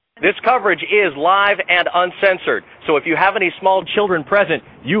This coverage is live and uncensored, so if you have any small children present,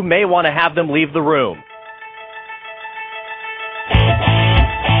 you may want to have them leave the room.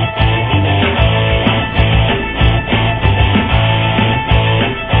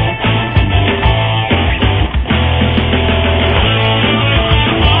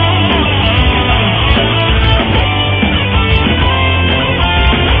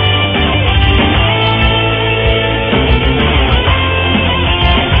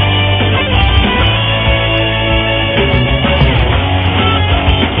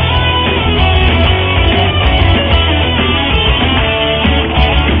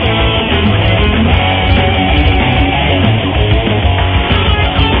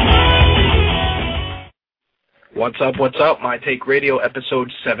 What's up? My Take Radio, episode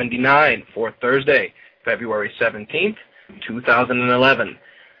 79 for Thursday, February 17th, 2011.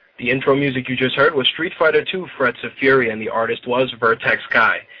 The intro music you just heard was Street Fighter II, Frets of Fury, and the artist was Vertex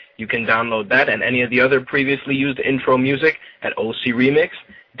Guy. You can download that and any of the other previously used intro music at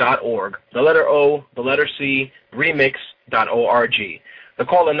ocremix.org. The letter O, the letter C, remix.org. The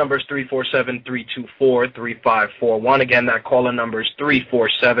call-in number is 347-324-3541. Again, that call-in number is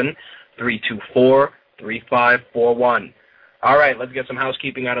 347-324-3541. All right, let's get some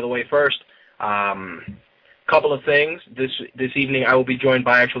housekeeping out of the way first. Couple of things. This evening I will be joined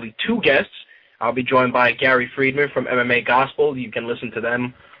by actually two guests. I'll be joined by Gary Friedman from MMA Gospel. You can listen to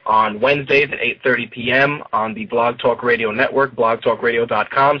them on Wednesdays at 8:30 p.m. on the Blog Talk Radio Network,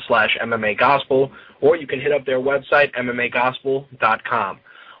 blogtalkradio.com/MMA Gospel, or you can hit up their website, MMAGospel.com.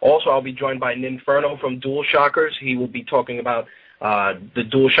 Also, I'll be joined by Ninferno from DualShockers. He will be talking about the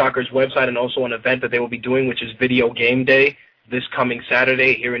DualShockers website and also an event that they will be doing, which is Video Game Day, this coming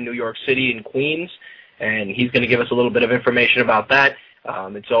Saturday here in New York City in Queens, and he's going to give us a little bit of information about that.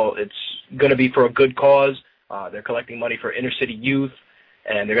 It's going to be for a good cause. They're collecting money for inner city youth,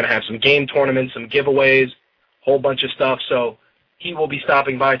 and they're going to have some game tournaments, some giveaways, whole bunch of stuff, so he will be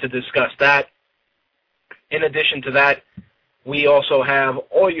stopping by to discuss that. In addition to that, we also have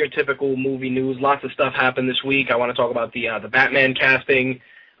all your typical movie news. Lots of stuff happened this week. I want to talk about the Batman casting.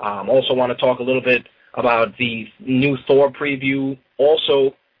 Also want to talk a little bit about the new Thor preview.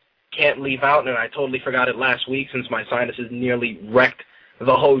 Also, can't leave out, and I totally forgot it last week since my sinuses nearly wrecked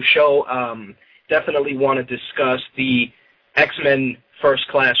the whole show. Definitely want to discuss the X-Men First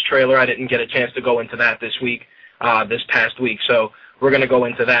Class trailer. I didn't get a chance to go into that this past week, so we're going to go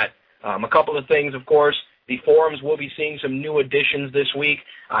into that. A couple of things, of course. The forums will be seeing some new additions this week.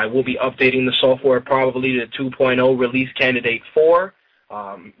 I will be updating the software probably to 2.0 release candidate 4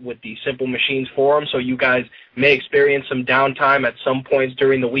 with the Simple Machines forum, so you guys may experience some downtime at some points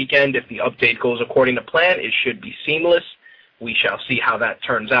during the weekend. If the update goes according to plan, it should be seamless. We shall see how that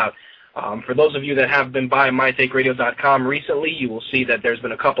turns out. For those of you that have been by mytakeradio.com recently, you will see that there's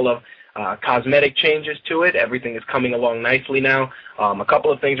been a couple of cosmetic changes to it. Everything is coming along nicely now. A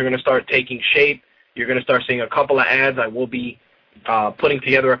couple of things are going to start taking shape. You're going to start seeing a couple of ads. I will be putting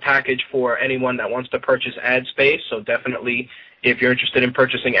together a package for anyone that wants to purchase ad space. So definitely, if you're interested in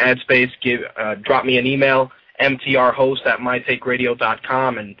purchasing ad space, drop me an email,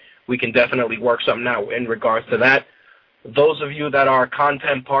 mtrhost@mytakeradio.com, and we can definitely work something out in regards to that. Those of you that are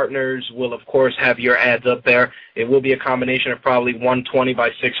content partners will, of course, have your ads up there. It will be a combination of probably 120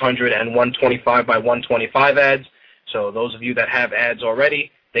 by 600 and 125 by 125 ads. So those of you that have ads already,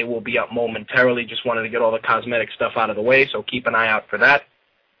 they will be up momentarily. Just wanted to get all the cosmetic stuff out of the way, so keep an eye out for that.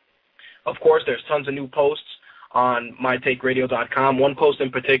 Of course, there's tons of new posts on mytakeradio.com. One post in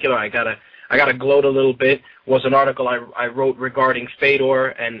particular I gotta gloat a little bit was an article I wrote regarding Fedor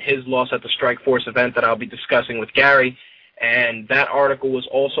and his loss at the Strikeforce event that I'll be discussing with Gary. And that article was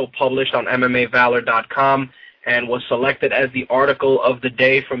also published on MMAValor.com and was selected as the article of the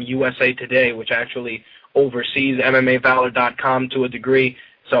day from USA Today, which actually oversees MMAValor.com to a degree.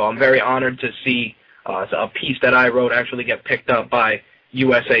 So I'm very honored to see a piece that I wrote actually get picked up by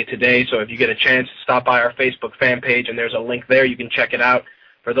USA Today. So if you get a chance, stop by our Facebook fan page, and there's a link there. You can check it out.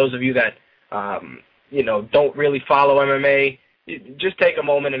 For those of you that don't really follow MMA, just take a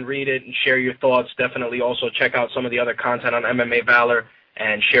moment and read it and share your thoughts. Definitely also check out some of the other content on MMA Valor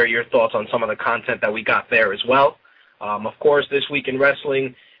and share your thoughts on some of the content that we got there as well. Of course, This Week in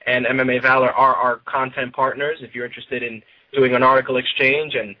Wrestling and MMA Valor are our content partners. If you're interested in doing an article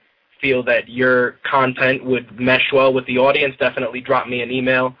exchange and feel that your content would mesh well with the audience, definitely drop me an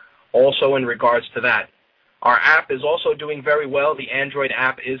email also in regards to that. Our app is also doing very well. The Android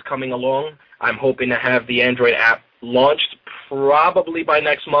app is coming along. I'm hoping to have the Android app launched probably by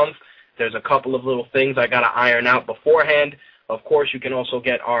next month. There's a couple of little things I got to iron out beforehand. Of course, you can also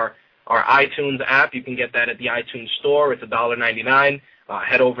get our iTunes app. You can get that at the iTunes store. It's $1.99.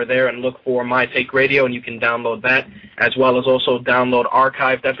 head over there and look for My Take Radio, and you can download that, as well as also download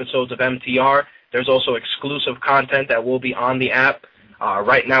archived episodes of MTR. There's also exclusive content that will be on the app.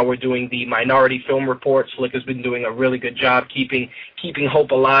 Right now we're doing the Minority Film Report. Slick has been doing a really good job keeping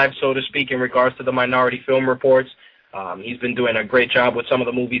hope alive, so to speak, in regards to the Minority Film Reports. He's been doing a great job with some of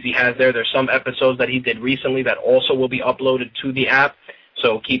the movies he has there. There's some episodes that he did recently that also will be uploaded to the app,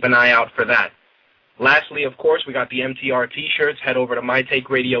 so keep an eye out for that. Lastly, of course, we got the MTR T-shirts. Head over to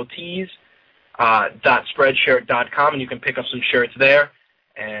mytakeradiotees.spreadshirt.com, and you can pick up some shirts there.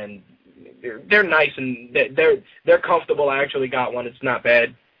 And they're nice, and they're comfortable. I actually got one. It's not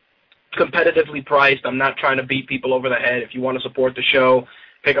bad. Competitively priced. I'm not trying to beat people over the head. If you want to support the show,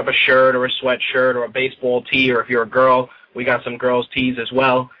 pick up a shirt or a sweatshirt or a baseball tee, or if you're a girl, we got some girls' tees as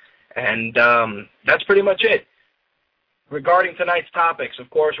well. And that's pretty much it. Regarding tonight's topics, of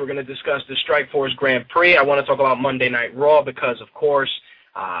course, we're going to discuss the Strikeforce Grand Prix. I want to talk about Monday Night Raw because, of course,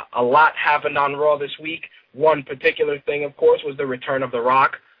 a lot happened on Raw this week. One particular thing, of course, was the return of The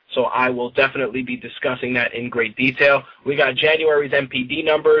Rock, so I will definitely be discussing that in great detail. We got January's MPD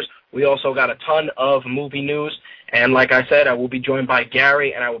numbers. We also got a ton of movie news, and like I said, I will be joined by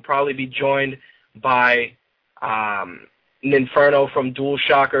Gary, and I will probably be joined by Ninferno from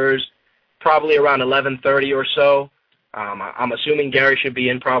DualShockers probably around 11:30 or so. I'm assuming Gary should be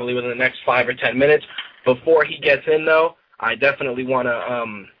in probably within the next 5 or 10 minutes. Before he gets in, though, I definitely want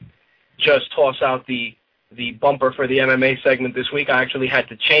to just toss out the bumper for the MMA segment this week. I actually had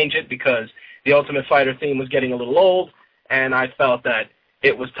to change it because the Ultimate Fighter theme was getting a little old, and I felt that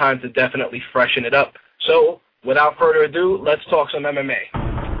it was time to definitely freshen it up. So, without further ado, let's talk some MMA.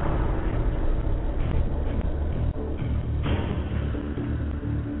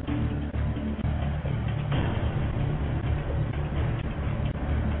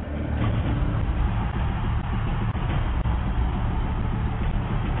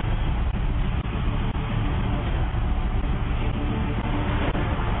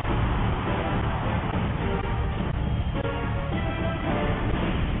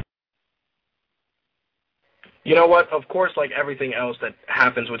 You know what? Of course, like everything else that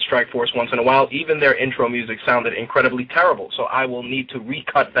happens with Strikeforce once in a while, even their intro music sounded incredibly terrible. So I will need to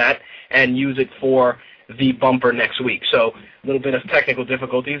recut that and use it for the bumper next week. So a little bit of technical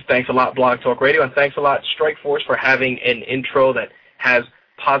difficulties. Thanks a lot, Blog Talk Radio, and thanks a lot, Strikeforce, for having an intro that has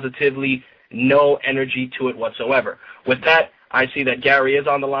positively no energy to it whatsoever. With that, I see that Gary is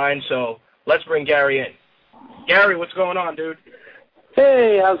on the line, so let's bring Gary in. Gary, what's going on, dude?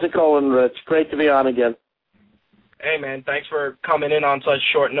 Hey, how's it going, Rich? Great to be on again. Hey, man, thanks for coming in on such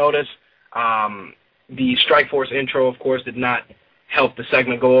short notice. The Strikeforce intro, of course, did not help the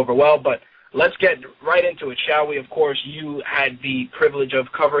segment go over well, but let's get right into it, shall we? Of course, you had the privilege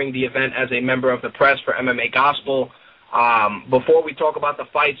of covering the event as a member of the press for MMA Gospel. Before we talk about the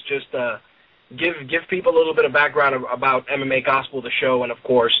fights, just give people a little bit of background about MMA Gospel, the show, and, of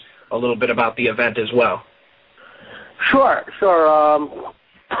course, a little bit about the event as well. Sure.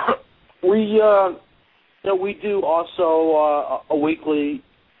 We do also a weekly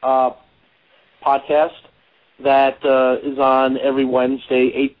podcast that is on every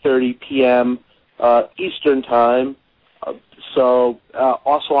Wednesday, 8:30 p.m. Eastern Time, so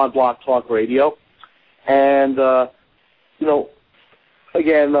also on Blog Talk Radio. And,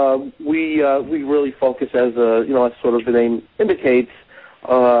 again, we really focus, as sort of the name indicates,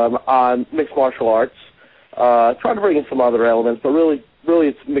 on mixed martial arts, trying to bring in some other elements, but really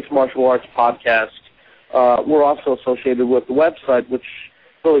it's mixed martial arts podcast. We're also associated with the website, which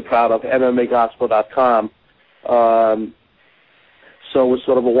I'm really proud of, MMAGospel.com. So we're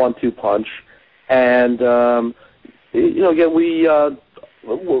sort of a 1-2 punch. And, again,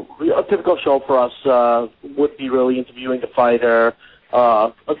 a typical show for us would be really interviewing the fighter,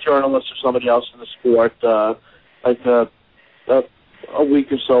 a journalist or somebody else in the sport. A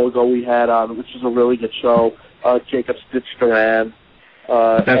week or so ago we had on, which is a really good show, Jacob Stitch-Duran.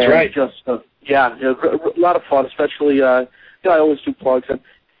 That's right. A lot of fun, especially, I always do plugs.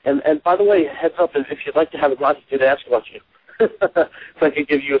 And by the way, heads up, if you'd like to have him on, he did ask about you. So I can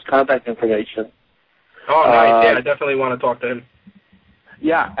give you his contact information. Oh, nice. I definitely want to talk to him.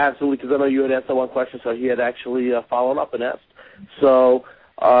 Yeah, absolutely, because I know you had asked that one question, so he had actually followed up and asked. So,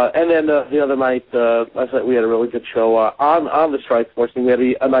 and then the other night, last night we had a really good show on the Strikeforce thing. We had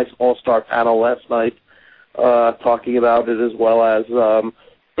a nice all-star panel last night talking about it, as well as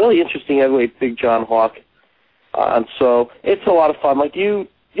really interesting heavyweight Big John Hawk. And so it's a lot of fun. Like I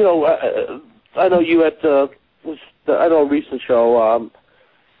know you had, I know a recent show,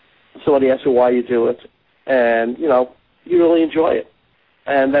 somebody asked you why you do it, and, you really enjoy it.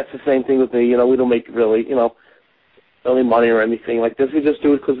 And that's the same thing with me. We don't make really, any money or anything like this. We just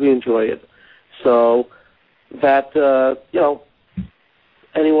do it because we enjoy it. So that,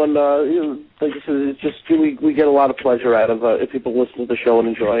 anyone, like I said, it's just we get a lot of pleasure out of if people listen to the show and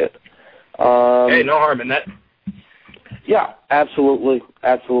enjoy it. Hey, no harm in that. Yeah, absolutely.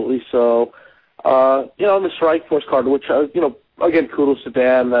 So, on the Strikeforce card, which, again, kudos to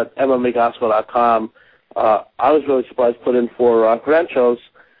Dan at MMAGospel.com. I was really surprised put in for credentials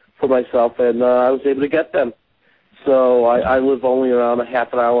for myself, and I was able to get them. So I live only around a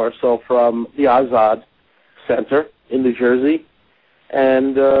half an hour or so from the Azad Center in New Jersey,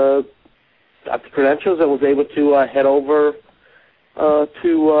 and got the credentials and was able to head over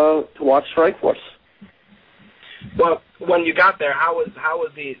to watch Strikeforce. Well, when you got there, how was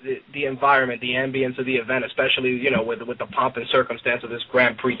the environment, the ambience of the event, especially with the pomp and circumstance of this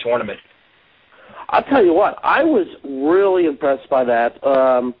Grand Prix tournament? I'll tell you what, I was really impressed by that.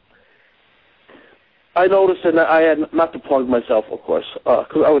 I noticed, and I had not to plug myself, of course,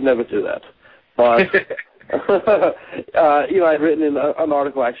 because I would never do that. But I'd written in an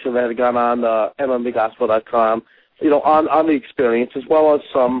article actually that had gone on MMAGospel.com, on the experience, as well as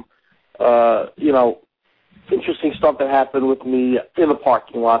some, interesting stuff that happened with me in the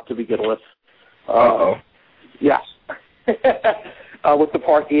parking lot to begin with. Yes. With the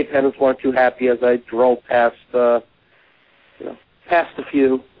parking attendants weren't too happy as I drove past a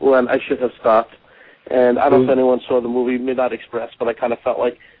few when I should have stopped. And I don't know if anyone saw the movie Midnight Express, but I kind of felt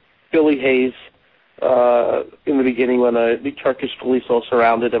like Billy Hayes in the beginning when the Turkish police all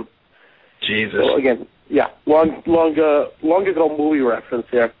surrounded him. Jesus. So again, yeah, long ago movie reference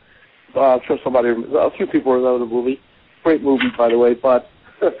there. I'm sure a few people remember the movie. Great movie, by the way. But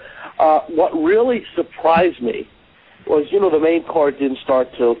what really surprised me was, the main card didn't start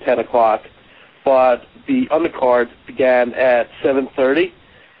till 10 o'clock, but the undercard began at 7:30.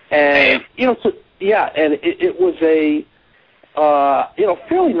 And, and it was a,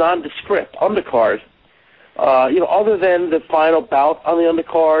 fairly nondescript undercard. Other than the final bout on the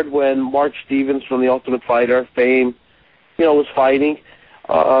undercard when Mark Stevens from The Ultimate Fighter fame, was fighting.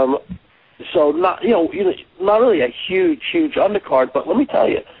 So not really a huge undercard, but let me tell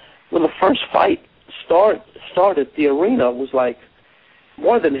you, when the first fight started, the arena was like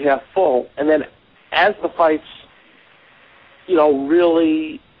more than half full, and then as the fights,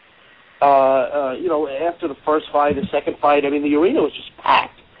 really, after the first fight, the second fight, the arena was just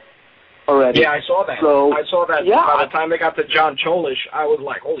packed already. Yeah, I saw that. Yeah. By the time they got to John Cholish, I was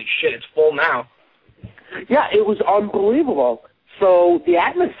like, holy shit, it's full now. Yeah, it was unbelievable. So the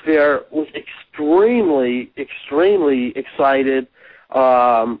atmosphere was extremely, extremely excited.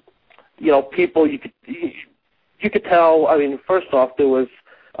 People you could tell. First off, there was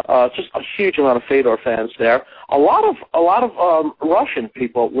just a huge amount of Fedor fans there. A lot of Russian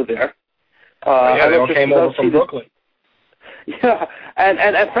people were there. They all came over from Brooklyn. Yeah, and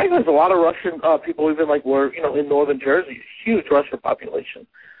frankly, there's a lot of Russian people even we're in northern Jersey, huge Russian population.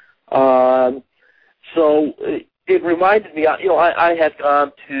 So it reminded me, I had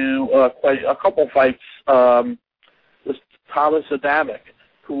gone to quite a couple fights with Thomas Adamic,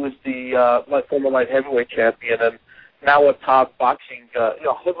 who was my former light heavyweight champion, and now a top boxing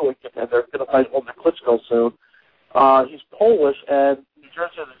heavyweight contender. Going to fight over Klitschko soon. He's Polish, and New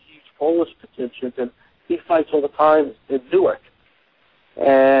Jersey has a huge Polish contingent, and he fights all the time in Newark.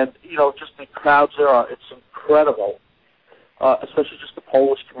 And just the crowds there it's incredible, especially just the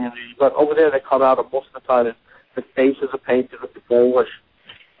Polish community. But over there, they come out, and most of the time, the faces are painted with the Polish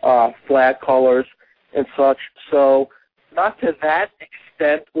flag colors and such. So not to that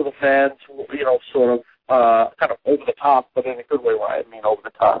extent with the fans, sort of kind of over the top, but in a good way where I mean over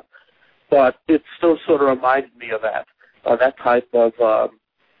the top. But it still sort of reminded me of that type of,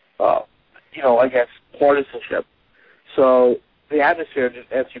 I guess, partisanship. So the atmosphere, to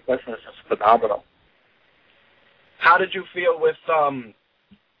answer your question, is just phenomenal. How did you feel with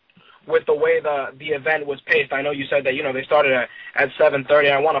the way the event was paced? I know you said that they started at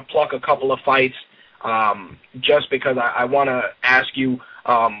 7:30. I want to pluck a couple of fights just because I want to ask you.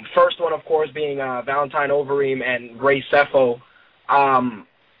 First one, of course, being Valentine Overeem and Ray Sefo.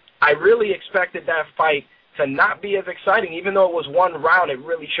 I really expected that fight to not be as exciting, even though it was one round. It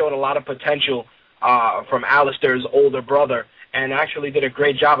really showed a lot of potential from Alistair's older brother, and actually did a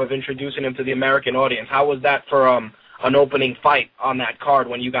great job of introducing him to the American audience. How was that for an opening fight on that card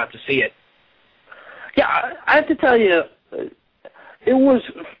when you got to see it? Yeah, I have to tell you, it was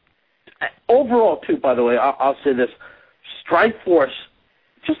overall too. By the way, I'll say this: Strikeforce,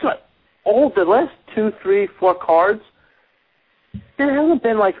 just all the last 2, 3, 4 cards, there hasn't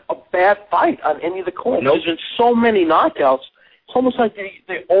been a bad fight on any of the cards. Nope. There's been so many knockouts. It's almost like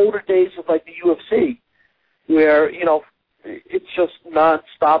the older days of the UFC. where, you know, it's just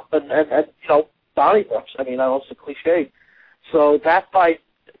nonstop and you know, body bumps. I mean, I know it's a cliche. So that fight,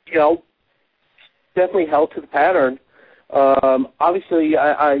 you know, definitely held to the pattern. Obviously,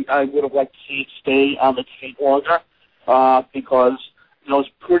 I would have liked to see it stay on its feet longer because, you know, it's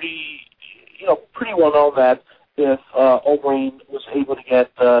pretty well known that if Overeem was able to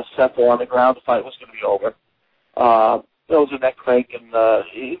get Seppo on the ground, the fight was going to be over. That was a neck crank and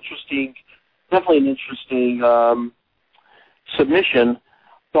definitely an interesting submission.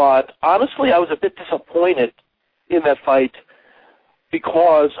 But honestly, I was a bit disappointed in that fight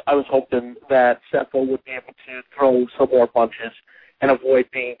because I was hoping that Seppo would be able to throw some more punches and avoid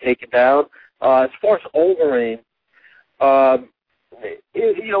being taken down. As far as Overeem,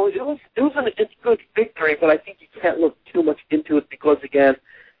 it was a good victory, but I think you can't look too much into it because, again,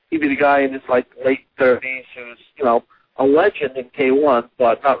 he'd be the guy in his late 30s who's, you know, a legend in K1,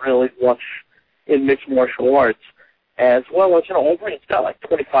 but not really much in mixed martial arts. As well as, you know, Overeem's got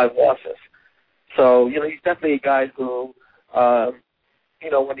 25 losses. So, you know, he's definitely a guy who, you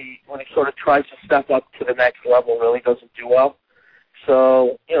know, when he sort of tries to step up to the next level, really doesn't do well.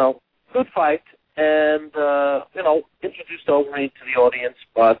 So, you know, good fight, and you know, introduced Overeem to the audience,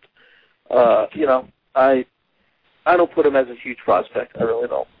 but you know, I don't put him as a huge prospect. I really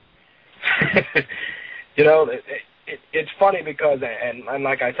don't. You know, it's funny because, and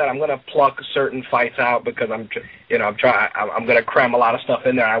like I said, I'm going to pluck certain fights out because I'm going to cram a lot of stuff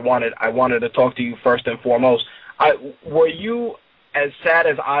in there. I wanted to talk to you first and foremost. Were you as sad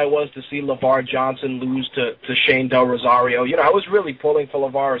as I was to see LeVar Johnson lose to Shane Del Rosario? You know, I was really pulling for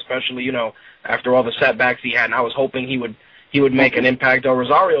LeVar, especially, you know, after all the setbacks he had, and I was hoping he would make an impact. Del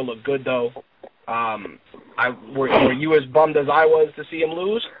Rosario looked good, though. Were you as bummed as I was to see him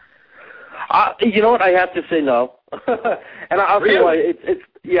lose? You know what? I have to say no. And I'll tell you why.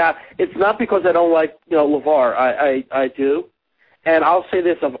 It's not because I don't like, you know, LeVar. I do. And I'll say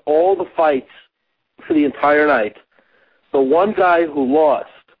this, of all the fights for the entire night, the one guy who lost,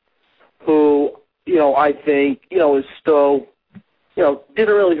 who, you know, I think, you know, is still, you know,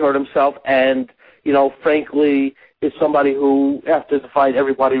 didn't really hurt himself and, you know, frankly, is somebody who, after the fight,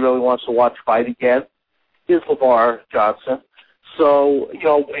 everybody really wants to watch fight again, is LeVar Johnson. So, you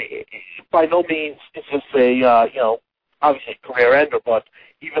know, by no means is this a, you know, obviously a career ender, but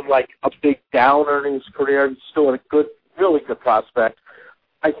even like a big downer in his career, he's still a good, really good prospect.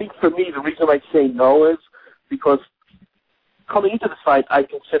 I think for me, the reason I say no is because coming into the fight, I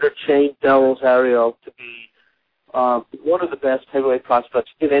considered Shane Del Rosario to be one of the best heavyweight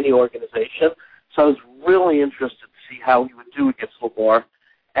prospects in any organization. So I was really interested to see how he would do against LeVar,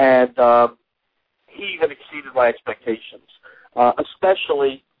 and he even exceeded my expectations,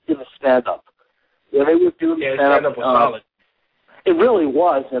 especially in the stand-up. When they were doing the stand-up was solid. It really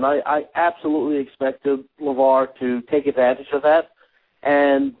was, and I absolutely expected LeVar to take advantage of that.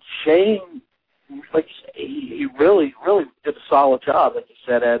 And Shane, like he really, really did a solid job, like you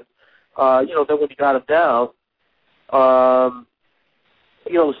said. And you know, then when he got him down,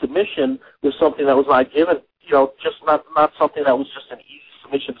 you know, the submission was something that was not given. You know, just not something that was just an easy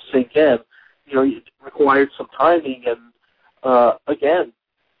submission to sink in. You know, it required some timing, and again,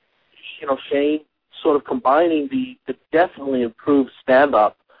 you know, Shane sort of combining the definitely improved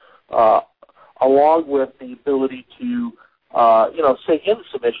stand-up along with the ability to, you know, sink in the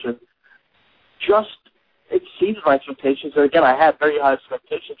submission, just exceeded my expectations. And again, I had very high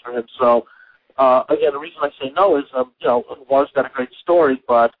expectations for him. So, again, the reason I say no is, you know, LeVar's got a great story,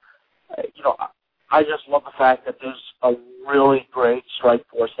 but, you know, I just love the fact that there's a really great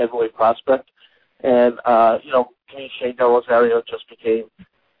Strikeforce heavyweight prospect. And, you know, to me, Shane Del Rosario just became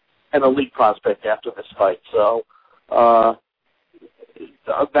an elite prospect after this fight. So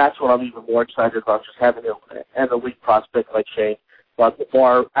that's what I'm even more excited about, just having an elite prospect like Shane. But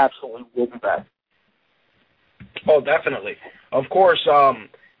LeVar absolutely will be back. Oh, definitely. Of course,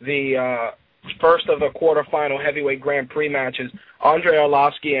 the first of the quarterfinal heavyweight Grand Prix matches, Andrei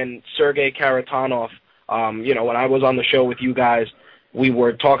Arlovsky and Sergey Karatanov. You know, when I was on the show with you guys, we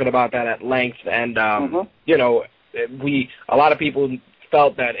were talking about that at length, and you know, a lot of people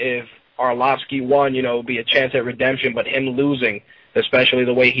felt that if Arlovsky won, you know, it would be a chance at redemption, but him losing, especially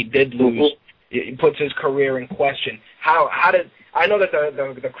the way he did lose, it puts his career in question. How did I know that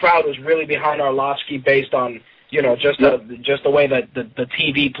the crowd was really behind Arlovsky based on, you know, just the way that the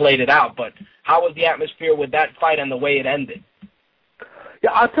TV played it out, but how was the atmosphere with that fight and the way it ended?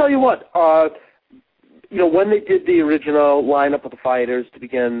 Yeah, I'll tell you what. You know, when they did the original lineup of the fighters to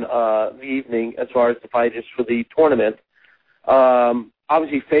begin the evening, as far as the fighters for the tournament,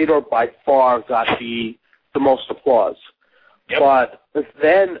 obviously Fedor by far got the most applause. Yep. But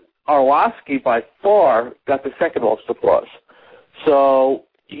then Arlovsky by far got the second most applause. So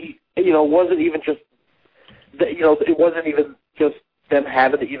he, wasn't even just, it wasn't even just them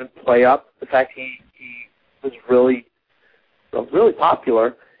having to even play up. The fact he was really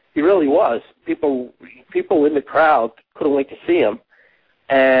popular. He really was. People in the crowd couldn't wait to see him.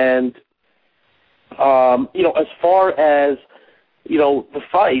 And as far as the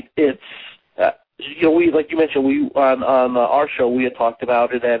fight, it's we, like you mentioned, we on our show we had talked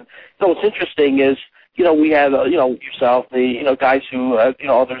about it, and what's interesting is we had yourself, the guys who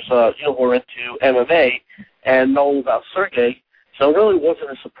others who are into MMA and know about Sergey, so it really wasn't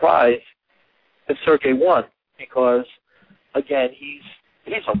a surprise that Sergey won, because again he's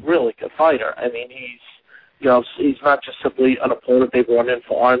a really good fighter. I mean he's not just simply an opponent they brought in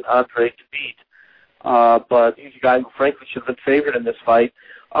for Andre to beat, but he's a guy who frankly should have been favored in this fight.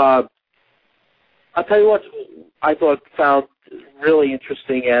 I'll tell you what I found really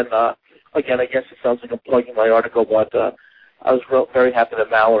interesting, and again, I guess it sounds like I'm plugging my article, but I was very happy that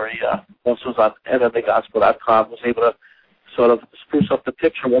Mallory, once it was on MMAGospel.com, was able to sort of spruce up the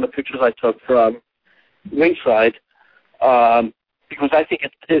picture, one of the pictures I took from ringside, because I think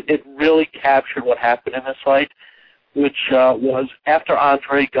it really captured what happened in this fight, which was after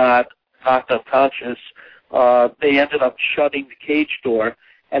Andre got knocked unconscious, they ended up shutting the cage door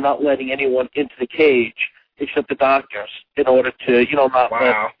and not letting anyone into the cage except the doctors, in order to, not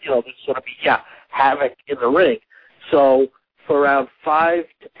let, there sort of be, havoc in the ring. So for around 5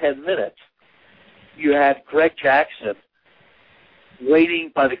 to 10 minutes, you had Greg Jackson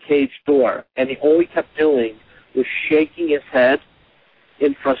waiting by the cage door, and all he kept doing was shaking his head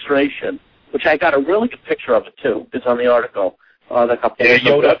in frustration, which I got a really good picture of it, too. It's on the article. That got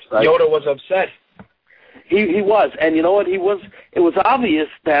Yoda was upset. He was, and you know what? It was obvious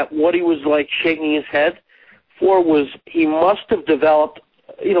that what he was like shaking his head for was he must have developed,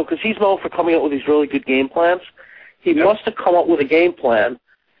 because he's known for coming up with these really good game plans. He must have come up with a game plan,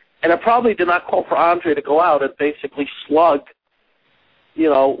 and it probably did not call for Andre to go out and basically slug,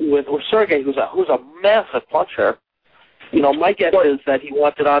 with Sergey, who's a massive puncher. My guess is that he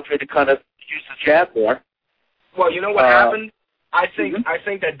wanted Andre to kind of use the jab more. Well, you know what happened? I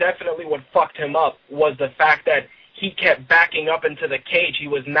think that definitely what fucked him up was the fact that he kept backing up into the cage. He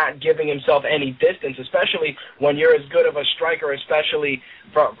was not giving himself any distance, especially when you're as good of a striker, especially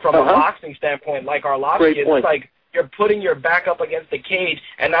from a boxing standpoint like Arlovsky. It's like you're putting your back up against the cage,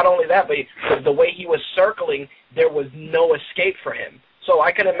 and not only that, but the way he was circling, there was no escape for him. So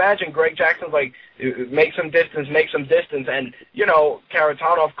I can imagine Greg Jackson's like, make some distance, and,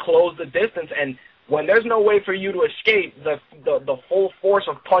 Karatanov closed the distance, and when there's no way for you to escape, the full force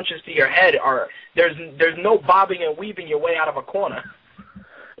of punches to your head there's no bobbing and weaving your way out of a corner.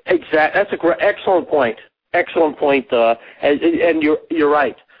 Exactly. That's excellent point. Excellent point. And you're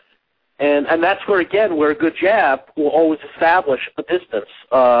right. And that's where a good jab will always establish a distance.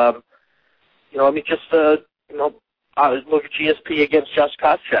 Look at GSP against Just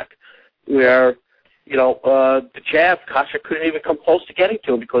Koscheck, where the jab, Koscheck couldn't even come close to getting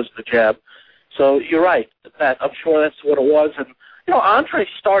to him because of the jab. So you're right. I'm sure that's what it was. And, Andre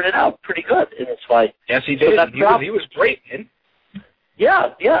started out pretty good in this fight. Yes, he did. So he was great, man.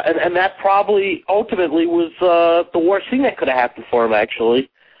 Yeah. And that probably ultimately was the worst thing that could have happened for him, actually,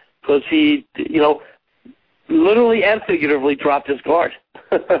 because he, literally and figuratively dropped his guard,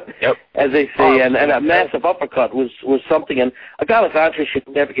 as they say. And a massive uppercut was something. And a guy like Andre should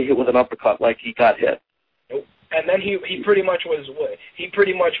never get hit with an uppercut like he got hit. And then he pretty much was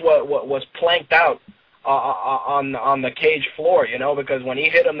planked out on the cage floor, because when he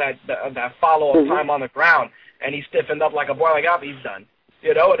hit him that follow-up time on the ground, and he stiffened up like a boiling up, he's done.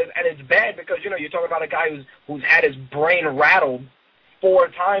 And it's bad because you're talking about a guy who's had his brain rattled 4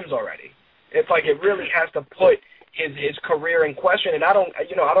 times already. It's like it really has to put his career in question. And I don't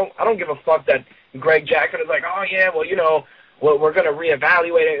give a fuck that Greg Jackson is like, oh yeah, well, we're going to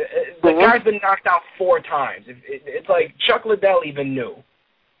reevaluate it. The guy's been knocked out 4 times. It's like Chuck Liddell even knew.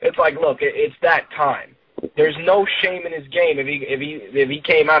 It's like, look, it's that time. There's no shame in his game. If he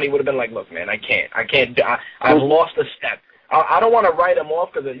came out, he would have been like, look, man, I can't. I've lost a step. I don't want to write him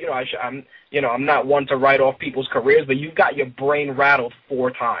off because I'm not one to write off people's careers, but you've got your brain rattled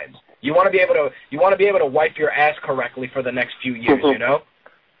 4 times. You want to be able to wipe your ass correctly for the next few years,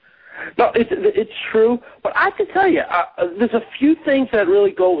 No, it's true, but I can tell you, there's a few things that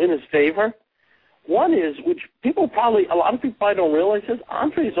really go in his favor. One is, which a lot of people probably don't realize, is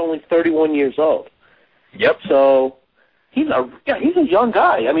Andre is only 31 years old. Yep. So he's a young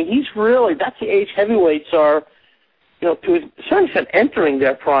guy. I mean, that's the age heavyweights are, to a certain extent entering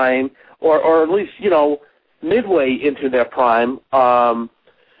their prime, or at least midway into their prime.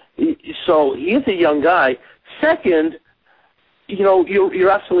 So he is a young guy. Second, you're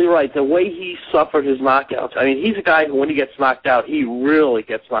absolutely right. The way he suffered his knockouts. I mean, he's a guy who, when he gets knocked out, he really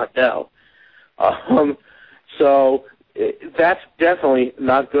gets knocked out. So that's definitely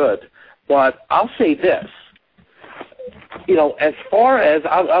not good. But I'll say this. As far as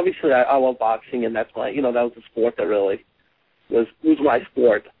obviously I love boxing, and that's my that was the sport that really was my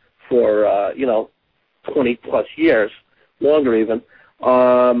sport for 20 plus years, longer even.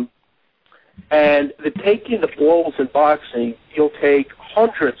 And taking the blows in boxing, you'll take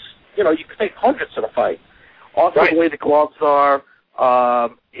hundreds. You can take hundreds in a fight. Also, right. The way the gloves are, the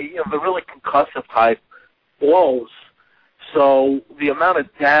really concussive type blows. So the amount of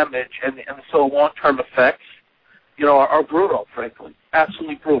damage and so long-term effects, are brutal, frankly,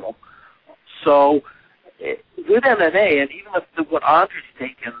 absolutely brutal. So with MMA, and even with what Andre's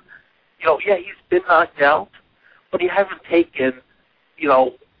taken, he's been knocked out, but he hasn't taken,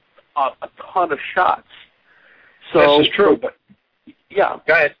 a ton of shots. So this is true, but yeah.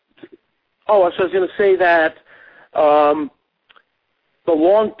 Go ahead. Oh, so I was going to say that the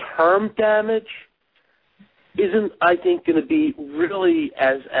long-term damage isn't, I think, going to be really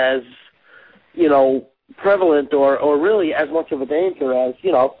as prevalent or really as much of a danger as,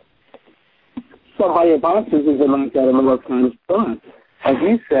 some higher boxers is a knockout in the most kind of spot. As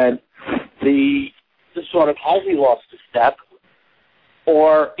you said, the sort of, has he lost a step?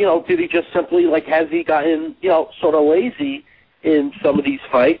 Or, did he just simply, has he gotten, sort of lazy in some of these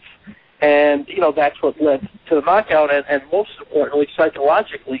fights? And, that's what led to the knockout. And most importantly,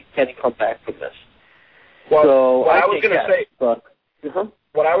 psychologically, can he come back from this? Well, so what I was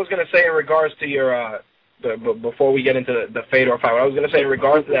going to say in regards to your, before we get into the Fedor fight, what I was going to say in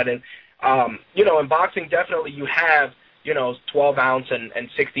regards to that is, in boxing, definitely you have, 12-ounce and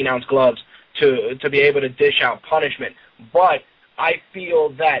 16-ounce gloves to be able to dish out punishment. But I feel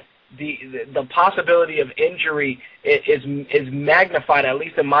that the possibility of injury is magnified, at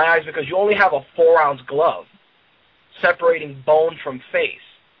least in my eyes, because you only have a 4-ounce glove separating bone from face.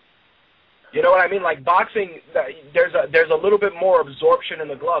 You know what I mean? Like boxing, there's a little bit more absorption in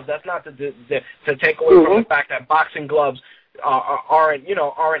the gloves. That's not to take away from the fact that boxing gloves aren't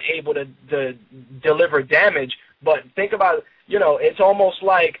able to deliver damage. But think about, it's almost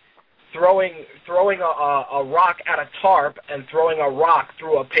like throwing a rock at a tarp and throwing a rock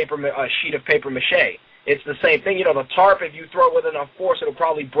through a sheet of paper mache. It's the same thing. The tarp, if you throw it with enough force, it'll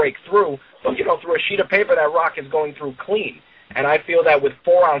probably break through. But through a sheet of paper, that rock is going through clean. And I feel that with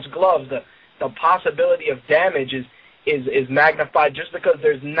 4-ounce gloves, the possibility of damage is magnified just because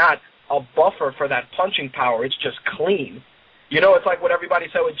there's not a buffer for that punching power. It's just clean. It's like what everybody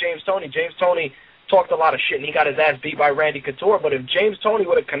said with James Toney. James Toney talked a lot of shit, and he got his ass beat by Randy Couture. But if James Toney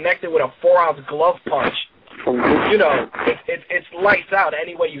would have connected with a 4-ounce glove punch, it's lights out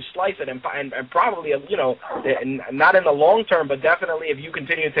any way you slice it. And probably, not in the long term, but definitely if you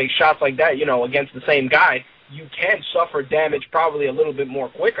continue to take shots like that, against the same guy, you can suffer damage probably a little bit more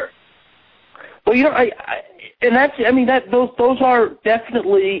quicker. Well, those are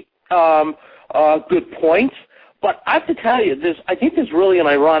definitely good points. But I have to tell you, I think there's really an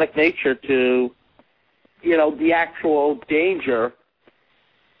ironic nature to, the actual danger.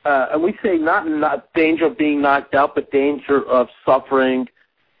 And we say not danger of being knocked out, but danger of suffering,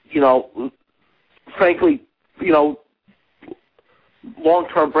 frankly,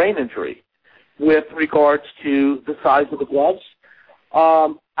 long-term brain injury with regards to the size of the gloves.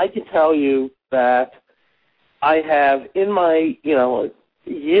 I can tell you that I have, in my,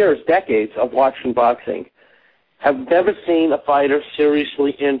 decades of watching boxing, have never seen a fighter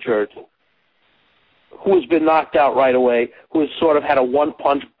seriously injured who has been knocked out right away, who has sort of had a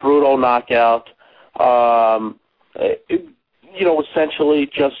one-punch brutal knockout, essentially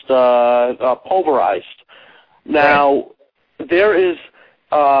just pulverized. Now, there is,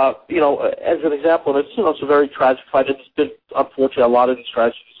 as an example, and it's a very tragic fight. It's been, unfortunately, a lot of these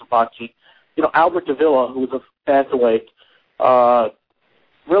tragedies in boxing. Albert Davila, who was a bantamweight,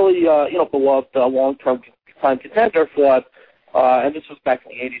 really, beloved long-term time contender, fought, and this was back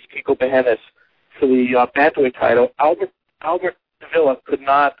in the 80s, Kiko Behenis for the bantamweight title. Albert Davila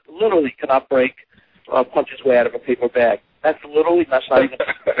literally could not punch his way out of a paper bag. That's not even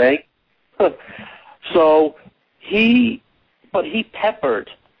saying. So he peppered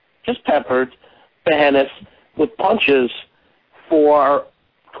Behenis with punches for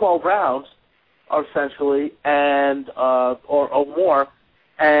 12 rounds, essentially, and or more,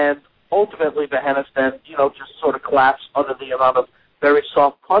 and ultimately Behenis then, just sort of collapsed under the amount of very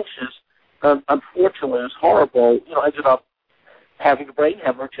soft punches. Unfortunately, it was horrible. Ended up having a brain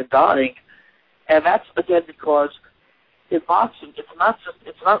hemorrhage and dying. And that's, again, because in boxing,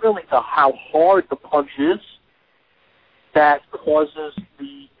 it's not really how hard the punch is that causes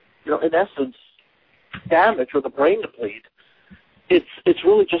the, in essence, damage or the brain to bleed. It's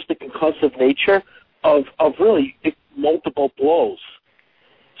really just the concussive nature of really multiple blows.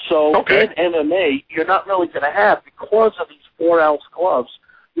 So in MMA, you're not really going to have, because of these 4-ounce gloves,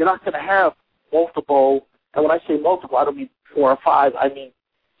 you're not going to have multiple, and when I say multiple, I don't mean 4 or 5, I mean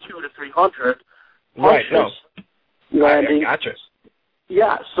 200 to 300 punches. Right, no. I gotcha.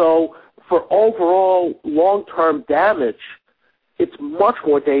 Yeah, so for overall long-term damage, it's much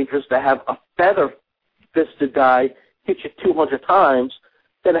more dangerous to have a feather-fisted guy hit you 200 times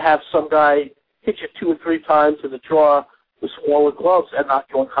than to have some guy hit you 2 or 3 times in the jaw with smaller gloves and knock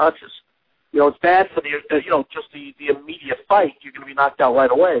you unconscious. It's bad for the, just the immediate fight. You're going to be knocked out right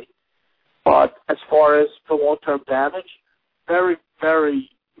away. But as far as for long-term damage, very, very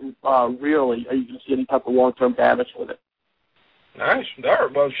rarely are you going to see any type of long-term damage with it. Nice.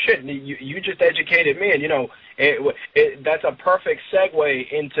 Well, shit, you just educated me, and, that's a perfect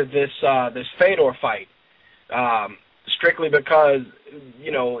segue into this Fedor fight. Strictly because,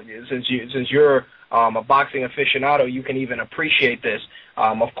 since you're a boxing aficionado, you can even appreciate this.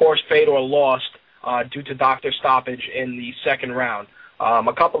 Of course, Fedor lost due to doctor stoppage in the second round.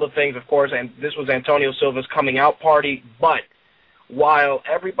 A couple of things, of course, and this was Antonio Silva's coming out party, but while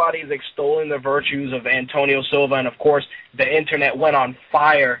everybody's extolling the virtues of Antonio Silva, and of course the internet went on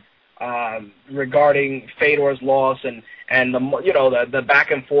fire regarding Fedor's loss and the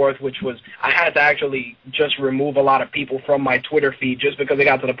back and forth, which was, I had to actually just remove a lot of people from my Twitter feed just because they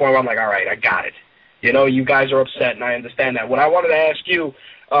got to the point where I'm like, all right, I got it. You guys are upset, and I understand that. What I wanted to ask you,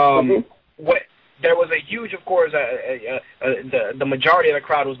 there was a huge, of course, the majority of the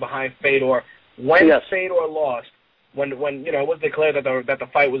crowd was behind Fedor. When Fedor lost, when it was declared that the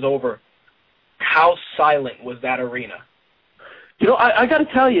fight was over, how silent was that arena? I got to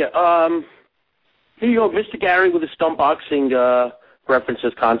tell you, here you go, Mr. Gary with his stump boxing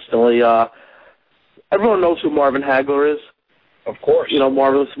references constantly. Everyone knows who Marvin Hagler is. Of course.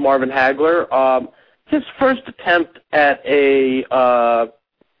 Marvin Hagler. His first attempt at or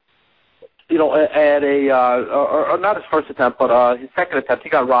not his first attempt, but his second attempt, he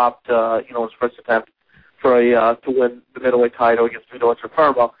got robbed, his first attempt to win the middleweight title against Vito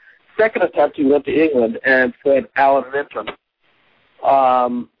Antuofermo. Second attempt, he went to England and fought Alan Minton.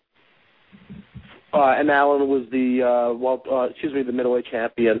 And Alan was the middleweight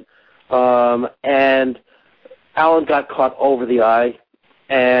champion. And Alan got caught over the eye,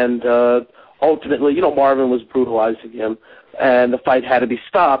 and ultimately, Marvin was brutalizing him, and the fight had to be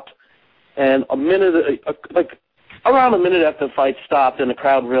stopped. And around a minute after the fight stopped, and the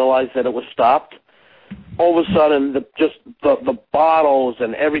crowd realized that it was stopped, all of a sudden, the bottles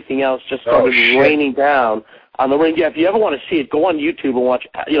and everything else just started raining down on the ring. Yeah, if you ever want to see it, go on YouTube and watch,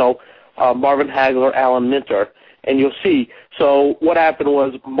 Marvin Hagler, Alan Minter, and you'll see. So what happened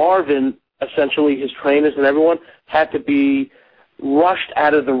was Marvin, essentially his trainers and everyone, had to be rushed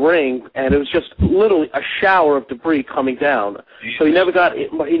out of the ring, and it was just literally a shower of debris coming down. So he never got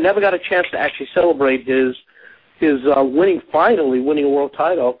a chance to actually celebrate his winning a world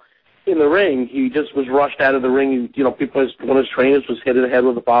title in the ring. He just was rushed out of the ring. One of his trainers was hit in the head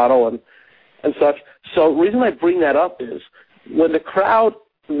with a bottle and such. So the reason I bring that up is when the crowd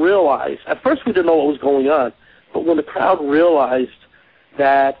realized, at first we didn't know what was going on, but when the crowd realized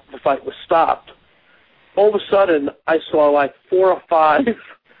that the fight was stopped, all of a sudden I saw like 4 or 5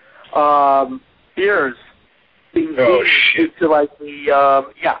 beers being heaved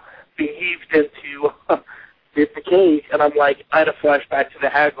into the cage, and I'm like, I had a flashback to the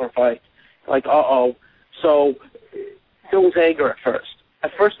Hagler fight. Like, So there was anger at first.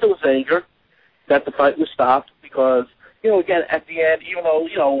 At first there was anger that the fight was stopped because, again, at the end, even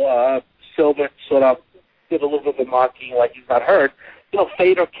though, Silva sort of did a little bit of mocking like he's not hurt,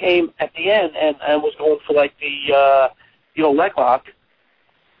 Fedor came at the end and was going for like the, leg lock.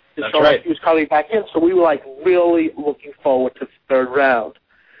 That's right. He was coming back in, so we were like really looking forward to the third round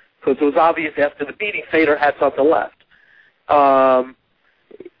because it was obvious after the beating, Fedor had something left. So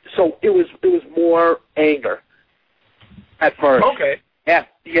it was more anger at first. Okay. Yeah,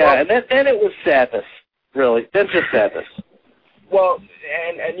 and then it was sadness, really. Then just sadness. Well,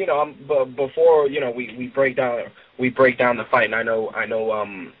 and before we break down the fight, and I know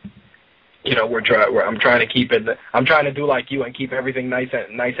I'm trying to keep it. I'm trying to do like you and keep everything nice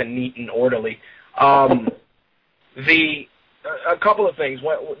and neat and orderly. A couple of things.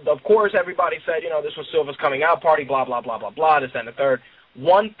 Of course, everybody said this was Silva's coming out party, blah blah blah blah blah. This and the third.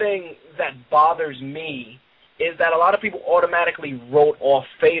 One thing that bothers me is that a lot of people automatically wrote off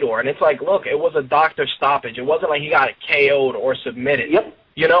Fedor. And it's like, look, it was a doctor stoppage. It wasn't like he got KO'd or submitted. Yep.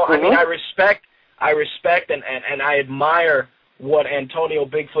 You know, I mean, I respect and I admire what Antonio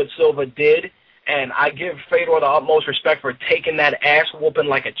Bigfoot Silva did, and I give Fedor the utmost respect for taking that ass whooping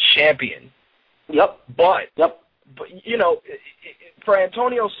like a champion. Yep. But you know, for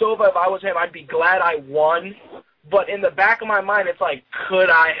Antonio Silva, if I was him, I'd be glad I won. But in the back of my mind, it's like, could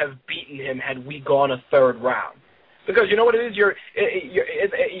I have beaten him had we gone a third round? Because you know what it is?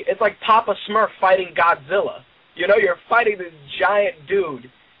 It's like Papa Smurf fighting Godzilla. You know, you're fighting this giant dude.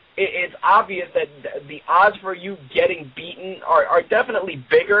 It's obvious that the odds for you getting beaten are definitely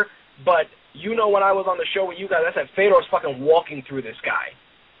bigger. But you know, when I was on the show with you guys, I said Fedor's fucking walking through this guy.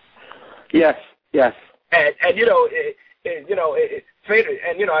 Yes. And you know, Fedor,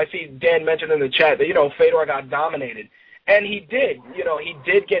 and you know, I see Dan mentioned in the chat that, you know, Fedor got dominated, and he did. You know, he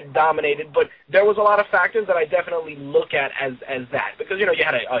did get dominated, but there was a lot of factors that I definitely look at as that, because, you know, you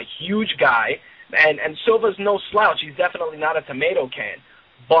had a huge guy, and Silva's no slouch. He's definitely not a tomato can.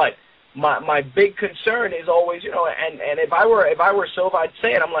 But my big concern is always, you know, and if I were Silva, I'd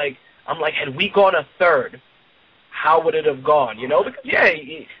say it. I'm like, had we gone a third, how would it have gone? You know, because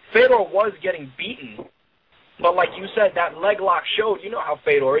Fedor was getting beaten. But like you said, that leg lock showed, you know how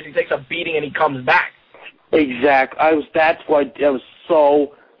Fedor is. He takes a beating and he comes back. Exactly. That's why I was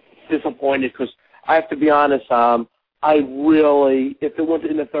so disappointed, because I have to be honest, I really, if it went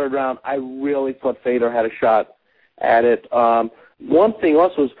in the third round, I really thought Fedor had a shot at it. One thing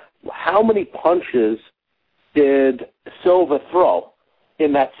also is, how many punches did Silva throw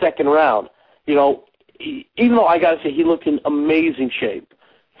in that second round? You know, even though I got to say he looked in amazing shape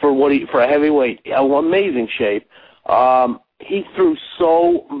for a heavyweight, amazing shape. He threw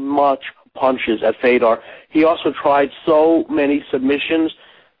so much punches at Fedor. He also tried so many submissions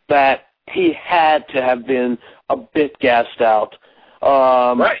that he had to have been a bit gassed out.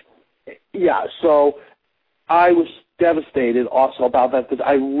 Right. Yeah, so I was devastated also about that, because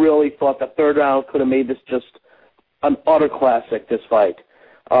I really thought the third round could have made this just an utter classic, this fight.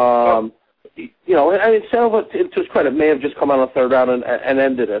 You know, I mean, Silva, to his credit, may have just come out in the third round and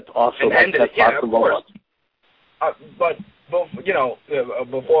ended it also. And ended it, yeah, of course. But you know,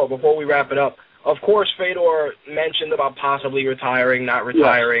 before we wrap it up, of course, Fedor mentioned about possibly retiring, not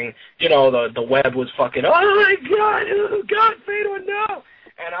retiring. Yes. You know, the web was fucking, oh my God, Fedor, no.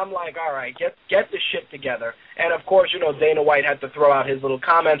 And I'm like, all right, get the shit together. And of course, you know, Dana White had to throw out his little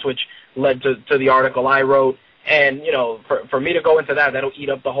comments, which led to the article I wrote. And, you know, for me to go into that, that'll eat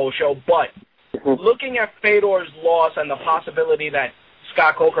up the whole show. But looking at Fedor's loss and the possibility that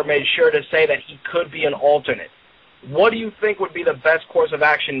Scott Coker made sure to say that he could be an alternate, what do you think would be the best course of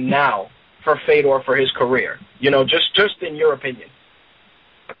action now for Fedor for his career? You know, just in your opinion.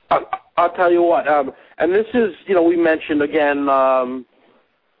 I'll tell you what, and this is, you know, we mentioned again,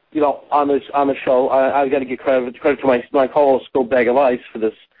 you know, on the show, I got to give credit to my co-host, Go Bag of Ice, for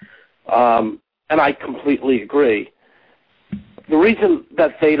this. And I completely agree. The reason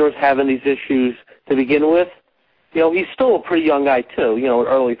that Fedor's having these issues to begin with, you know, he's still a pretty young guy too, you know,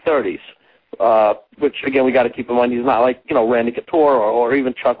 early 30s, which, again, we got to keep in mind he's not like, you know, Randy Couture or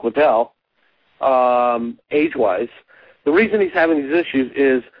even Chuck Liddell, age-wise. The reason he's having these issues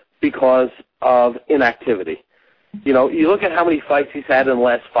is because of inactivity. You know, you look at how many fights he's had in the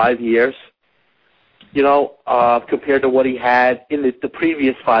last 5 years, you know, compared to what he had in the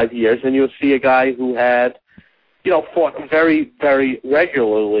previous 5 years, and you'll see a guy who had, you know, fought very, very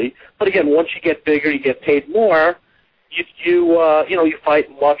regularly. But again, once you get bigger, you get paid more, you fight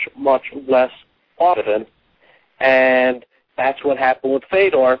much, much less often, and that's what happened with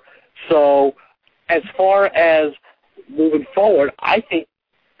Fedor. So, as far as moving forward, I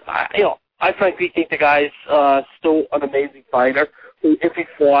frankly think the guy's still an amazing fighter who, if he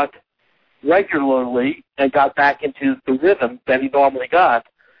fought regularly and got back into the rhythm that he normally got,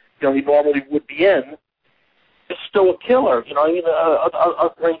 you know, he normally would be in, is still a killer, you know, a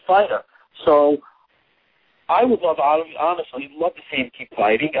great fighter. So I would love, honestly, love to see him keep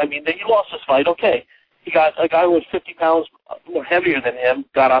fighting. I mean, he lost his fight, okay. He got a guy who was 50 pounds more heavier than him,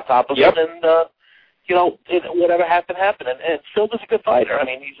 got on top of him, and, you know, whatever happened. And Silva's a good fighter. I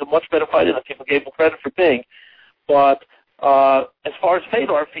mean, he's a much better fighter than people gave him credit for being. But as far as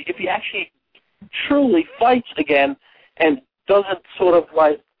Fedor, if he actually truly fights again and doesn't sort of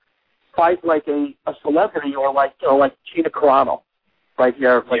like fight like a celebrity or like, you know, like Gina Carano right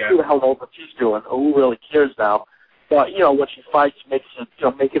here, like who the hell knows what she's doing? Who really cares now? But, you know, when she fights, make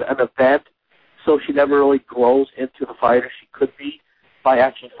it an event, so she never really grows into the fighter she could be by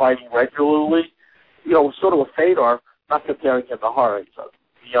actually fighting regularly. You know, sort of with Fedor, not comparing him to her.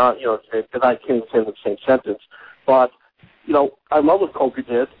 beyond, because I can't even say in the same sentence. But, I love what Kofi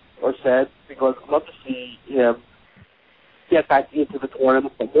did or said, because I'd love to see him get back into the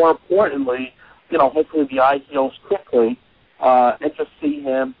tournament, but more importantly, hopefully the eye heals quickly, and just see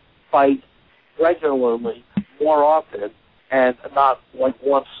him fight regularly more often, and not like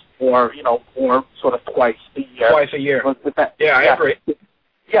once or sort of twice a year. Twice a year. I agree.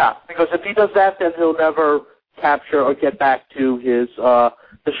 Yeah, because if he does that, then he'll never capture or get back to his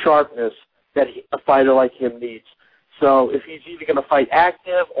the sharpness that a fighter like him needs. So if he's either going to fight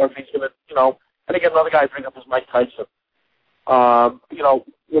active or if he's going to, and again, another guy I bring up is Mike Tyson. When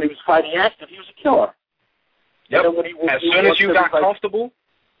he was fighting active, he was a killer. Yep. As soon as you got comfortable.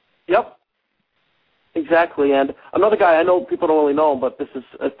 Yep. Exactly. And another guy, I know people don't really know him, but this is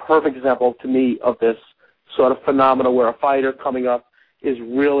a perfect example to me of this sort of phenomenon where a fighter coming up is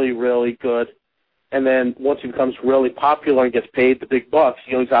really, really good. And then once he becomes really popular and gets paid the big bucks,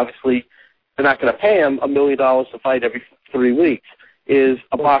 he's obviously, they're not going to pay him $1 million to fight every 3 weeks, is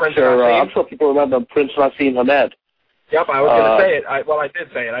a boxer. I'm sure people remember him, Prince Nassim Hamed. Yep, I was going to say it. I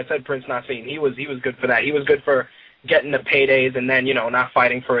did say it. I said Prince Nassim. He was good for that. He was good for getting the paydays and then, not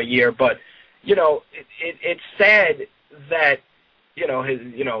fighting for a year. But, it's sad that,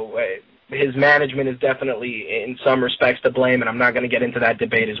 his management is definitely in some respects to blame, and I'm not going to get into that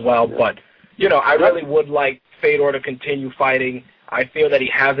debate as well. But, I really would like Fedor to continue fighting. I feel that he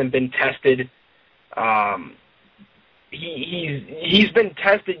hasn't been tested. He's been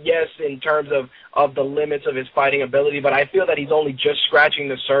tested, yes, in terms of the limits of his fighting ability, but I feel that he's only just scratching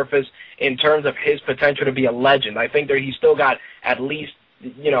the surface in terms of his potential to be a legend. I think that he's still got at least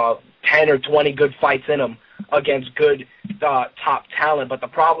 10 or 20 good fights in him against good top talent, but the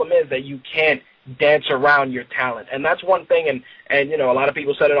problem is that you can't dance around your talent, and that's one thing. And a lot of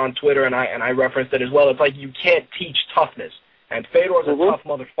people said it on Twitter, and I referenced it as well. It's like you can't teach toughness, and Fedor's a tough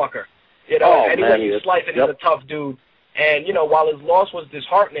motherfucker. Anyway you slice it, he's a tough dude. And, while his loss was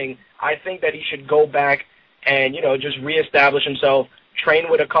disheartening, I think that he should go back and, just reestablish himself, train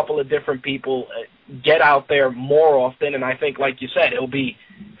with a couple of different people, get out there more often, and I think, like you said,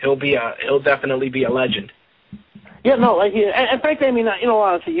 he'll definitely be a legend. Yeah, no, and frankly,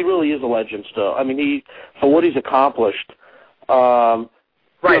 honestly, he really is a legend still. For what he's accomplished. Right,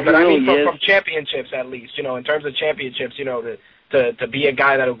 but from championships at least, in terms of championships, to be a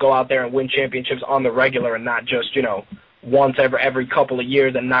guy that will go out there and win championships on the regular and not just, once every couple of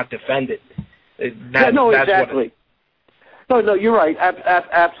years and not defend it. Exactly. No, you're right.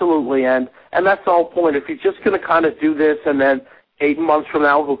 Absolutely. And that's the whole point. If he's just going to kind of do this and then 8 months from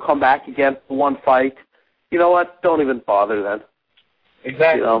now he'll come back again for one fight, you know what? Don't even bother then.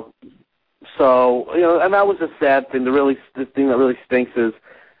 Exactly. So, and that was a sad thing. The thing that really stinks is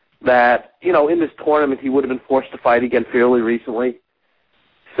that, in this tournament he would have been forced to fight again fairly recently.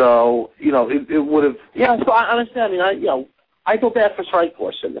 So, it would have, so I understand. I feel bad for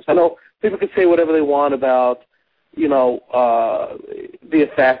Strikeforce in this. I know people can say whatever they want about, the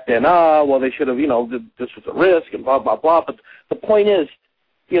effect and, they should have, this was a risk and blah, blah, blah. But the point is,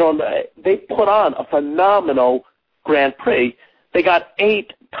 they put on a phenomenal Grand Prix. They got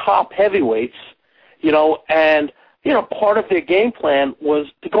 8 top heavyweights, and, part of their game plan was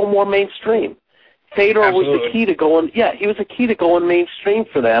to go more mainstream. Fedor Absolutely. was the key to going, he was the key to going mainstream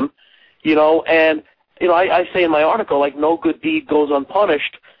for them, and, I say in my article, like, no good deed goes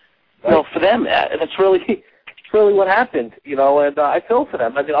unpunished, for them. That's really what happened, and I feel for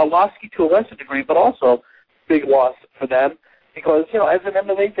them. A loss to a lesser degree, but also big loss for them because, as an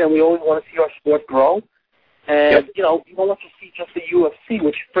MMA fan, we always want to see our sport grow. And, you don't want to see just the UFC,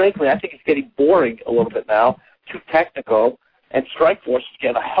 which, frankly, I think is getting boring a little bit now, too technical, and Strikeforce is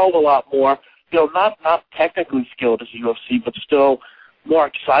getting a hell of a lot more, not technically skilled as the UFC, but still more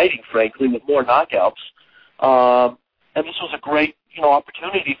exciting, frankly, with more knockouts. And this was a great,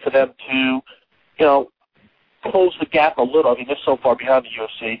 opportunity for them to, close the gap a little. They're so far behind the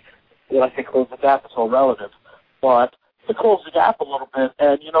UFC. When I say close the gap, it's all relative. But to close the gap a little bit,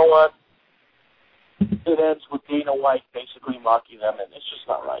 and you know what? It ends with Dana White basically mocking them, and it's just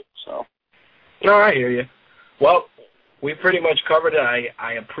not right. So. No, I hear you. Well, we pretty much covered it.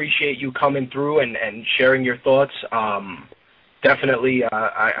 I appreciate you coming through and sharing your thoughts. Definitely,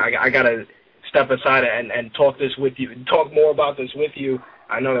 I got to step aside and talk more about this with you.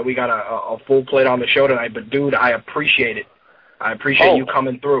 I know that we got a full plate on the show tonight, but, dude, I appreciate it. I appreciate you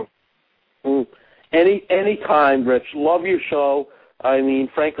coming through. Any time, Rich. Love your show.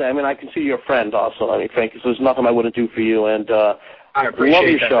 Frankly, I consider you a friend also. Frankly, so there's nothing I wouldn't do for you. And I appreciate love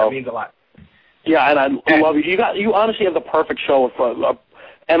your that. show. That means a lot. Yeah, and I love you. You honestly have the perfect show of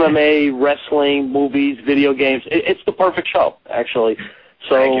MMA, wrestling, movies, video games. It's the perfect show, actually.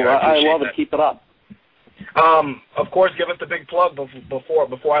 So Thank you. I love it. Keep it up. Of course, give us the big plug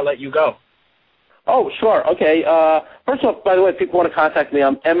before I let you go. Oh, sure. Okay. First off, by the way, if people want to contact me,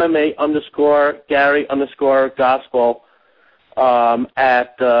 I'm MMA_Gary_Gospel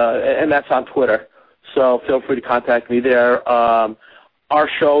and that's on Twitter. So feel free to contact me there. Our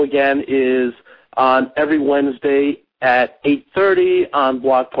show, again, is on every Wednesday at 8:30 on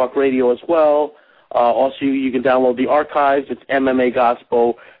Blog Talk Radio as well. Also, you can download the archives. It's MMA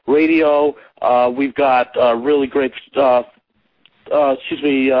Gospel Radio. We've got a really great show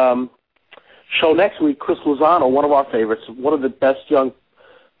next week. Chris Lozano, one of our favorites, one of the best young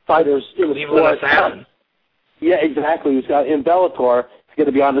fighters in the sport. Yeah, exactly. He's got in Bellator. He's going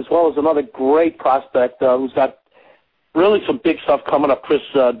to be on, as well as another great prospect who's got really some big stuff coming up. Chris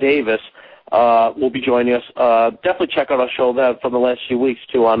Davis will be joining us. Definitely check out our show from the last few weeks,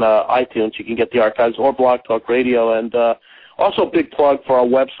 too, on iTunes. You can get the archives or Blog Talk Radio. And also a big plug for our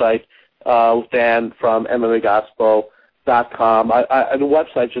website with Dan from MMAGospel.com. The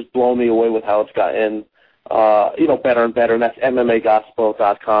website's just blown me away with how it's gotten better and better, and that's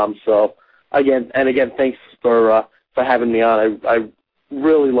MMAGospel.com. So, again, thanks for having me on. I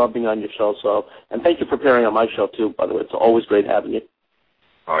really love being on your show. So, and thank you for appearing on my show, too, by the way. It's always great having you.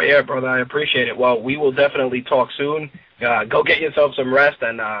 Oh, yeah, brother, I appreciate it. Well, we will definitely talk soon. Go get yourself some rest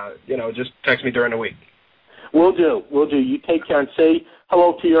and, just text me during the week. Will do. You take care and say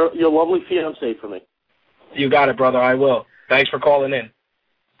hello to your lovely fiancée for me. You got it, brother. I will. Thanks for calling in.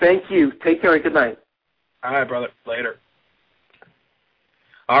 Thank you. Take care and good night. All right, brother. Later.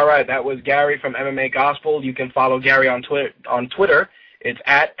 All right, that was Gary from MMA Gospel. You can follow Gary on Twitter. It's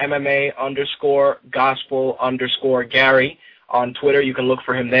at MMA_Gospel_Gary. On Twitter, you can look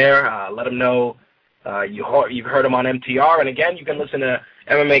for him there. Let him know you've heard him on MTR. And, again, you can listen to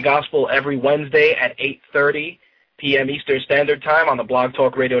MMA Gospel every Wednesday at 8:30 p.m. Eastern Standard Time on the Blog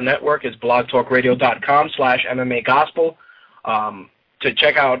Talk Radio Network. It's blogtalkradio.com/MMA Gospel. To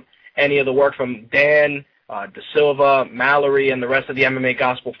check out any of the work from Dan, De Silva, Mallory, and the rest of the MMA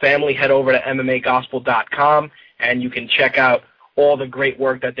Gospel family, head over to MMAGospel.com, and you can check out all the great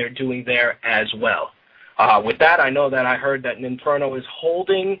work that they're doing there as well. With that, I know that I heard that Inferno is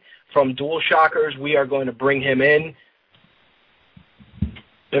holding from DualShockers. We are going to bring him in.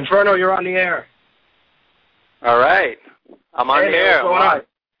 Inferno, you're on the air. All right. I'm on the air. What's going on?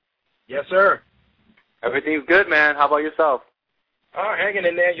 Yes, sir. Everything's good, man. How about yourself? Oh, hanging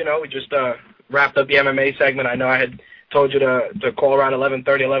in there. We just wrapped up the MMA segment. I know I had told you to call around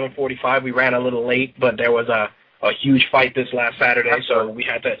 11:30, 11:45. We ran a little late, but there was a huge fight this last Saturday, so we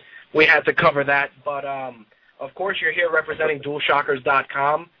had to cover that. But, of course, you're here representing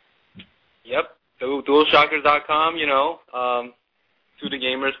DualShockers.com. Yep, DualShockers.com, to the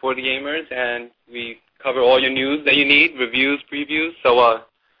gamers, for the gamers, and we cover all your news that you need, reviews, previews. So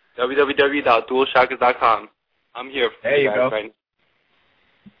www.DualShockers.com. I'm here for you guys go. right now.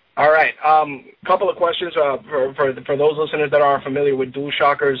 All right. Couple of questions for those listeners that are familiar with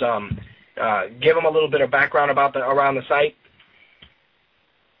DualShockers. Give them a little bit of background around the site.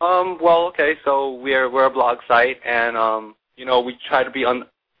 Well, okay, so we're a blog site, and we try to be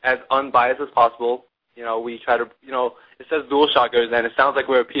as unbiased as possible. We try to, it says DualShockers, and it sounds like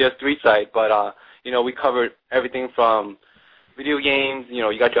we're a PS3 site, but we cover everything from video games.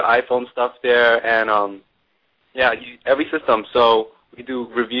 You got your iPhone stuff there, and every system. So we do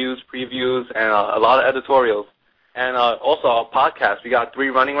reviews, previews, and a lot of editorials, and also our podcast. We got 3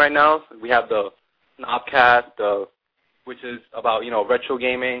 running right now. We have the Snobcast, which is about, retro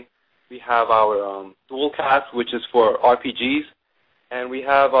gaming. We have our Dualcast, which is for RPGs. And we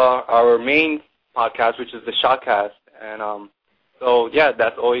have our main podcast, which is the Shockcast. And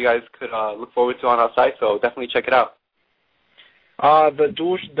that's all you guys could look forward to on our site, so definitely check it out. The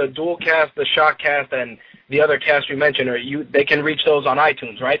Dualcast, the Shockcast, and the other cast you mentioned, they can reach those on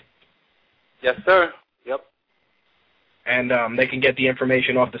iTunes, right? Yes, sir. Yep. And they can get the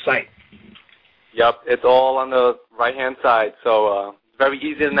information off the site. Yep, it's all on the right-hand side, so very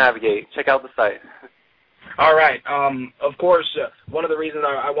easy to navigate. Check out the site. All right. Of course, one of the reasons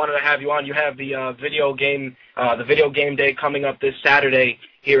I wanted to have you on, you have the video game day coming up this Saturday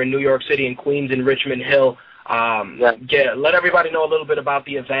here in New York City, in Queens, and Richmond Hill. Let everybody know a little bit about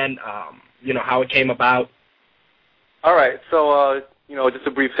the event. How it came about. All right. So just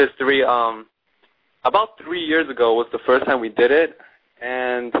a brief history. About 3 years ago was the first time we did it,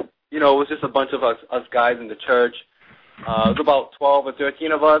 and it was just a bunch of us guys in the church. It was about 12 or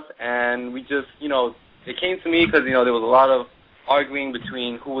 13 of us, and we just, it came to me because, there was a lot of arguing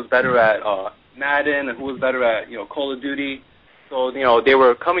between who was better at Madden and who was better at, Call of Duty. So, they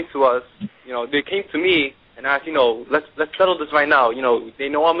were coming to us, they came to me and asked, let's settle this right now. They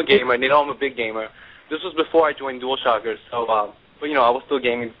know I'm a gamer, and they know I'm a big gamer. This was before I joined DualShockers, so, but I was still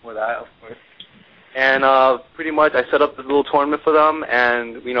gaming before that, of course. And pretty much I set up this little tournament for them,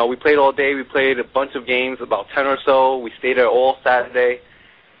 and, we played all day. We played a bunch of games, about 10 or so. We stayed there all Saturday,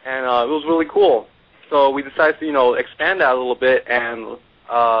 and it was really cool. So we decided to, expand that a little bit, and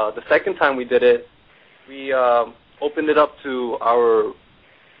the second time we did it, we opened it up to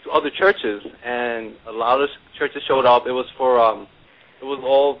other churches, and a lot of churches showed up. It was for it was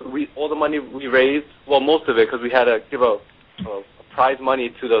all the money we raised. Well, most of it, because we had to give a prize money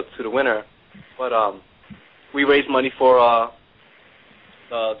to the winner. But we raised money for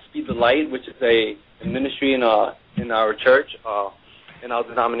Speed the Light, which is a ministry in our church, in our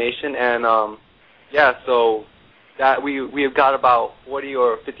denomination, and so that we have got about 40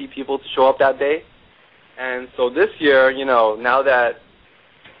 or 50 people to show up that day. And so this year, now that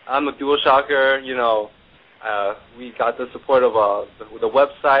I'm a DualShocker, we got the support of the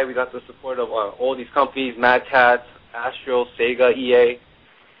website. We got the support of all these companies, Mad Cats, Astro, Sega, EA.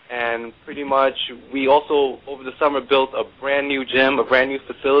 And pretty much we also, over the summer, built a brand new gym, a brand new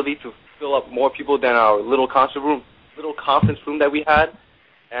facility to fill up more people than our little conference room that we had.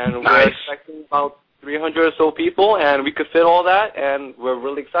 And nice. We're expecting about 300 or so people, and we could fit all that, and we're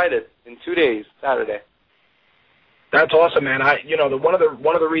really excited in 2 days, Saturday. That's awesome, man. One of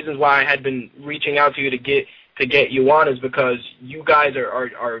the reasons why I had been reaching out to you to get you on is because you guys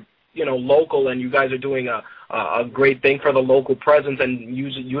are local, and you guys are doing a great thing for the local presence and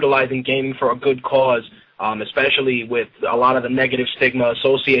utilizing gaming for a good cause, especially with a lot of the negative stigma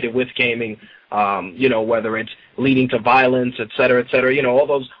associated with gaming, whether it's leading to violence, et cetera, all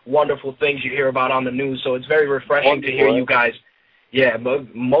those wonderful things you hear about on the news. So it's very refreshing to hear you guys. Yeah,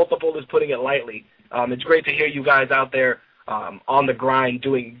 multiple is putting it lightly. It's great to hear you guys out there on the grind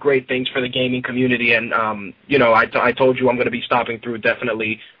doing great things for the gaming community. And, I told you I'm going to be stopping through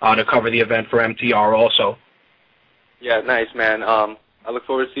definitely to cover the event for MTR also. Yeah, nice, man. I look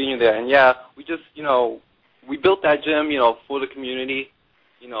forward to seeing you there. And, yeah, we just, we built that gym, for the community.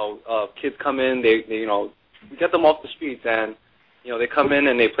 Kids come in, they we get them off the streets, and, they come in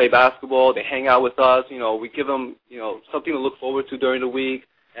and they play basketball, they hang out with us, we give them, something to look forward to during the week.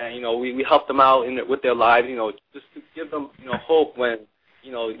 And, we help them out with their lives, just to give them, hope when,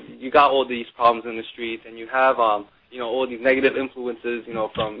 you got all these problems in the streets, and you have, all these negative influences,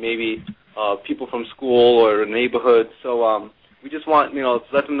 from maybe people from school or the neighborhood. So we just want, to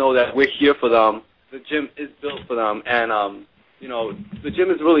let them know that we're here for them. The gym is built for them. And, the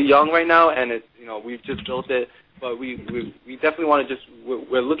gym is really young right now, and it's, we've just built it. But we definitely want to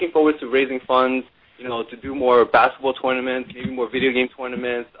we're looking forward to raising funds, to do more basketball tournaments, maybe more video game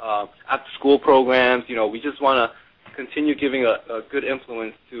tournaments, after-school programs. We just want to continue giving a good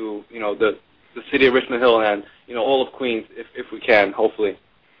influence to, the city of Richmond Hill and, all of Queens, if we can, hopefully.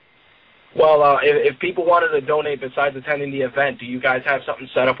 Well, if people wanted to donate besides attending the event, do you guys have something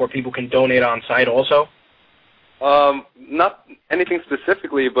set up where people can donate on site also? Not anything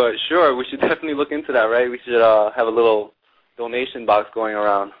specifically, but sure, we should definitely look into that, right? We should have a little donation box going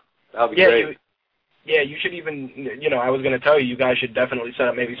around. That would be great. You should even, I was going to tell you guys should definitely set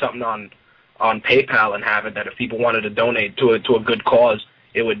up maybe something on PayPal and have it that if people wanted to donate to a good cause,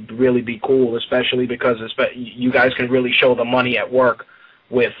 it would really be cool, especially because you guys can really show the money at work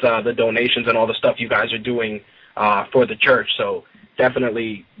with the donations and all the stuff you guys are doing for the church. So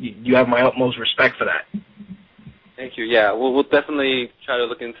definitely you have my utmost respect for that. Thank you. Yeah, we'll definitely try to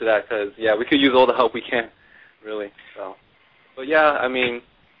look into that because, yeah, we could use all the help we can, really. So, but, yeah, I mean,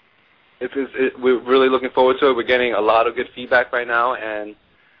 we're really looking forward to it. We're getting a lot of good feedback right now, and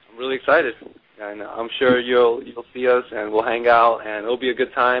I'm really excited. And I'm sure you'll see us, and we'll hang out, and it'll be a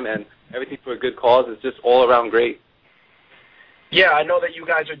good time, and everything for a good cause is just all around great. Yeah, I know that you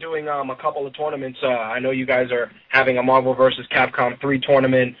guys are doing a couple of tournaments. I know you guys are having a Marvel vs. Capcom 3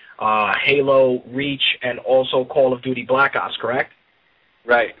 tournament, Halo, Reach, and also Call of Duty Black Ops, correct?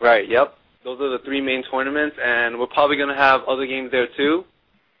 Right, yep. Those are the three main tournaments, and we're probably going to have other games there too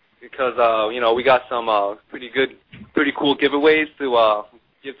because, we got some pretty cool giveaways to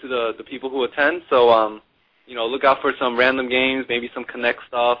give to the people who attend. So, look out for some random games, maybe some Connect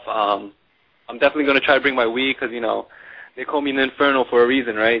stuff. I'm definitely going to try to bring my Wii because, they call me an Inferno for a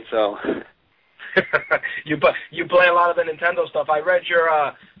reason, right? So you play a lot of the Nintendo stuff. I read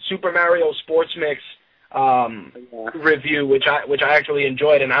your Super Mario Sports Mix review, which I actually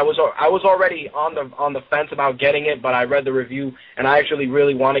enjoyed, and I was already on the fence about getting it, but I read the review, and I actually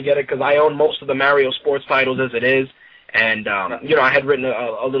really want to get it because I own most of the Mario Sports titles as it is, and I had written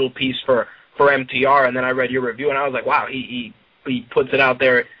a little piece for MTR, and then I read your review, and I was like, wow, he puts it out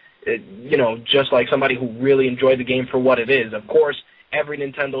there. just like somebody who really enjoyed the game for what it is. Of course, every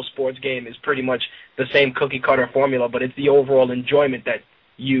Nintendo sports game is pretty much the same cookie-cutter formula, but it's the overall enjoyment that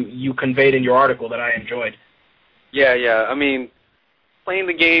you conveyed in your article that I enjoyed. Yeah. I mean, playing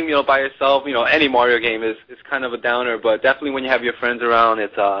the game, by yourself, any Mario game is kind of a downer, but definitely when you have your friends around,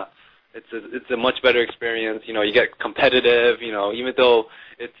 it's a much better experience. You get competitive, even though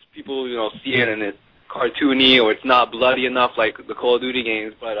it's people, see it and it's cartoony or it's not bloody enough like the Call of Duty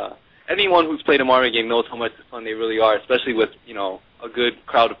games, but anyone who's played a Mario game knows how much fun they really are, especially with, a good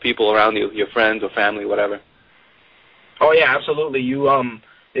crowd of people around you, your friends or family, whatever. Oh, yeah, absolutely.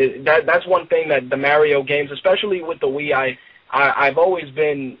 That's one thing that the Mario games, especially with the Wii, I've always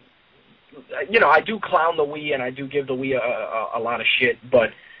been, I do clown the Wii and I do give the Wii a lot of shit,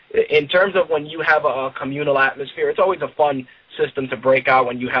 but in terms of when you have a communal atmosphere, it's always a fun system to break out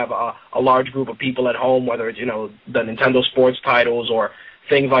when you have a large group of people at home, whether it's, the Nintendo sports titles or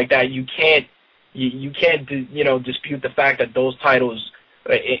things like that. You can't dispute the fact that those titles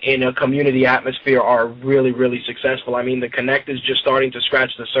in a community atmosphere are really, really successful. I mean, the Kinect is just starting to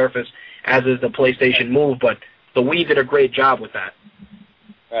scratch the surface, as is the PlayStation Move, but the Wii did a great job with that.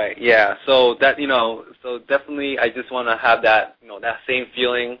 Right, yeah. So that, so definitely I just want to have that, that same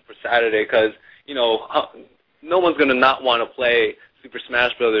feeling for Saturday because, no one's going to not want to play Super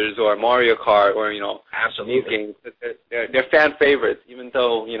Smash Brothers or Mario Kart or, absolutely these games. They're fan favorites, even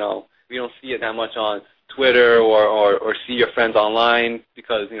though, we don't see it that much on Twitter or see your friends online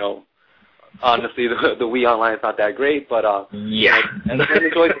because, honestly, the Wii Online is not that great, but, yeah. And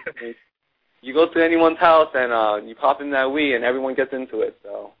enjoy it. You go to anyone's house and you pop in that Wii and everyone gets into it.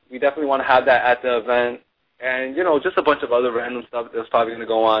 So we definitely want to have that at the event. And, just a bunch of other random stuff that's probably going to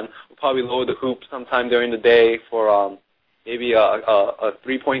go on. We'll probably lower the hoop sometime during the day for maybe a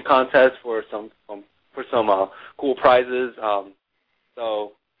three-point contest for some cool prizes.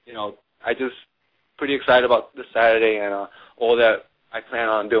 So, I just pretty excited about this Saturday and all that I plan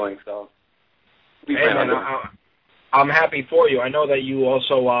on doing. So we plan on doing. I'm happy for you. I know that you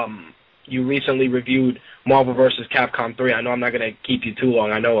also you recently reviewed Marvel vs. Capcom 3. I know I'm not going to keep you too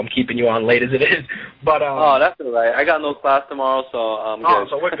long. I know I'm keeping you on late as it is. But oh, that's all right. I got no class tomorrow, so I'm good.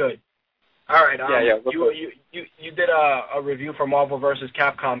 So we're good. All right. You did a review for Marvel vs.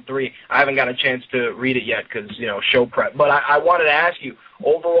 Capcom 3. I haven't got a chance to read it yet because, show prep. But I wanted to ask you,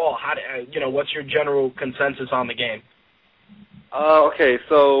 overall, what's your general consensus on the game? Okay,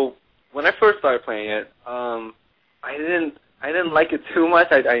 so when I first started playing it, I didn't like it too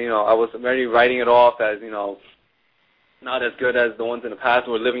much. I was already writing it off as, not as good as the ones in the past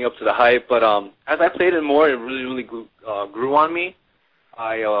or living up to the hype. But as I played it more, it really, really grew on me.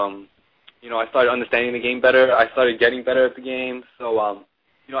 I started understanding the game better. I started getting better at the game. So,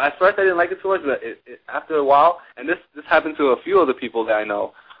 at first I didn't like it too much, but after a while, and this happened to a few other people that I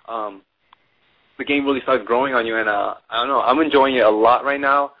know, the game really started growing on you. And I don't know, I'm enjoying it a lot right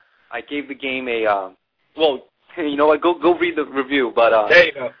now. I gave the game a, you know what? Go read the review. But there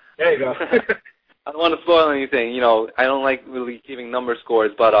you go. I don't want to spoil anything. I don't like really giving number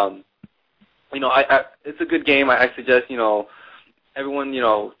scores, but it's a good game. I suggest everyone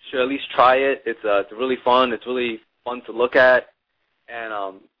should at least try it. It's really fun. It's really fun to look at, and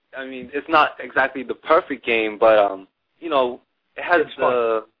I mean it's not exactly the perfect game, but it has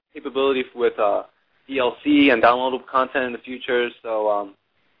the capability with DLC and downloadable content in the future. So.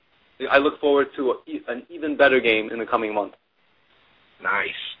 I look forward to an even better game in the coming month. Nice.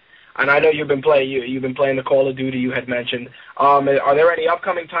 And I know you've been playing the Call of Duty you had mentioned. Are there any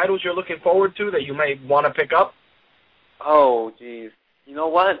upcoming titles you're looking forward to that you may want to pick up? Oh, geez. You know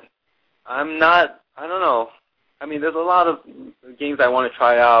what? I don't know. I mean, there's a lot of games I want to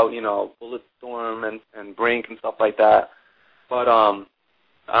try out, Bulletstorm and Brink and stuff like that. But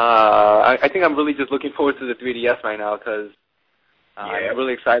I think I'm really just looking forward to the 3DS right now because I'm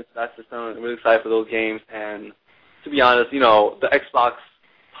really excited for that system. I'm really excited for those games. And to be honest, the Xbox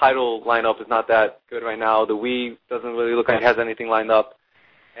title lineup is not that good right now. The Wii doesn't really look like it has anything lined up.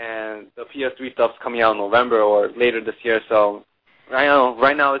 And the PS3 stuff's coming out in November or later this year. So right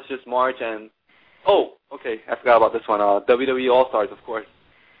now it's just March. And, I forgot about this one. WWE All-Stars, of course.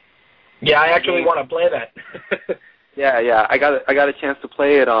 Yeah, I actually want to play that. Yeah. I got a chance to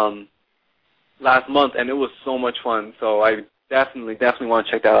play it last month, and it was so much fun. So I definitely want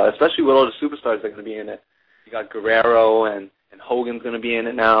to check that out, especially with all the superstars that are going to be in it. You got Guerrero and Hogan's going to be in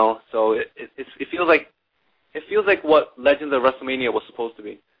it now. So it feels like what Legends of WrestleMania was supposed to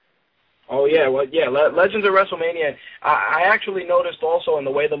be. Oh yeah, Legends of WrestleMania. I actually noticed also in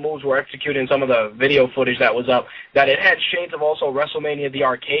the way the moves were executed in some of the video footage that was up that it had shades of also WrestleMania the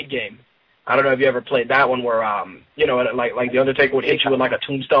arcade game. I don't know if you ever played that one where, like the Undertaker would hit you with like a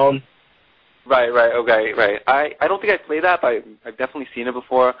tombstone. Right, okay, right. I don't think I played that, but I've definitely seen it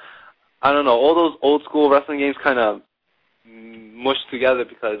before. I don't know, all those old school wrestling games kind of mushed together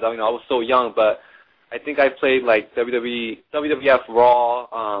because, I was so young, but I think I played like WWF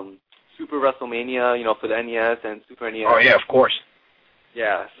Raw, Super WrestleMania, for the NES and Super NES. Oh, yeah, of course.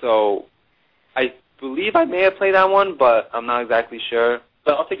 Yeah, so I believe I may have played that one, but I'm not exactly sure.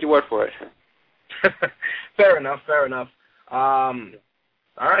 But I'll take your word for it. Fair enough. All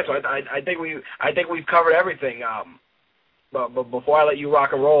right, so I think we've covered everything. But before I let you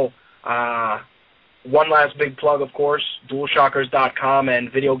rock and roll, one last big plug, of course, DualShockers.com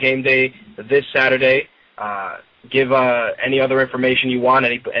and Video Game Day this Saturday. Give any other information you want,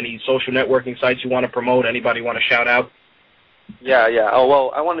 any social networking sites you want to promote, anybody want to shout out? Yeah. Oh,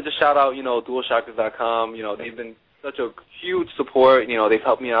 well, I wanted to shout out, DualShockers.com. They've been such a huge support. They've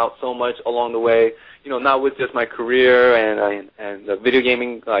helped me out so much along the way. Not with just my career and the video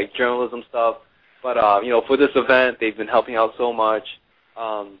gaming, like journalism stuff, but, for this event, they've been helping out so much.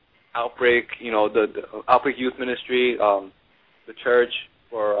 Outbreak, the Outbreak Youth Ministry, the church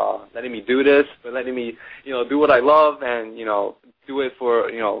for letting me do this, for letting me, do what I love and, do it for,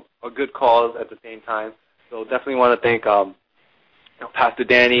 a good cause at the same time. So definitely want to thank Pastor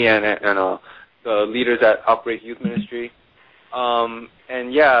Danny and the leaders at Outbreak Youth Ministry.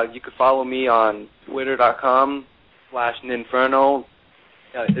 And yeah, you could follow me on twitter.com/Ninferno.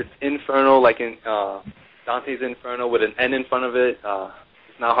 It's Inferno, like in Dante's Inferno with an N in front of it.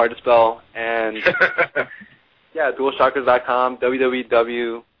 It's not hard to spell. And yeah, DualShockers.com,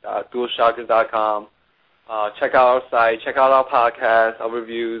 www.DualShockers.com. Check out our site, check out our podcast, our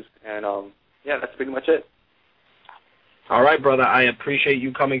reviews, and yeah, that's pretty much it. All right, brother. I appreciate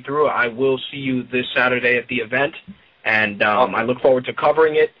you coming through. I will see you this Saturday at the event, and I look forward to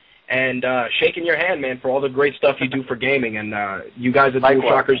covering it and shaking your hand, man, for all the great stuff you do for gaming. And you guys at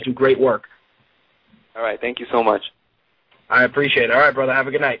DualShockers do great work. All right. Thank you so much. I appreciate it. All right, brother. Have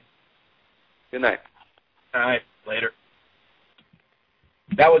a good night. Good night. All right. Later.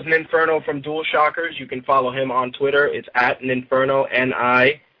 That was Ninferno from DualShockers. You can follow him on Twitter. It's at Ninferno,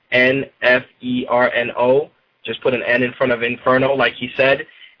 Ninferno. Just put an N in front of Inferno, like he said,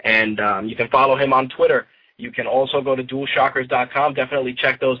 and you can follow him on Twitter. You can also go to DualShockers.com. Definitely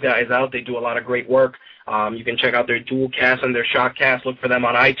check those guys out. They do a lot of great work. You can check out their Dualcast and their Shockcast. Look for them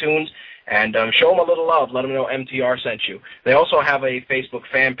on iTunes, and show them a little love. Let them know MTR sent you. They also have a Facebook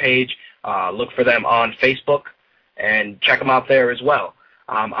fan page. Look for them on Facebook, and check them out there as well.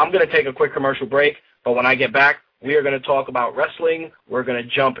 I'm going to take a quick commercial break, but when I get back, we are going to talk about wrestling. We're going to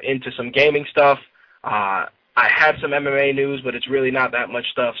jump into some gaming stuff. I had some MMA news, but it's really not that much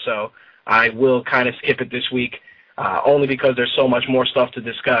stuff, so I will kind of skip it this week, only because there's so much more stuff to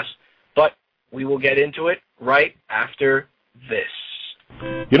discuss. But we will get into it right after this.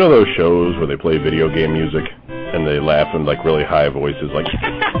 You know those shows where they play video game music and they laugh in like really high voices, like...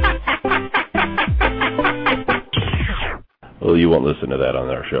 Well, you won't listen to that on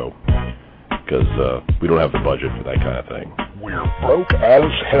our show, because we don't have the budget for that kind of thing. We're broke as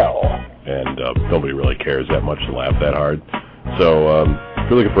hell. And nobody really cares that much to laugh that hard. So if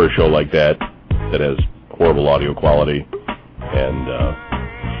you're looking for a show like that has horrible audio quality and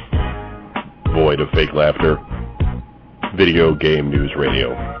void of fake laughter, Video Game News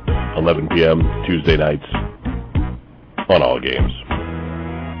Radio, 11 p.m. Tuesday nights on all games.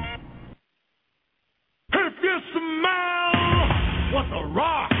 If you smell what the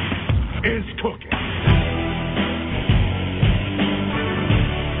Rock is cooking.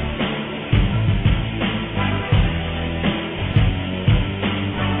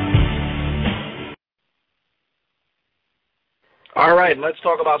 All right, let's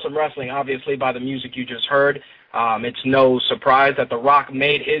talk about some wrestling. Obviously, by the music you just heard, it's no surprise that The Rock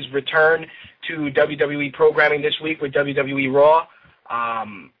made his return to WWE programming this week with WWE Raw.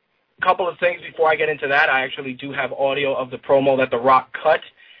 Couple of things before I get into that. I actually do have audio of the promo that The Rock cut,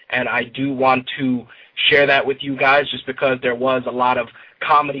 and I do want to share that with you guys just because there was a lot of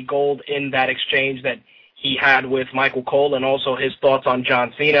comedy gold in that exchange that he had with Michael Cole and also his thoughts on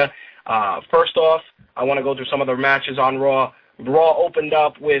John Cena. First off, I want to go through some of the matches on Raw. Raw opened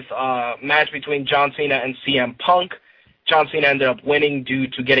up with a match between John Cena and CM Punk. John Cena ended up winning due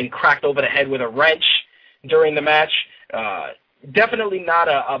to getting cracked over the head with a wrench during the match. Definitely not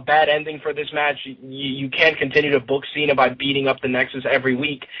a bad ending for this match. You can continue to book Cena by beating up the Nexus every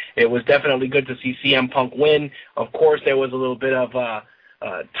week. It was definitely good to see CM Punk win. Of course, there was a little bit of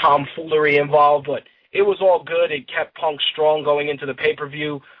tomfoolery involved, but it was all good. It kept Punk strong going into the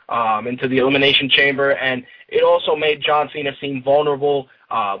pay-per-view, into the Elimination Chamber, and it also made John Cena seem vulnerable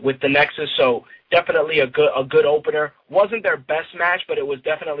with the Nexus. So definitely a good opener. Wasn't their best match, but it was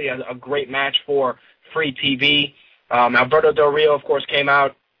definitely a great match for free TV. Alberto Del Rio, of course, came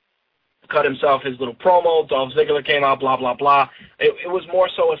out, cut himself his little promo. Dolph Ziggler came out, blah, blah, blah. It was more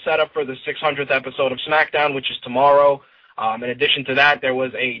so a setup for the 600th episode of SmackDown, which is tomorrow. In addition to that, there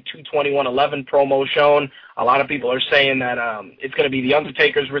was a 221.11 promo shown. A lot of people are saying that it's going to be The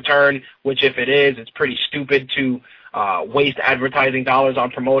Undertaker's return, which if it is, it's pretty stupid to waste advertising dollars on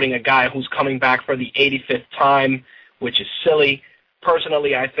promoting a guy who's coming back for the 85th time, which is silly.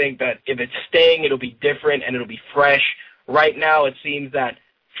 Personally, I think that if it's staying, it'll be different and it'll be fresh. Right now, it seems that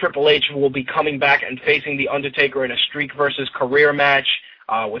Triple H will be coming back and facing The Undertaker in a streak versus career match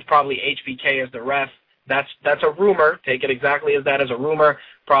with probably HBK as the ref. That's a rumor. Take it exactly as that, as a rumor.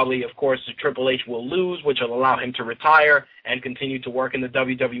 Probably, of course, Triple H will lose, which will allow him to retire and continue to work in the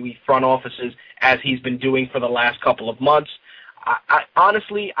WWE front offices as he's been doing for the last couple of months.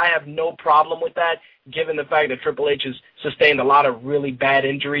 Honestly, I have no problem with that, given the fact that Triple H has sustained a lot of really bad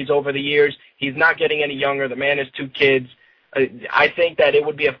injuries over the years. He's not getting any younger. The man has 2 kids. I think that it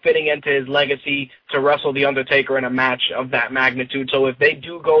would be a fitting end to his legacy to wrestle The Undertaker in a match of that magnitude. So if they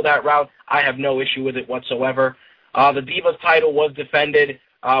do go that route, I have no issue with it whatsoever. The Divas title was defended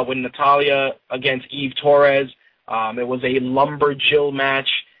with Natalya against Eve Torres. It was a lumberjill match.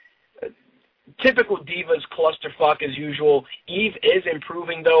 Typical Divas clusterfuck as usual. Eve is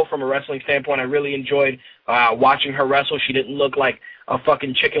improving, though, from a wrestling standpoint. I really enjoyed watching her wrestle. She didn't look like a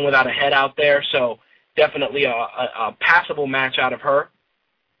fucking chicken without a head out there, so definitely a passable match out of her.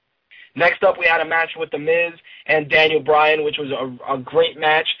 Next up, we had a match with The Miz and Daniel Bryan, which was a great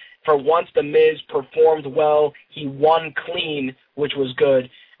match. For once, The Miz performed well. He won clean, which was good.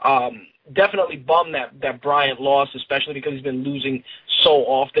 Definitely bummed that Bryan lost, especially because he's been losing so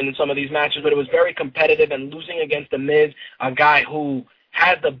often in some of these matches. But it was very competitive, and losing against The Miz, a guy who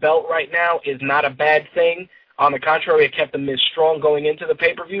has the belt right now, is not a bad thing. On the contrary, it kept The Miz strong going into the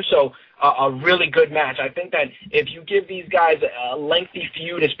pay-per-view, so a really good match. I think that if you give these guys a lengthy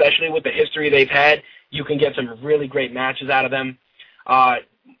feud, especially with the history they've had, you can get some really great matches out of them.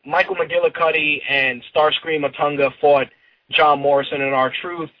 Michael McGillicuddy and Starscream Otunga fought John Morrison and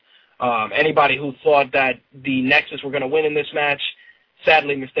R-Truth. Anybody who thought that the Nexus were going to win in this match,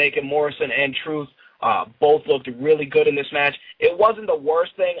 sadly mistaken. Morrison and Truth both looked really good in this match. It wasn't the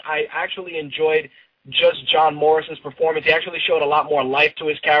worst thing. I actually enjoyed just John Morrison's performance. He actually showed a lot more life to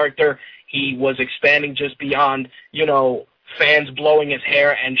his character. He was expanding just beyond, fans blowing his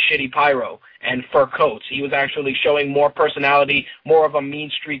hair and shitty pyro and fur coats. He was actually showing more personality, more of a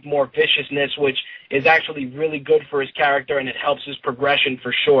mean streak, more viciousness, which is actually really good for his character, and it helps his progression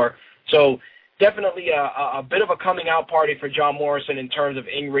for sure. So definitely a bit of a coming out party for John Morrison in terms of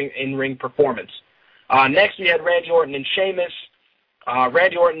in-ring performance. Next, we had Randy Orton and Sheamus.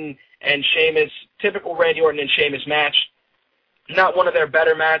 Randy Orton and Sheamus, typical Randy Orton and Sheamus match. Not one of their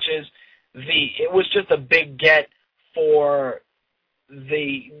better matches. It was just a big get for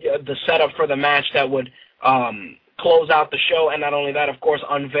the setup for the match that would close out the show, and not only that, of course,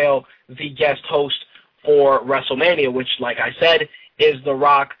 unveil the guest host for WrestleMania, which, like I said, is The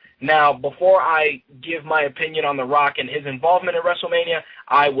Rock. Now, before I give my opinion on The Rock and his involvement in WrestleMania,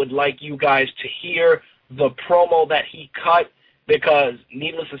 I would like you guys to hear the promo that he cut, because,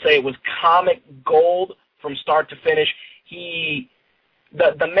 needless to say, it was comic gold from start to finish. The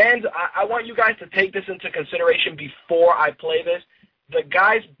man's, I want you guys to take this into consideration before I play this. The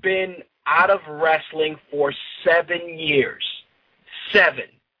guy's been out of wrestling for 7 years. 7.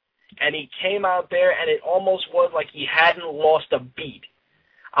 And he came out there, and it almost was like he hadn't lost a beat.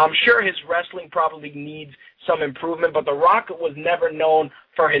 I'm sure his wrestling probably needs some improvement, but The Rock was never known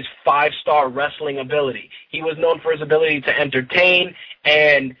for his 5-star wrestling ability. He was known for his ability to entertain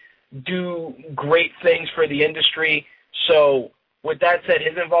and do great things for the industry. So with that said,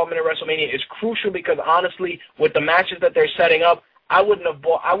 his involvement in WrestleMania is crucial because, honestly, with the matches that they're setting up, I wouldn't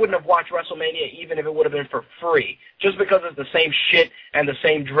have watched WrestleMania even if it would have been for free, just because it's the same shit and the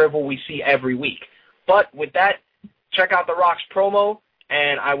same drivel we see every week. But with that, check out The Rock's promo,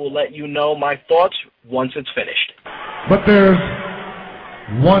 and I will let you know my thoughts once it's finished. But there's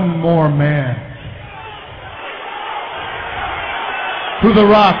one more man who The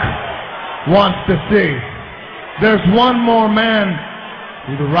Rock wants to see. There's one more man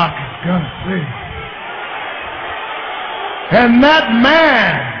who The Rock is gonna see. And that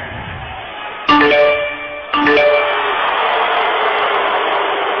man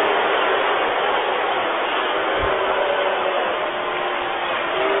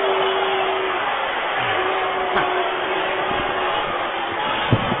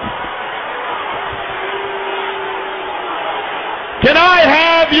Can I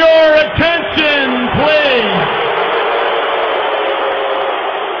have your attention, please?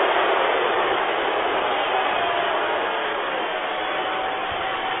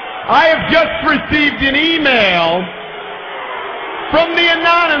 I have just received an email from the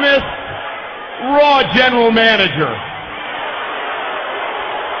anonymous Raw General Manager.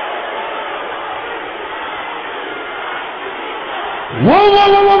 Whoa, whoa,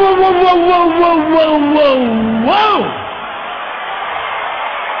 whoa, whoa, whoa, whoa, whoa, whoa, whoa, whoa!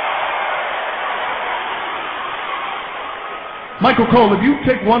 Michael Cole, if you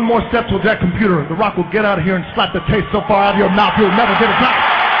take one more step towards that computer, The Rock will get out of here and slap the taste so far out of your mouth you'll never get it back.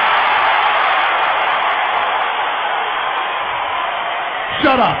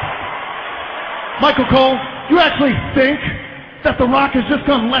 Shut up. Michael Cole, you actually think that The Rock is just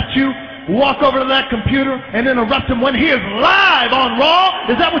going to let you walk over to that computer and interrupt him when he is live on Raw?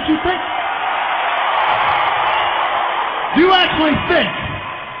 Is that what you think? Do you actually think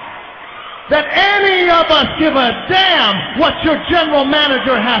that any of us give a damn what your general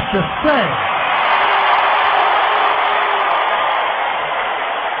manager has to say?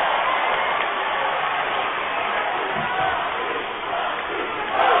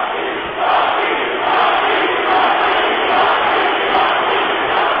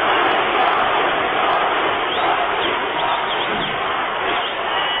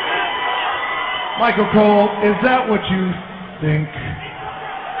 Michael Cole, is that what you think?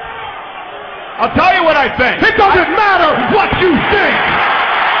 I'll tell you what I think. It doesn't matter what you think.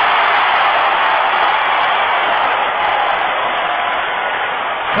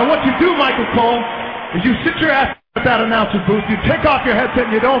 And what you do, Michael Cole, is you sit your ass at that announcer booth, you take off your headset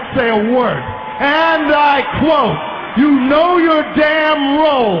and you don't say a word. And I quote, you know your damn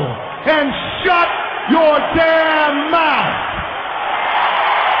role and shut your damn mouth.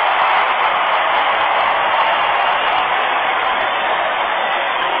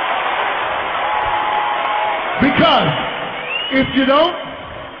 Because if you don't,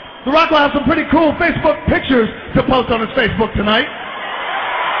 The Rock will have some pretty cool Facebook pictures to post on his Facebook tonight.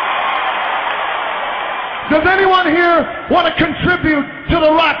 Does anyone here want to contribute to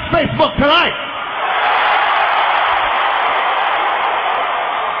The Rock's Facebook tonight?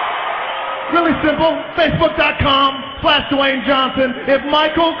 Really simple, Facebook.com/Dwayne Johnson. If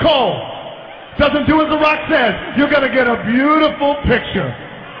Michael Cole doesn't do as The Rock says, you're going to get a beautiful picture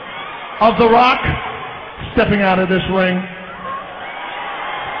of The Rock stepping out of this ring,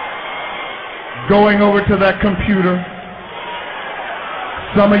 going over to that computer.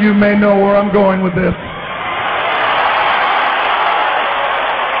 Some of you may know where I'm going with this.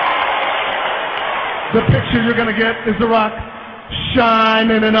 The picture you're going to get is The Rock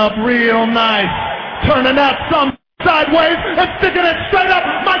shining it up real nice, turning that thumb sideways and sticking it straight up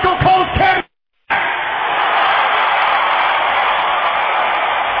Michael Cole's can.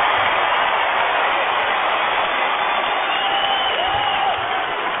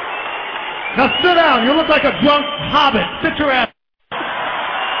 Now sit down. You look like a drunk hobbit. Sit your ass.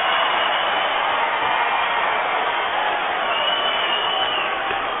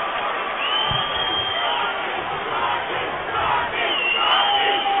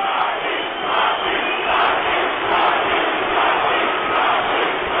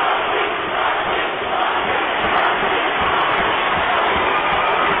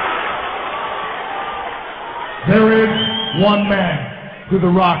 There is one man who The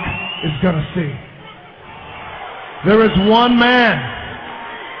Rock is going to see. There is one man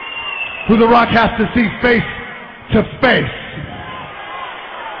who The Rock has to see face to face.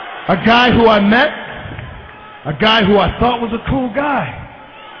 A guy who I met, a guy who I thought was a cool guy.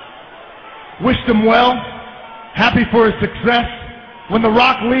 Wished him well, happy for his success. When The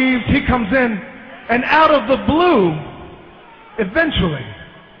Rock leaves, he comes in, and out of the blue, eventually,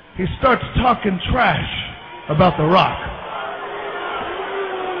 he starts talking trash about The Rock.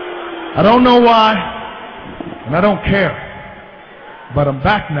 I don't know why, and I don't care, but I'm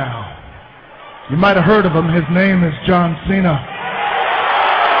back now. You might have heard of him. His name is John Cena.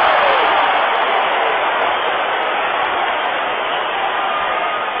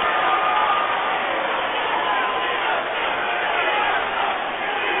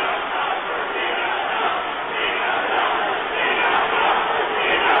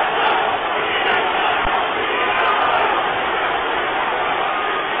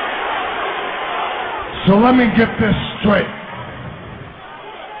 So let me get this straight.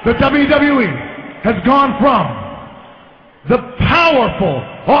 The WWE has gone from the powerful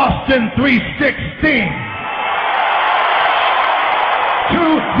Austin 316 to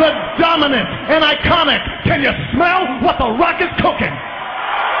the dominant and iconic, can you smell what The Rock is cooking?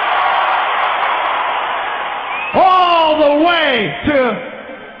 All the way A to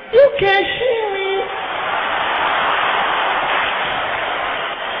you can't see me.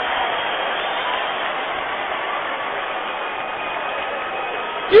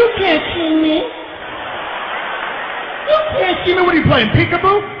 You can't see me. You can't see me. What are you playing,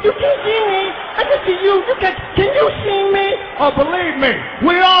 peekaboo? You can't see me. I can see you. Can you see me? Oh, believe me,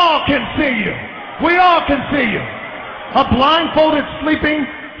 we all can see you. We all can see you. A blindfolded, sleeping,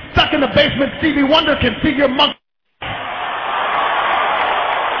 stuck in the basement Stevie Wonder can see your monkey.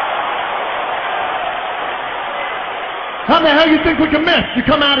 How the hell you think we can miss? You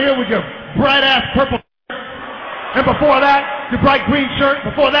come out here with your bright-ass purple shirt, and before that, your bright green shirt.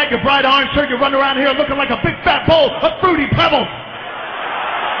 Before that, your bright orange shirt. You run around here looking like a big fat bowl of Fruity Pebbles.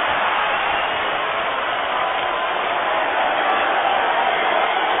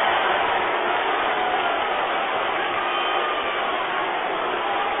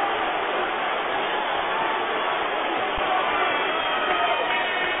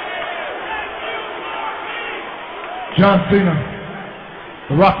 John Cena,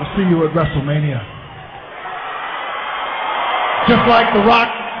 The Rock will see you at WrestleMania. Just like The Rock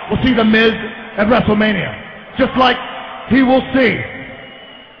will see The Miz at WrestleMania. Just like he will see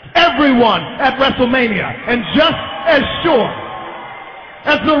everyone at WrestleMania. And just as sure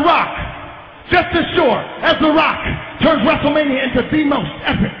as The Rock, just as sure as The Rock turns WrestleMania into the most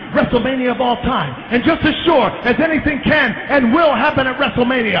epic WrestleMania of all time, and just as sure as anything can and will happen at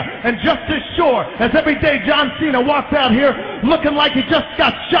WrestleMania, and just as sure as every day John Cena walks out here looking like he just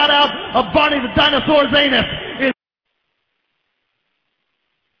got shot out of Barney the Dinosaur's anus.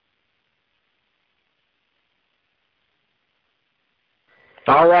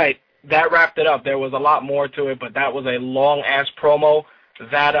 All right, that wrapped it up. There was a lot more to it, but that was a long-ass promo.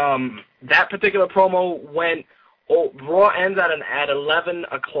 That particular promo went... Raw ends at 11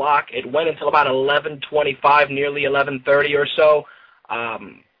 o'clock. It went until about 11:25, nearly 11:30 or so.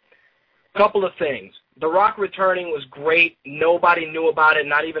 Couple of things. The Rock returning was great. Nobody knew about it.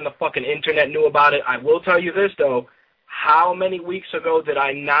 Not even the fucking internet knew about it. I will tell you this, though. How many weeks ago did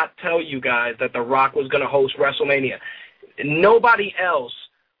I not tell you guys that The Rock was going to host WrestleMania? Nobody else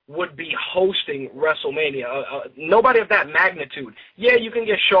would be hosting WrestleMania. Nobody of that magnitude. Yeah, you can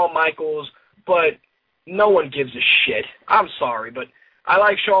get Shawn Michaels, but no one gives a shit. I'm sorry, but I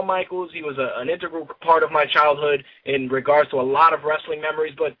like Shawn Michaels. He was an integral part of my childhood in regards to a lot of wrestling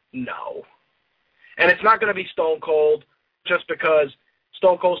memories, but no. And it's not going to be Stone Cold just because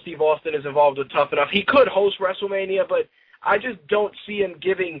Stone Cold Steve Austin is involved with Tough Enough. He could host WrestleMania, but I just don't see him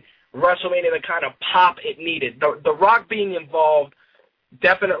giving WrestleMania the kind of pop it needed. The Rock being involved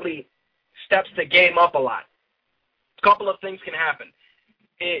definitely steps the game up a lot. A couple of things can happen.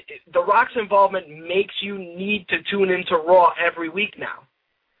 The Rock's involvement makes you need to tune into Raw every week now,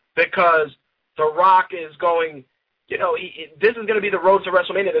 because The Rock is going, this is going to be the road to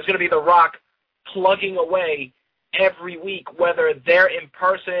WrestleMania. There's going to be The Rock plugging away every week, whether they're in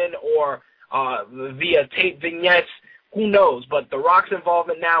person or via tape vignettes, who knows. But The Rock's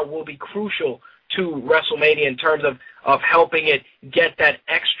involvement now will be crucial to WrestleMania in terms of helping it get that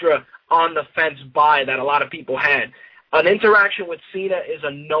extra on-the-fence buy that a lot of people had. An interaction with Cena is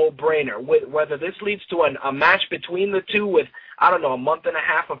a no-brainer. Whether this leads to a match between the two with, I don't know, a month and a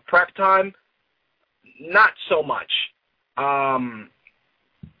half of prep time, not so much. To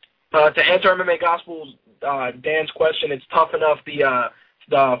answer MMA Gospel's Dan's question, it's Tough Enough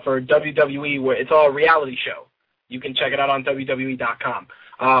for WWE, where it's all a reality show. You can check it out on WWE.com.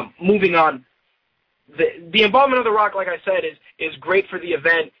 Moving on, the involvement of The Rock, like I said, is great for the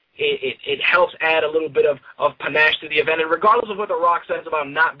event. It helps add a little bit of panache to the event. And regardless of what The Rock says about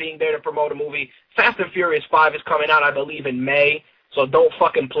not being there to promote a movie, Fast and Furious 5 is coming out, I believe, in May. So don't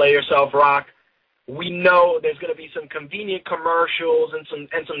fucking play yourself, Rock. We know there's going to be some convenient commercials and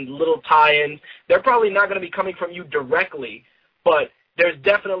some little tie-ins. They're probably not going to be coming from you directly, but there's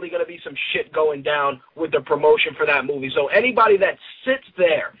definitely going to be some shit going down with the promotion for that movie. So anybody that sits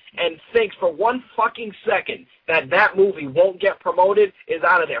there and thinks for one fucking second that movie won't get promoted is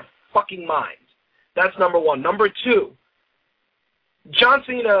out of their fucking minds. That's number one. Number two, John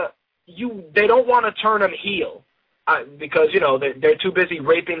Cena, they don't want to turn him heel because, they're too busy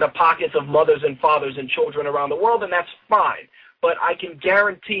raping the pockets of mothers and fathers and children around the world, and that's fine. But I can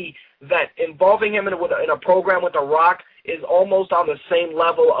guarantee that involving him in a program with The Rock is almost on the same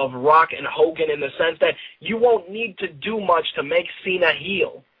level of Rock and Hogan, in the sense that you won't need to do much to make Cena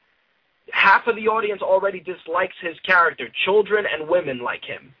heel. Half of the audience already dislikes his character. Children and women like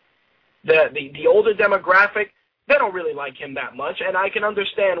him. The older demographic, they don't really like him that much, and I can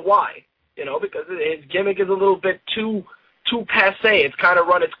understand why. Because his gimmick is a little bit too passé. It's kind of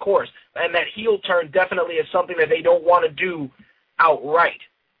run its course. and that heel turn definitely is something that they don't want to do outright.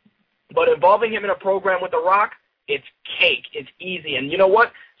 But involving him in a program with The Rock, it's cake. It's easy. And you know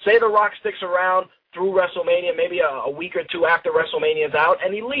what? Say The Rock sticks around through WrestleMania, maybe a week or two after WrestleMania is out,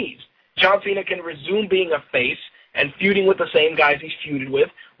 and he leaves. John Cena can resume being a face and feuding with the same guys he's feuded with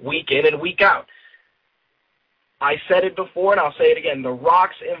week in and week out. I said it before, and I'll say it again. The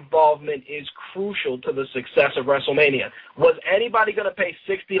Rock's involvement is crucial to the success of WrestleMania. Was anybody going to pay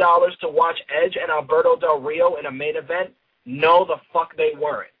 $60 to watch Edge and Alberto Del Rio in a main event? No, the fuck they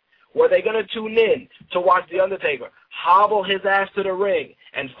weren't. Were they going to tune in to watch The Undertaker hobble his ass to the ring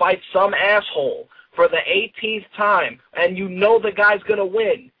and fight some asshole for the 18th time, and you know the guy's going to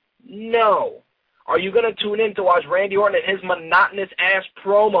win? No. Are you going to tune in to watch Randy Orton and his monotonous-ass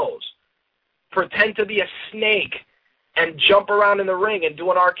promos pretend to be a snake and jump around in the ring and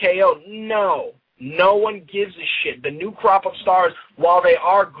do an RKO? No. No one gives a shit. The new crop of stars, while they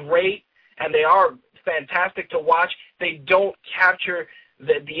are great and they are fantastic to watch, they don't capture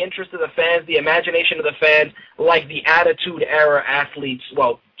the interest of the fans, the imagination of the fans, like the Attitude Era athletes,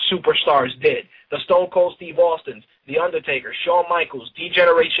 well, superstars did. The Stone Cold Steve Austins, The Undertaker, Shawn Michaels,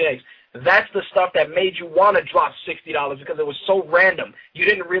 D-Generation X. That's the stuff that made you want to drop $60 because it was so random. You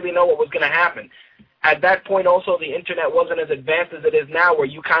didn't really know what was going to happen. At that point, also, the Internet wasn't as advanced as it is now, where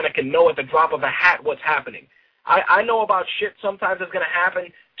you kind of can know at the drop of a hat what's happening. I know about shit sometimes that's going to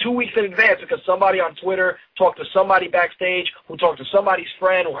happen 2 weeks in advance because somebody on Twitter talked to somebody backstage who talked to somebody's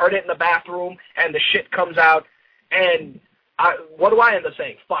friend who heard it in the bathroom, and the shit comes out. And what do I end up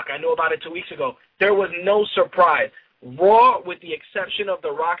saying? Fuck, I knew about it 2 weeks ago. There was no surprise. Raw, with the exception of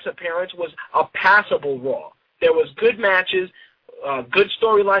The Rock's appearance, was a passable Raw. There was good matches, good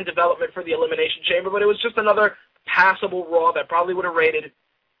storyline development for the Elimination Chamber, but it was just another passable Raw that probably would have rated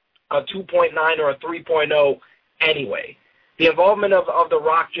a 2.9 or a 3.0 anyway. The involvement of The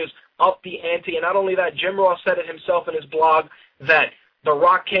Rock just upped the ante, and not only that, Jim Ross said it himself in his blog that The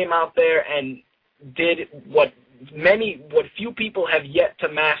Rock came out there and did what few people have yet to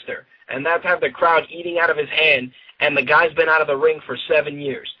master, and that's have the crowd eating out of his hand, and the guy's been out of the ring for 7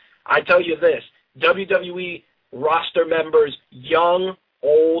 years. I tell you this, WWE roster members, young,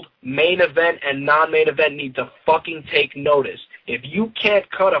 old, main event, and non-main event, need to fucking take notice. If you can't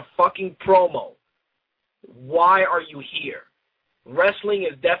cut a fucking promo, why are you here? Wrestling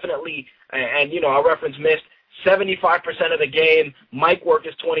is definitely, and I'll reference Mist, 75% of the game. Mic work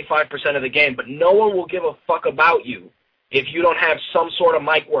is 25% of the game, but no one will give a fuck about you if you don't have some sort of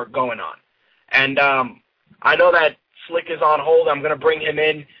mic work going on. And I know that Slick is on hold. I'm going to bring him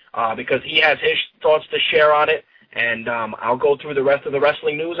in because he has his thoughts to share on it, and I'll go through the rest of the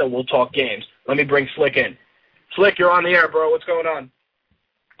wrestling news, and we'll talk games. Let me bring Slick in. Slick, you're on the air, bro. What's going on?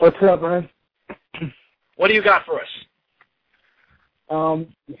 What's up, man? What do you got for us?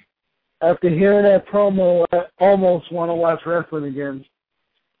 After hearing that promo, I almost want to watch wrestling again.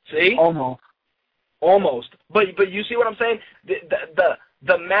 See? Almost. But you see what I'm saying?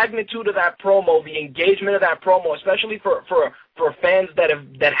 The magnitude of that promo, the engagement of that promo, especially for fans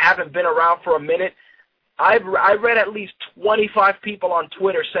that haven't been around for a minute. I read at least 25 people on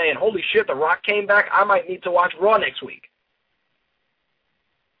Twitter saying, "Holy shit, The Rock came back. I might need to watch Raw next week."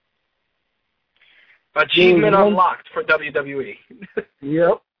 Achievement unlocked for WWE.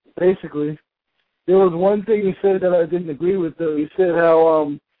 Yep, basically. There was one thing he said that I didn't agree with, though. He said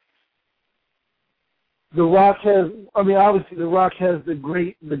how The Rock has, obviously The Rock has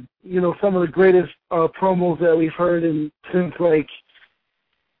some of the greatest promos that we've heard since, like,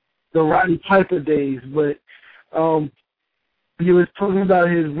 the Roddy Piper days, but he was talking about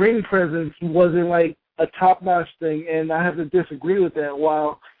his ring presence wasn't, like, a top-notch thing, and I have to disagree with that.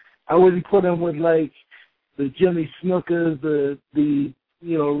 While I wouldn't put him with, like, the Jimmy Snookers, the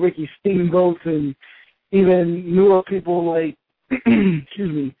Ricky Steamboats, and even newer people like,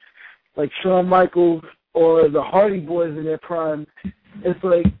 like Shawn Michaels or the Hardy Boys in their prime. It's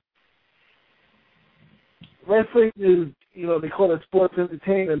like, wrestling is, they call it sports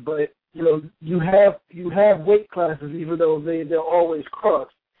entertainment, but, you have weight classes, even though they're always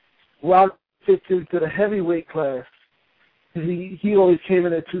crossed. Rock fits into the heavyweight class. He always came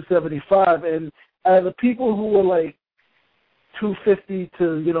in at 275, and out of the people who were like 250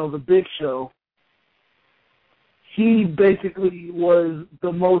 to, the Big Show, he basically was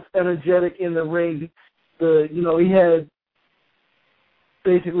the most energetic in the ring. He had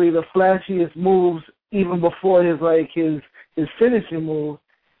basically the flashiest moves even before his finishing moves.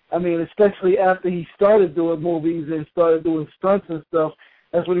 Especially after he started doing movies and started doing stunts and stuff,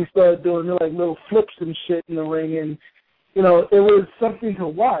 that's when he started doing like little flips and shit in the ring, and it was something to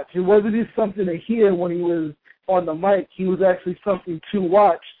watch. It wasn't just something to hear when he was on the mic. He was actually something to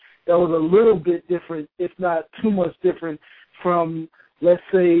watch that was a little bit different, if not too much different, from, let's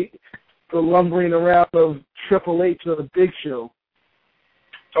say, the lumbering around of Triple H or the Big Show.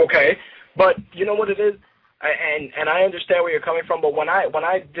 Okay, but you know what it is, and I understand where you're coming from. But when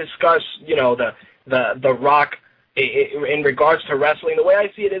I discuss, you know, the Rock in regards to wrestling, the way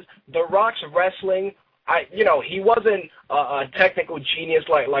I see it is the Rock's wrestling. He wasn't a technical genius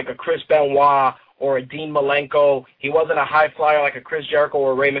like a Chris Benoit or a Dean Malenko. He wasn't a high flyer like a Chris Jericho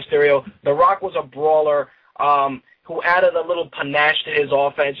or Rey Mysterio. The Rock was a brawler who added a little panache to his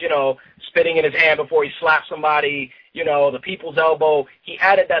offense, you know, spitting in his hand before he slapped somebody, you know, the people's elbow. He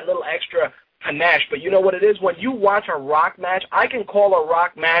added that little extra panache. But you know what it is? When you watch a Rock match, I can call a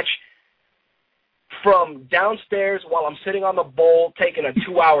Rock match from downstairs while I'm sitting on the bowl taking a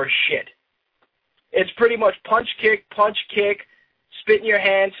 2-hour shit. It's pretty much punch, kick, spit in your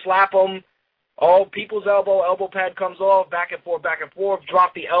hand, slap them, oh, people's elbow pad comes off, back and forth,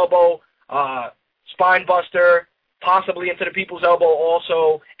 drop the elbow, spine buster, possibly into the people's elbow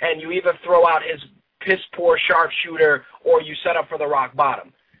also, and you either throw out his piss-poor sharpshooter or you set up for the rock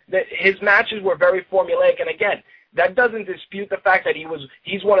bottom. His matches were very formulaic, and again, that doesn't dispute the fact that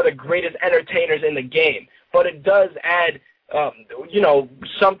he's one of the greatest entertainers in the game, but it does add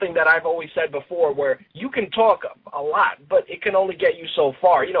something that I've always said before, where you can talk a lot, but it can only get you so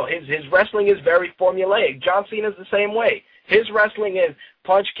far. You know, his wrestling is very formulaic. John Cena's the same way. His wrestling is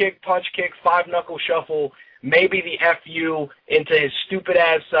punch, kick, 5-knuckle shuffle, maybe the FU into his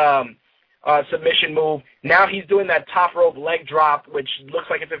stupid-ass submission move. Now he's doing that top rope leg drop, which looks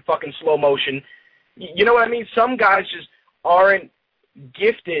like it's in fucking slow motion. You know what I mean? Some guys just aren't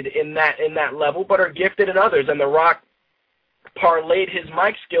gifted in that level, but are gifted in others, and The Rock parlayed his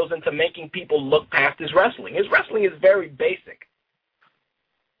mic skills into making people look past his wrestling. His wrestling is very basic.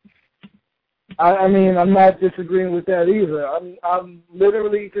 I mean, I'm not disagreeing with that either. I'm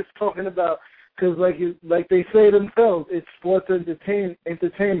literally just talking about, because like they say themselves, it's sports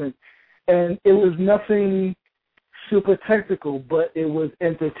entertainment, and it was nothing super technical, but it was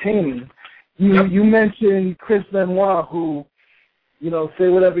entertaining. You mentioned Chris Benoit, who, you know, say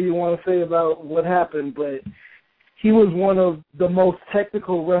whatever you want to say about what happened, but he was one of the most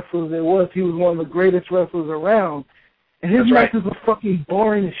technical wrestlers there was. He was one of the greatest wrestlers around. And his matches were fucking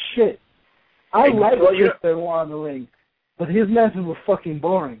boring as shit. I like Chris Benoit in the ring, but his matches were fucking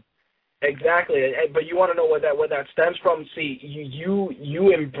boring. Exactly. But you want to know what that stems from? See,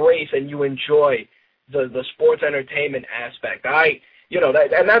 you embrace and you enjoy the sports entertainment aspect.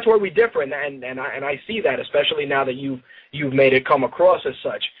 And that's where we differ, and I see that, especially now that you've made it come across as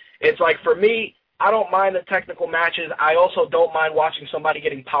such. It's like, for me, I don't mind the technical matches. I also don't mind watching somebody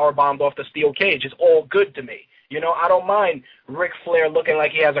getting power-bombed off the steel cage. It's all good to me. You know, I don't mind Ric Flair looking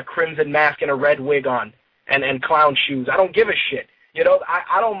like he has a crimson mask and a red wig on and clown shoes. I don't give a shit. You know,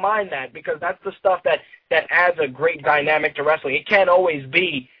 I don't mind that, because that's the stuff that adds a great dynamic to wrestling. It can't always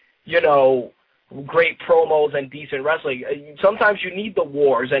be, you know, great promos and decent wrestling. Sometimes you need the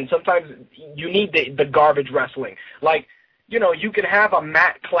wars, and sometimes you need the garbage wrestling. Like, you know, you can have a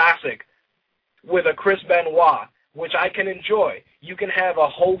Matt Classic with a Chris Benoit, which I can enjoy. You can have a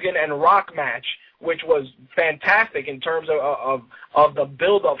Hogan and Rock match, which was fantastic in terms of the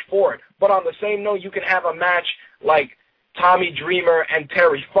build-up for it. But on the same note, you can have a match like Tommy Dreamer and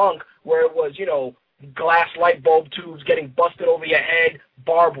Terry Funk, where it was, you know, glass light bulb tubes getting busted over your head,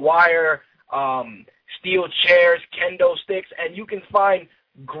 barbed wire, steel chairs, kendo sticks, and you can find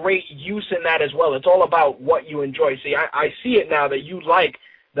great use in that as well. It's all about what you enjoy. See, I see it now that you like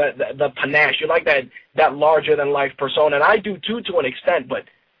the panache. You like that larger-than-life persona, and I do too, to an extent, but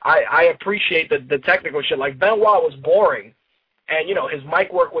I appreciate the technical shit. Like, Benoit was boring, and, you know, his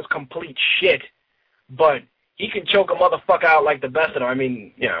mic work was complete shit, but he can choke a motherfucker out like the best of them. I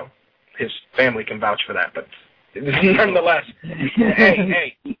mean, you know, his family can vouch for that, but nonetheless,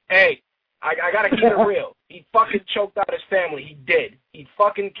 hey, I gotta keep it real. He fucking choked out his family. He did. He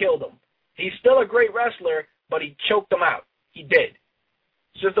fucking killed them. He's still a great wrestler, but he choked them out. He did.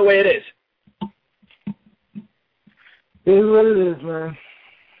 It's just the way it is. It is what it is, man.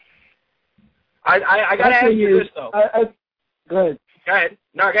 I gotta ask you this, though. Go ahead. Go ahead.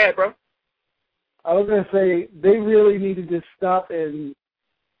 No, go ahead, bro. I was going to say, they really need to just stop and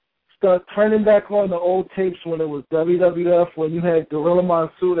start turning back on the old tapes when it was WWF, when you had Gorilla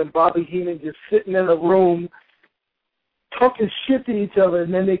Monsoon and Bobby Heenan just sitting in a room talking shit to each other,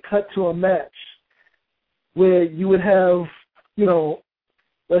 and then they cut to a match where you would have, you know,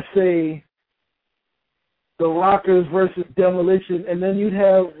 let's say the Rockers versus Demolition, and then you'd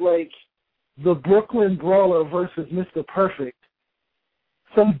have, like, the Brooklyn Brawler versus Mr. Perfect.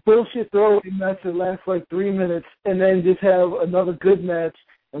 Some bullshit throwaway match that lasts like 3 minutes, and then just have another good match,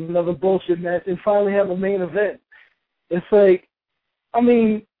 another bullshit match, and finally have a main event. It's like, I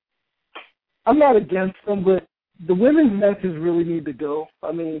mean, I'm not against them, but the women's matches really need to go.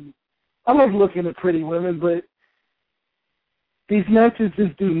 I mean, I love looking at pretty women, but these matches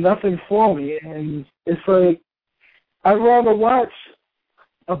just do nothing for me, and it's like, I'd rather watch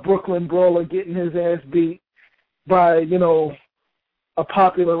a Brooklyn Brawler getting his ass beat by, you know, a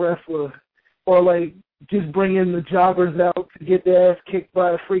popular wrestler, or like just bring in the jobbers out to get their ass kicked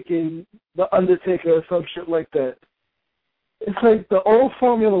by a freaking The Undertaker or some shit like that. It's like the old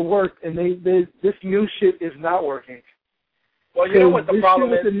formula worked, and this new shit is not working. Well, you know what the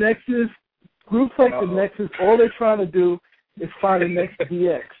problem is? The Nexus, groups like the Nexus, all they're trying to do is find the next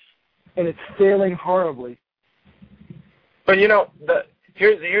DX, and it's failing horribly. But you know,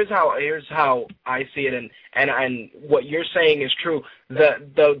 here's how I see it, and what you're saying is true.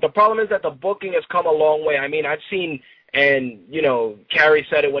 The problem is that the booking has come a long way. I mean, I've seen, and you know, Carrie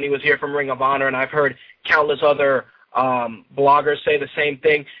said it when he was here from Ring of Honor, and I've heard countless other bloggers say the same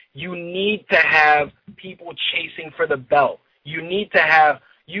thing. You need to have people chasing for the belt.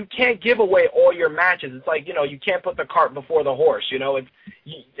 You can't give away all your matches. It's like, you know, you can't put the cart before the horse, you know.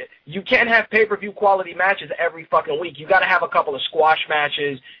 You can't have pay-per-view quality matches every fucking week. You got to have a couple of squash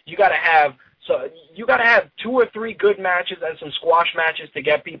matches. You got to have 2 or 3 good matches and some squash matches to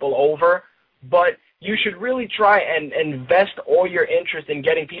get people over. But you should really try and invest all your interest in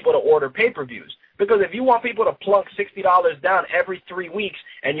getting people to order pay-per-views. Because if you want people to plunk $60 down every 3 weeks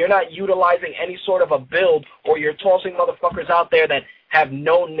and you're not utilizing any sort of a build, or you're tossing motherfuckers out there that have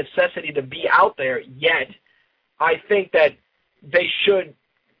no necessity to be out there yet, I think that they should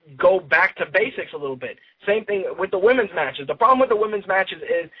go back to basics a little bit. Same thing with the women's matches. The problem with the women's matches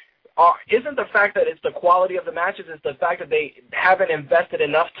isn't the fact that it's the quality of the matches, it's the fact that they haven't invested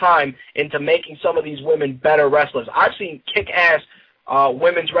enough time into making some of these women better wrestlers. I've seen kick-ass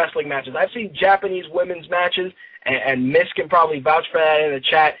women's wrestling matches. I've seen Japanese women's matches, and Miss can probably vouch for that in the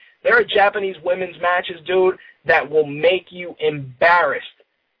chat. There are Japanese women's matches, dude, that will make you embarrassed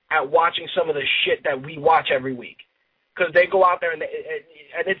at watching some of the shit that we watch every week. Because they go out there and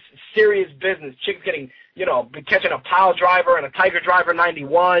it's serious business. Chicks getting, you know, catching a pile driver and a Tiger Driver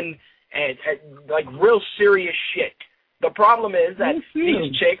 91 and like real serious shit. The problem is that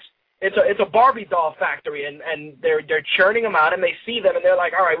these chicks, it's a Barbie doll factory, and they're churning them out, and they see them, and they're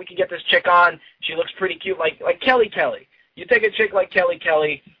like, all right, we can get this chick on. She looks pretty cute, like Kelly Kelly. You take a chick like Kelly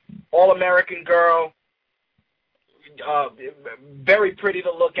Kelly, all-American girl, very pretty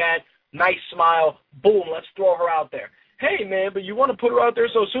to look at, nice smile, boom, let's throw her out there. Hey, man, but you want to put her out there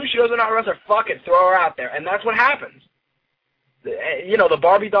so soon? She doesn't know how to wrestle. Fuck it, throw her out there. And that's what happens. You know, the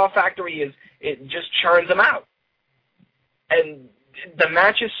Barbie doll factory it just churns them out. And the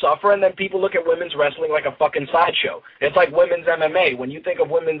matches suffer, and then people look at women's wrestling like a fucking sideshow. It's like women's MMA. When you think of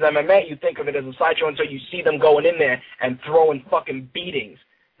women's MMA, you think of it as a sideshow until you see them going in there and throwing fucking beatings.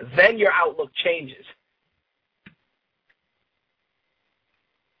 Then your outlook changes.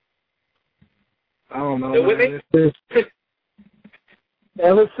 I don't know.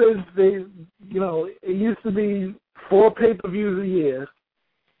 Ever since they, you know, it used to be 4 pay-per-views a year.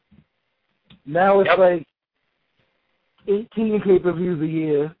 Now it's like 18 pay-per-views a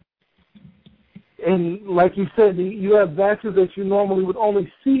year. And like you said, you have matches that you normally would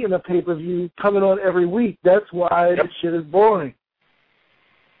only see in a pay-per-view coming on every week. That's why this shit is boring.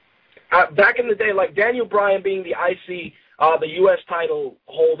 Back in the day, like Daniel Bryan being the IC, the U.S. title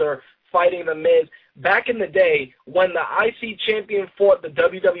holder, fighting The Miz. Back in the day, when the IC champion fought the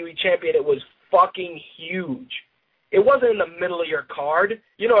WWE champion, it was fucking huge. It wasn't in the middle of your card.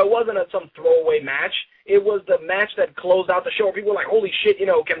 You know, it wasn't some throwaway match. It was the match that closed out the show. People were like, holy shit, you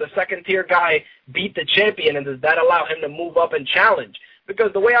know, can the second-tier guy beat the champion, and does that allow him to move up and challenge?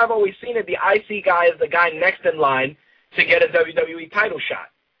 Because the way I've always seen it, the IC guy is the guy next in line to get a WWE title shot.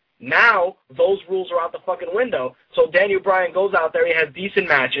 Now, those rules are out the fucking window, so Daniel Bryan goes out there, he has decent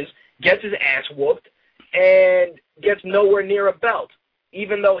matches, gets his ass whooped, and gets nowhere near a belt,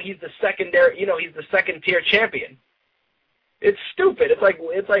 even though he's the secondary, you know, he's the second-tier champion. It's stupid. It's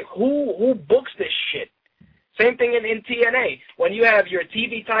like who books this shit? Same thing in TNA. When you have your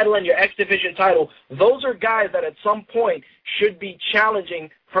TV title and your X Division title, those are guys that at some point should be challenging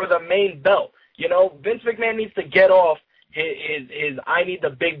for the main belt. You know, Vince McMahon needs to get off his I need the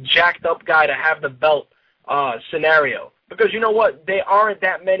big jacked up guy to have the belt scenario. Because you know what? There aren't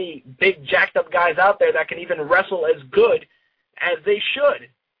that many big jacked up guys out there that can even wrestle as good as they should.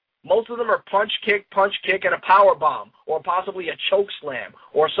 Most of them are punch, kick, and a power bomb, or possibly a choke slam,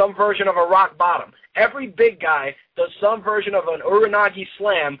 or some version of a rock bottom. Every big guy does some version of an Uranagi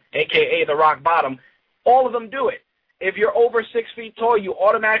slam, a.k.a. the rock bottom. All of them do it. if you're over 6 feet tall, you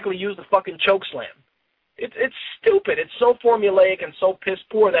automatically use the fucking choke slam. It's stupid. It's so formulaic and so piss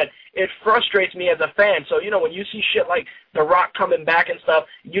poor that it frustrates me as a fan. So, when you see shit like The Rock coming back and stuff,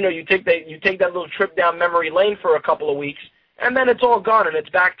 you take that little trip down memory lane for a couple of weeks, and then it's all gone and it's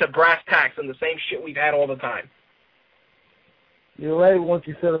back to brass tacks and the same shit we've had all the time. You're right what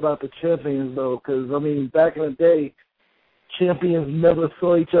you said about the champions, though, because, back in the day, champions never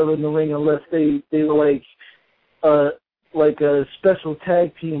saw each other in the ring unless they were like a special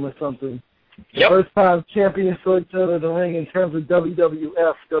tag team or something. Yep. The first time champions saw each other in the ring in terms of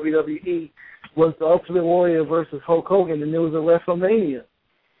WWF, WWE, was the Ultimate Warrior versus Hulk Hogan, and it was at WrestleMania.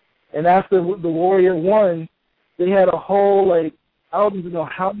 And after the Warrior won, they had a whole, I don't even know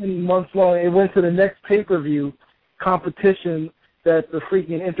how many months long, it went to the next pay-per-view competition that the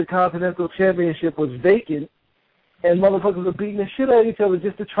freaking Intercontinental Championship was vacant, and motherfuckers were beating the shit out of each other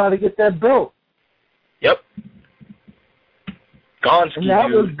just to try to get that belt. Yep. Gonski, and that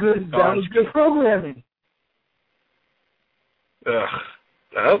dude. was good. That was good programming. Ugh.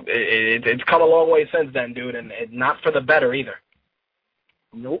 Well, it's come a long way since then, dude, and not for the better either.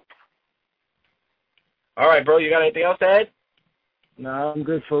 Nope. All right, bro, you got anything else to add? Nah, I'm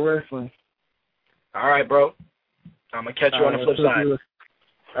good for wrestling. All right, bro. I'm going to catch you on the flip side.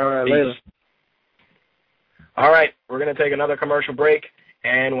 All right, Peace. later. All right, we're going to take another commercial break,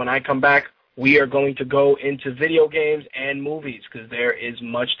 and when I come back, we are going to go into video games and movies because there is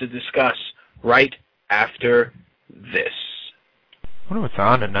much to discuss right after this. I wonder what's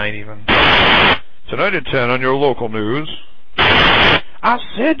on tonight even. Tonight at 10 on your local news. I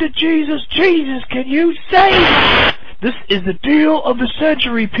said to Jesus, Jesus, can you save me? This is the deal of the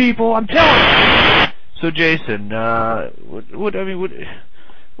century, people. I'm telling you. So, Jason, what are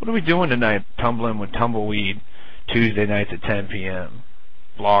we doing tonight? Tumbling with Tumbleweed, Tuesday nights at 10 p.m.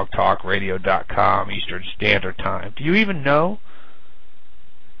 blogtalkradio.com Eastern Standard Time. Do you even know?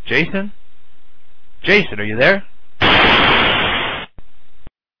 Jason? Jason, are you there?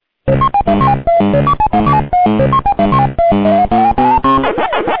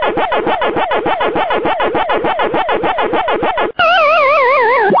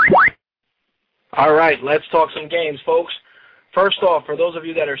 All right, let's talk some games, folks. First off, for those of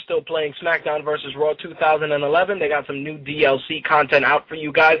you that are still playing SmackDown vs. Raw 2011, they got some new DLC content out for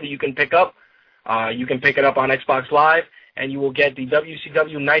you guys that you can pick up. You can pick it up on Xbox Live, and you will get the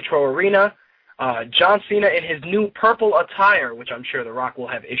WCW Nitro Arena, John Cena in his new purple attire, which I'm sure The Rock will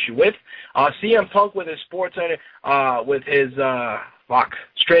have issue with, CM Punk with his with his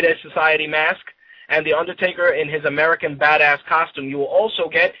Straight Edge Society mask, and The Undertaker in his American Badass costume. You will also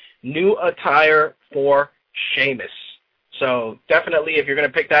get new attire for Sheamus. So definitely, if you're going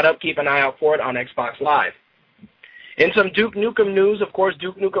to pick that up, keep an eye out for it on Xbox Live. In some Duke Nukem news, of course,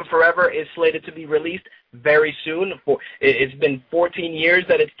 Duke Nukem Forever is slated to be released very soon. It's been 14 years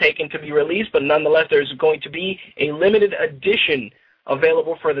that it's taken to be released, but nonetheless, there's going to be a limited edition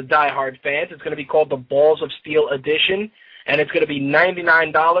available for the diehard fans. It's going to be called the Balls of Steel Edition, and it's going to be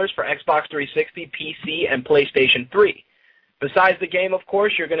 $99 for Xbox 360, PC, and PlayStation 3. Besides the game, of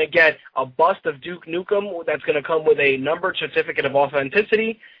course, you're going to get a bust of Duke Nukem that's going to come with a numbered certificate of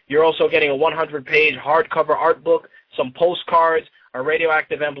authenticity. You're also getting a 100-page hardcover art book, some postcards, a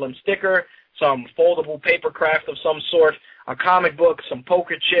radioactive emblem sticker, some foldable paper craft of some sort, a comic book, some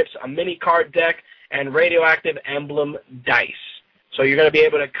poker chips, a mini card deck, and radioactive emblem dice. So you're going to be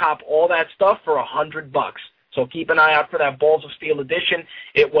able to cop all that stuff for $100. So keep an eye out for that Balls of Steel edition.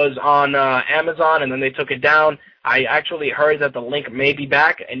 It was on Amazon, and then they took it down. I actually heard that the link may be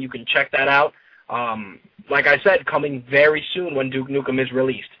back, and you can check that out. Like I said, coming very soon when Duke Nukem is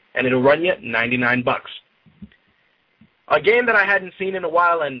released, and it'll run you $99. A game that I hadn't seen in a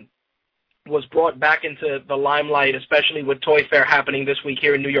while and was brought back into the limelight, especially with Toy Fair happening this week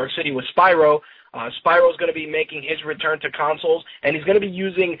here in New York City, was Spyro. Spyro's going to be making his return to consoles, and he's going to be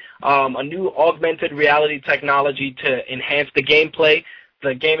using a new augmented reality technology to enhance the gameplay.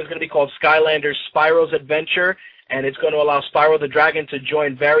 The game is going to be called Skylanders Spyro's Adventure, and it's going to allow Spyro the Dragon to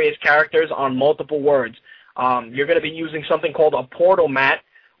join various characters on multiple worlds. You're going to be using something called a portal mat,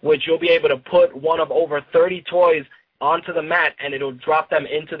 which you'll be able to put one of over 30 toys onto the mat, and it'll drop them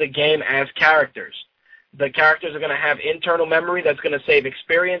into the game as characters. The characters are going to have internal memory that's going to save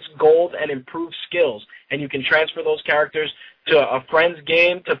experience, gold, and improve skills, and you can transfer those characters to a friend's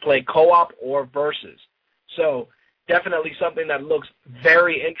game to play co-op or versus. So definitely something that looks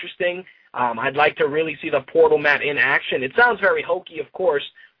very interesting. I'd like to really see the portal mat in action. It sounds very hokey, of course,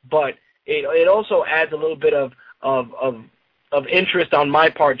 but it also adds a little bit of interest on my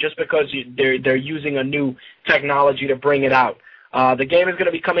part just because they're using a new technology to bring it out. The game is going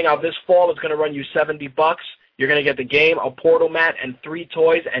to be coming out this fall. It's going to run you $70. You're going to get the game, a portal mat, and 3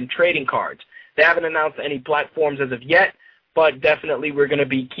 toys and trading cards. They haven't announced any platforms as of yet, but definitely we're going to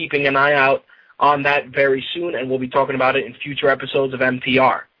be keeping an eye out on that very soon, and we'll be talking about it in future episodes of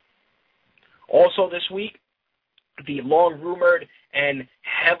MTR. Also this week, the long-rumored and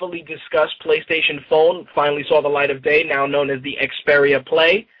heavily discussed PlayStation phone finally saw the light of day, now known as the Xperia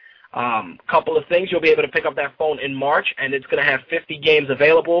Play. Couple of things. You'll be able to pick up that phone in March, and it's going to have 50 games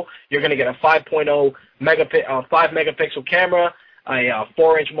available. You're going to get a 5-megapixel camera, a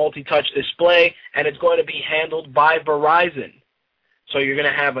 4-inch multi-touch display, and it's going to be handled by Verizon. So you're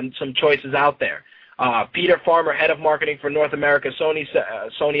going to have some choices out there. Peter Farmer, head of marketing for North America, Sony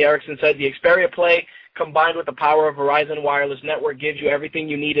Ericsson, said the Xperia Play, combined with the power of Verizon Wireless Network, gives you everything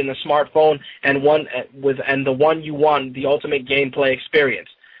you need in a smartphone and the one you want, the ultimate gameplay experience.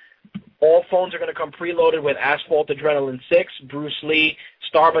 All phones are going to come preloaded with Asphalt Adrenaline 6, Bruce Lee,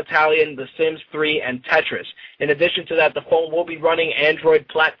 Star Battalion, The Sims 3, and Tetris. In addition to that, the phone will be running Android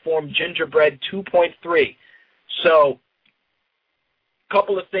platform Gingerbread 2.3. So,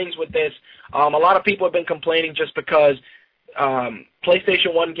 couple of things with this. A lot of people have been complaining just because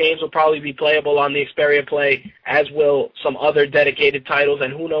PlayStation 1 games will probably be playable on the Xperia Play, as will some other dedicated titles,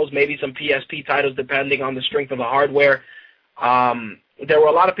 and who knows, maybe some PSP titles depending on the strength of the hardware. There were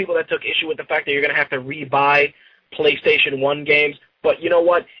a lot of people that took issue with the fact that you're going to have to rebuy PlayStation 1 games. But you know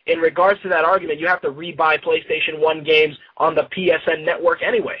what? In regards to that argument, you have to rebuy PlayStation 1 games on the PSN network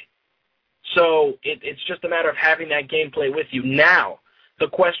anyway. So it's just a matter of having that gameplay with you. Now, the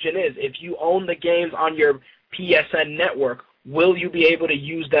question is, if you own the games on your PSN network, will you be able to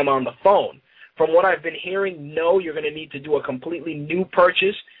use them on the phone? From what I've been hearing, no, you're going to need to do a completely new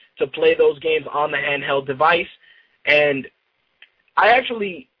purchase to play those games on the handheld device. And I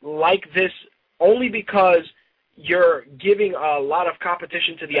actually like this only because you're giving a lot of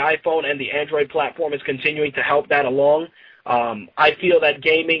competition to the iPhone, and the Android platform is continuing to help that along. I feel that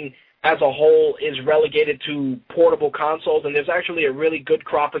gaming as a whole is relegated to portable consoles, and there's actually a really good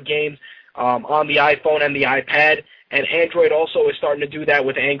crop of games on the iPhone and the iPad, and Android also is starting to do that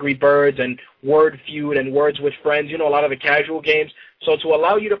with Angry Birds and Word Feud and Words with Friends, you know, a lot of the casual games. So to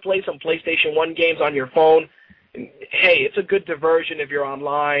allow you to play some PlayStation 1 games on your phone, hey, it's a good diversion if you're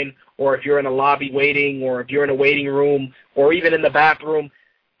online, or if you're in a lobby waiting, or if you're in a waiting room, or even in the bathroom.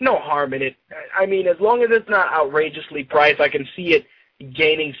 No harm in it. I mean, as long as it's not outrageously priced, I can see it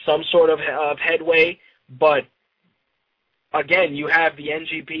gaining some sort of headway. But, again, you have the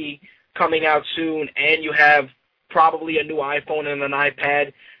NGP coming out soon, and you have probably a new iPhone and an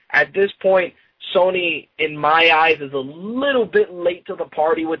iPad. At this point, Sony, in my eyes, is a little bit late to the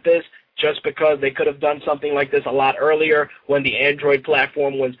party with this, just because they could have done something like this a lot earlier when the Android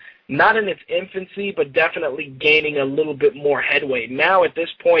platform was not in its infancy, but definitely gaining a little bit more headway. Now, at this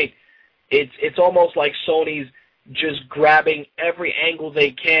point, it's almost like Sony's just grabbing every angle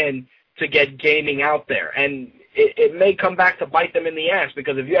they can to get gaming out there. And it may come back to bite them in the ass,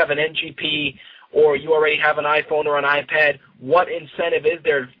 because if you have an NGP or you already have an iPhone or an iPad, what incentive is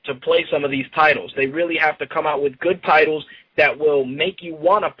there to play some of these titles? They really have to come out with good titles that will make you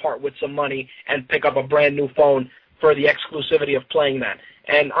want to part with some money and pick up a brand new phone for the exclusivity of playing that.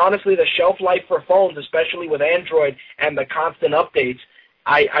 And honestly, the shelf life for phones, especially with Android and the constant updates,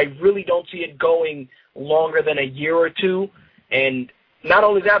 I really don't see it going longer than a year or two. And not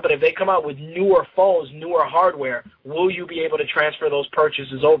only that, but if they come out with newer phones, newer hardware, will you be able to transfer those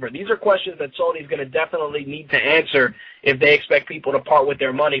purchases over? These are questions that Sony's going to definitely need to answer if they expect people to part with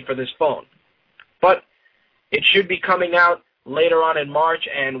their money for this phone. But it should be coming out later on in March,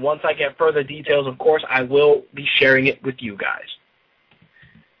 and once I get further details, of course, I will be sharing it with you guys.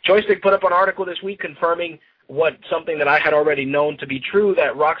 Joystick put up an article this week confirming something that I had already known to be true,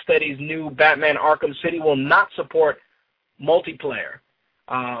 that Rocksteady's new Batman Arkham City will not support multiplayer.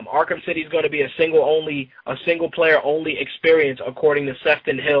 Arkham City is going to be a single-player only experience, according to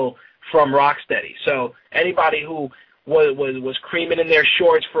Sefton Hill from Rocksteady. So anybody who was creaming in their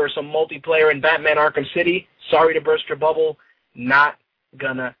shorts for some multiplayer in Batman Arkham City, sorry to burst your bubble, not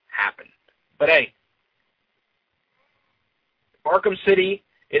gonna happen. But hey, Arkham City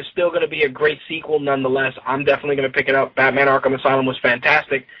is still going to be a great sequel nonetheless. I'm definitely going to pick it up. Batman Arkham Asylum was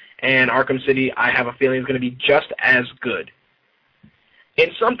fantastic, and Arkham City, I have a feeling, is going to be just as good. In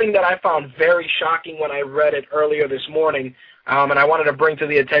something that I found very shocking when I read it earlier this morning, and I wanted to bring to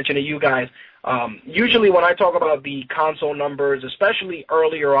the attention of you guys, usually when I talk about the console numbers, especially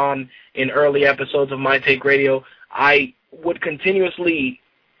earlier on in early episodes of My Take Radio, I would continuously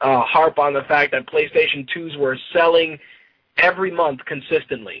harp on the fact that PlayStation 2s were selling every month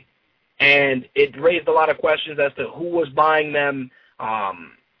consistently. And it raised a lot of questions as to who was buying them,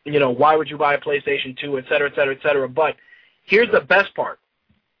 why would you buy a PlayStation 2, et cetera, et cetera, et cetera. But here's the best part,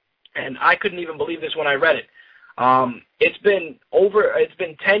 and I couldn't even believe this when I read it. It's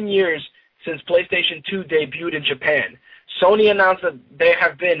been 10 years since PlayStation 2 debuted in Japan. Sony announced that there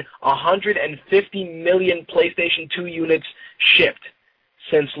have been 150 million PlayStation 2 units shipped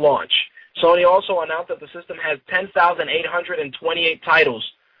since launch. Sony also announced that the system has 10,828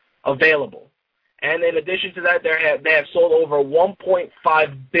 titles available. And in addition to that, they have sold over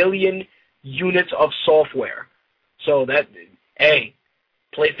 1.5 billion units of software. So that,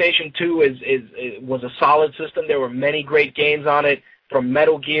 PlayStation 2 was a solid system. There were many great games on it, from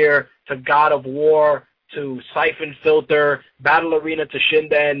Metal Gear to God of War to Siphon Filter, Battle Arena to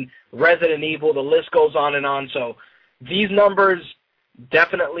Shinden, Resident Evil, the list goes on and on. So these numbers,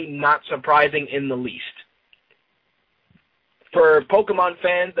 definitely not surprising in the least. For Pokemon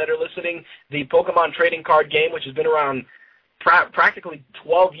fans that are listening, the Pokemon trading card game, which has been around practically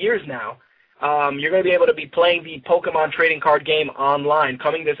 12 years now, you're going to be able to be playing the Pokemon trading card game online.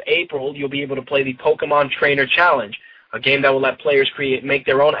 Coming this April, you'll be able to play the Pokemon Trainer Challenge, a game that will let players make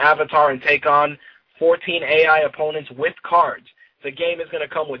their own avatar and take on 14 AI opponents with cards. The game is going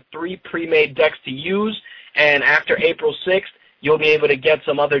to come with 3 pre-made decks to use, and after April 6th, you'll be able to get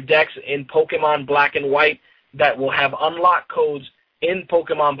some other decks in Pokemon Black and White that will have unlock codes in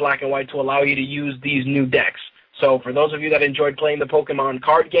Pokemon Black and White to allow you to use these new decks. So for those of you that enjoyed playing the Pokemon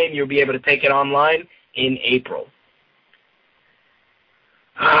card game, you'll be able to take it online in April.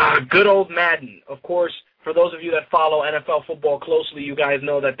 Good old Madden. Of course, for those of you that follow NFL football closely, you guys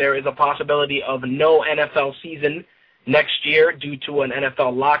know that there is a possibility of no NFL season next year due to an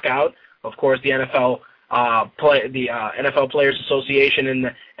NFL lockout. Of course, the NFL Players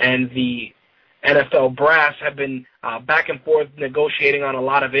Association and the NFL brass have been back and forth negotiating on a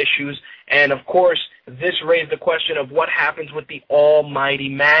lot of issues. And, of course, this raised the question of what happens with the almighty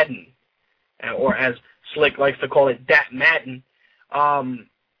Madden, or as Slick likes to call it, Dat Madden.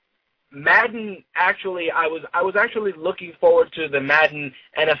 Madden, actually, I was actually looking forward to the Madden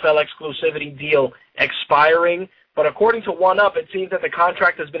NFL exclusivity deal expiring, but according to 1UP, it seems that the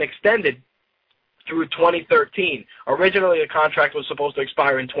contract has been extended through 2013. Originally, the contract was supposed to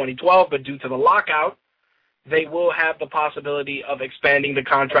expire in 2012, but due to the lockout, they will have the possibility of expanding the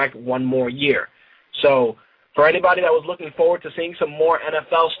contract one more year. So for anybody that was looking forward to seeing some more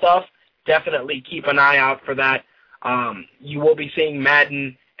NFL stuff, definitely keep an eye out for that. You will be seeing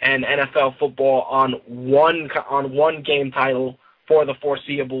Madden and NFL football on one game title for the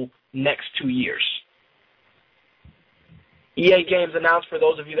foreseeable next 2 years. EA Games announced, for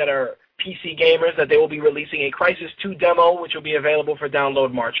those of you that are PC gamers, that they will be releasing a Crysis 2 demo, which will be available for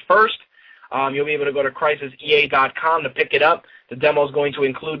download March 1st. You'll be able to go to CrysisEA.com to pick it up. The demo is going to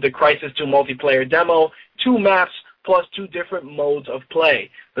include the Crysis 2 multiplayer demo, 2 maps, plus 2 different modes of play.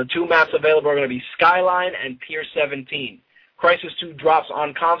 The 2 maps available are going to be Skyline and Pier 17. Crysis 2 drops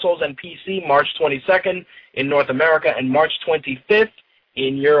on consoles and PC March 22nd in North America and March 25th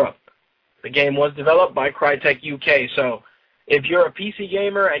in Europe. The game was developed by Crytek UK, so if you're a PC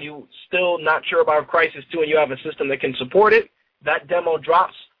gamer and you're still not sure about Crysis 2 and you have a system that can support it, that demo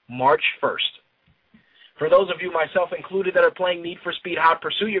drops March 1st. For those of you, myself included, that are playing Need for Speed Hot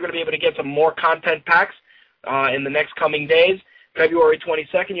Pursuit, you're going to be able to get some more content packs in the next coming days. February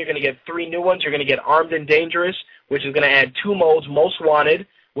 22nd, you're going to get 3 new ones. You're going to get Armed and Dangerous, which is going to add 2 modes, Most Wanted,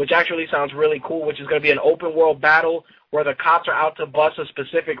 which actually sounds really cool, which is going to be an open-world battle where the cops are out to bust a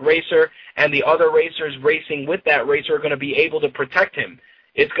specific racer, and the other racers racing with that racer are going to be able to protect him.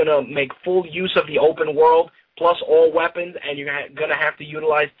 It's going to make full use of the open world, plus all weapons, and you're going to have to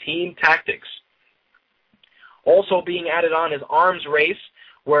utilize team tactics. Also being added on is Arms Race,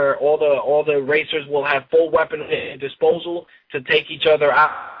 where all the racers will have full weapon disposal to take each other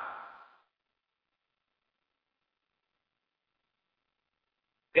out.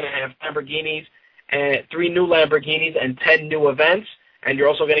 Going to have Lamborghinis, and 3 new Lamborghinis and 10 new events. And you're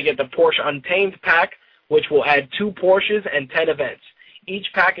also going to get the Porsche Untamed pack, which will add 2 Porsches and 10 events. Each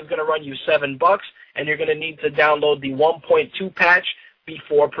pack is going to run you $7, and you're going to need to download the 1.2 patch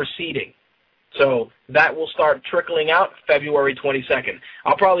before proceeding. So that will start trickling out February 22nd.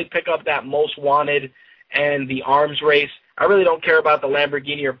 I'll probably pick up that Most Wanted and the Arms Race. I really don't care about the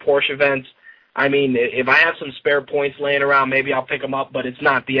Lamborghini or Porsche events. I mean, if I have some spare points laying around, maybe I'll pick them up, but it's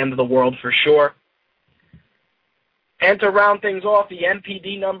not the end of the world for sure. And to round things off, the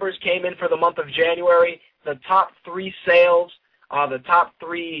NPD numbers came in for the month of January. The top 3 sales, the top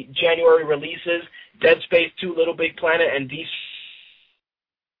 3 January releases, Dead Space 2, Little Big Planet, and DC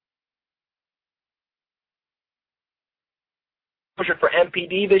for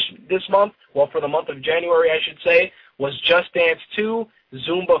MPD this month, well, for the month of January, I should say, was Just Dance 2,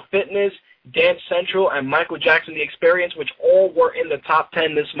 Zumba Fitness, Dance Central, and Michael Jackson The Experience, which all were in the top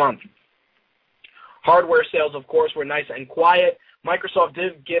 10 this month. Hardware sales, of course, were nice and quiet. Microsoft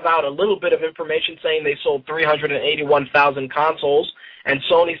did give out a little bit of information saying they sold 381,000 consoles, and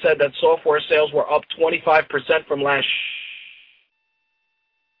Sony said that software sales were up 25% from last year.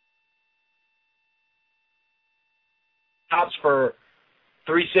 Tops for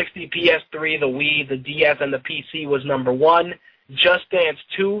 360, PS3, the Wii, the DS, and the PC was number 1. Just Dance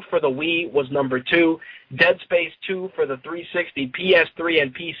 2 for the Wii was number 2. Dead Space 2 for the 360, PS3,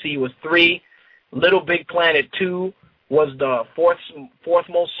 and PC was 3. Little Big Planet 2 was the fourth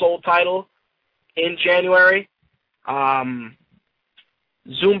most sold title in January. Zumba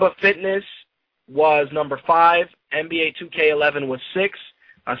Fitness was number 5. NBA 2K11 was 6.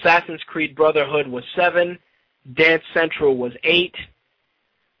 Assassin's Creed Brotherhood was 7. Dance Central was 8.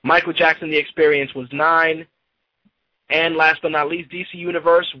 Michael Jackson The Experience was 9. And last but not least, DC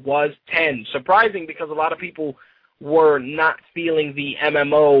Universe was 10. Surprising because a lot of people were not feeling the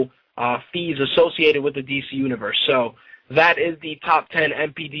MMO fees associated with the DC Universe. So that is the top 10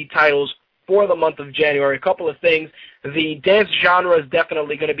 MPD titles for the month of January. A couple of things. The dance genre is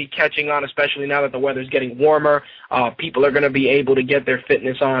definitely going to be catching on, especially now that the weather's getting warmer. People are going to be able to get their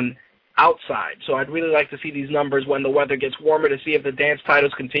fitness on outside. So I'd really like to see these numbers when the weather gets warmer to see if the dance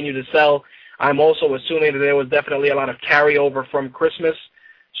titles continue to sell. I'm also assuming that there was definitely a lot of carryover from Christmas.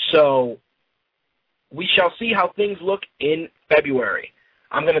 So we shall see how things look in February.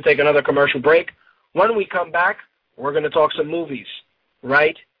 I'm going to take another commercial break. When we come back, we're going to talk some movies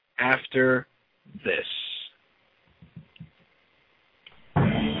right after this.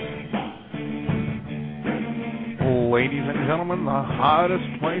 Ladies and gentlemen, the hottest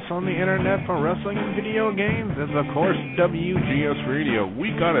place on the internet for wrestling and video games is, of course, WGS Radio.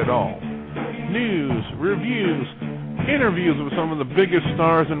 We got it all. News, reviews, interviews with some of the biggest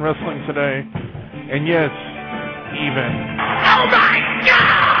stars in wrestling today, and yes, even, oh my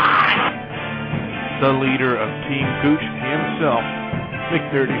God, the leader of Team Gooch himself, Big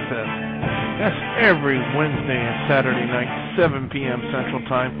Dirty says. That's every Wednesday and Saturday night, 7 p.m. Central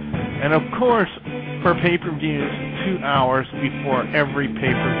Time, and of course, for pay-per-views, 2 hours before every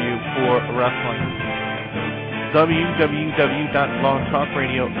pay-per-view for wrestling.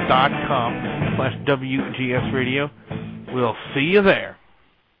 www.blogtalkradio.com/WGS Radio. We'll see you there.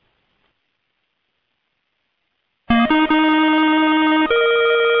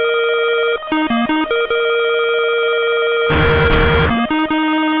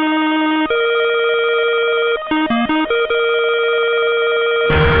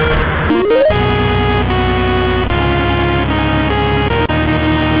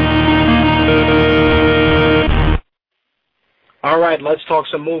 All right, let's talk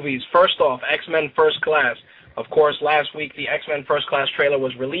some movies. First off, X-Men First Class. Of course, last week the X-Men First Class trailer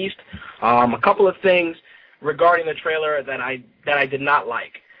was released. A couple of things regarding the trailer that I did not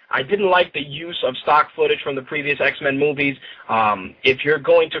like. I didn't like the use of stock footage from the previous X-Men movies. If you're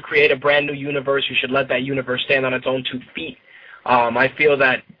going to create a brand new universe, you should let that universe stand on its own 2 feet. I feel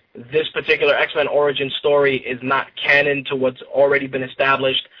that this particular X-Men origin story is not canon to what's already been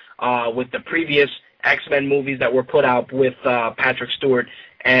established with the previous X-Men movies that were put out with Patrick Stewart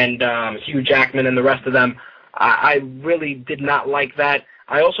and Hugh Jackman and the rest of them. I really did not like that.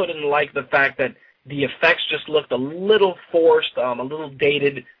 I also didn't like the fact that the effects just looked a little forced, a little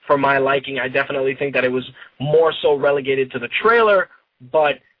dated for my liking. I definitely think that it was more so relegated to the trailer,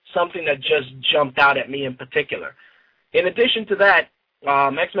 but something that just jumped out at me in particular. In addition to that,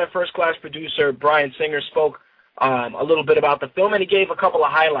 X-Men First Class producer Bryan Singer spoke a little bit about the film, and he gave a couple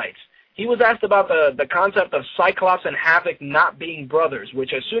of highlights. He was asked about the concept of Cyclops and Havoc not being brothers,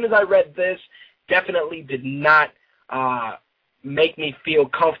 which as soon as I read this, definitely did not make me feel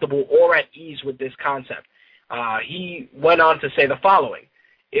comfortable or at ease with this concept. He went on to say the following: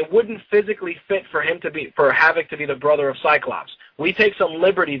 it wouldn't physically fit for Havoc to be the brother of Cyclops. We take some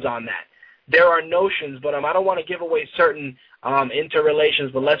liberties on that. There are notions, but I don't want to give away certain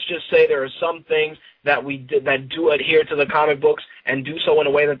interrelations, but let's just say there are some things that that do adhere to the comic books and do so in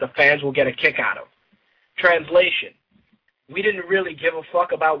a way that the fans will get a kick out of. Translation: we didn't really give a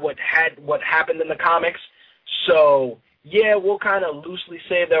fuck about what happened in the comics, so yeah, we'll kind of loosely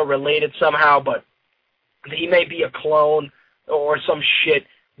say they're related somehow, but he may be a clone or some shit,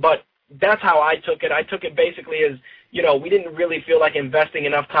 but that's how I took it. I took it basically as, we didn't really feel like investing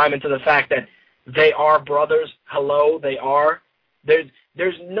enough time into the fact that they are brothers. Hello, they are. There's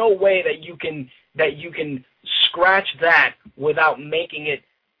no way that you can scratch that without making it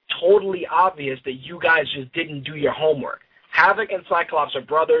totally obvious that you guys just didn't do your homework. Havoc and Cyclops are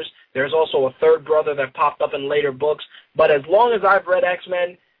brothers. There's also a third brother that popped up in later books. But as long as I've read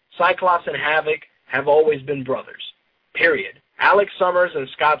X-Men, Cyclops and Havoc have always been brothers, period. Alex Summers and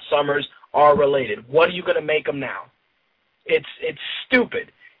Scott Summers are related. What are you going to make them now? It's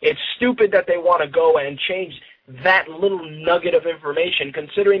stupid. It's stupid that they want to go and change that little nugget of information,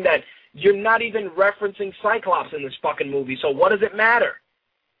 considering that you're not even referencing Cyclops in this fucking movie, so what does it matter?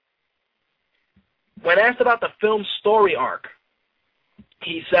 When asked about the film's story arc,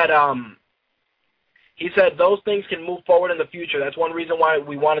 he said those things can move forward in the future. That's one reason why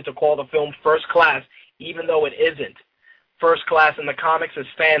we wanted to call the film First Class, even though it isn't First Class in the comics as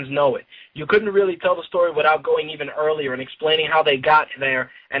fans know it. You couldn't really tell the story without going even earlier and explaining how they got there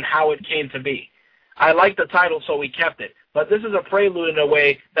and how it came to be. I like the title, so we kept it. But this is a prelude in a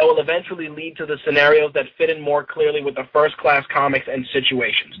way that will eventually lead to the scenarios that fit in more clearly with the First Class comics and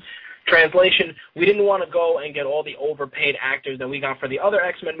situations. Translation, we didn't want to go and get all the overpaid actors that we got for the other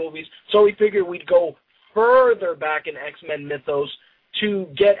X-Men movies, so we figured we'd go further back in X-Men mythos to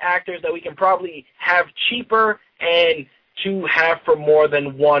get actors that we can probably have cheaper and to have for more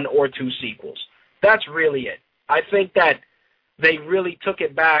than 1 or 2 sequels. That's really it. I think that they really took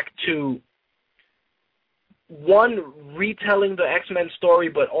it back to, 1, retelling the X-Men story,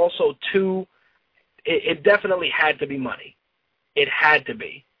 but also 2, it definitely had to be money. It had to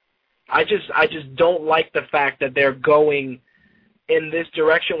be. I just don't like the fact that they're going in this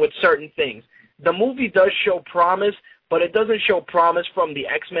direction with certain things. The movie does show promise, but it doesn't show promise from the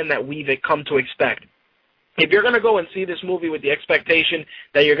X-Men that we've come to expect. If you're going to go and see this movie with the expectation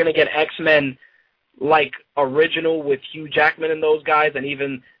that you're going to get X-Men like original with Hugh Jackman and those guys, and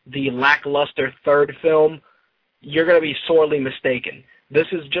even the lackluster third film, you're going to be sorely mistaken. This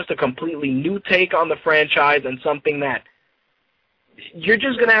is just a completely new take on the franchise and something that you're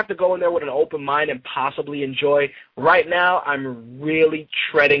just going to have to go in there with an open mind and possibly enjoy. Right now, I'm really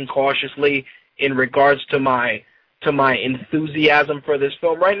treading cautiously in regards to my enthusiasm for this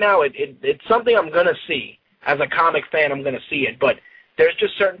film. Right now, it's something I'm going to see. As a comic fan, I'm going to see it, but there's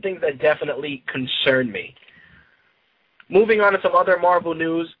just certain things that definitely concern me. Moving on to some other Marvel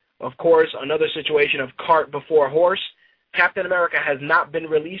news, of course, another situation of cart before horse. Captain America has not been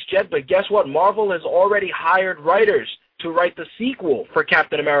released yet, but guess what? Marvel has already hired writers to write the sequel for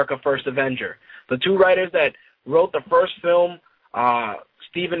Captain America First Avenger. The 2 writers that wrote the first film,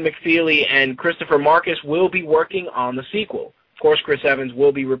 Stephen McFeely and Christopher Marcus, will be working on the sequel. Of course, Chris Evans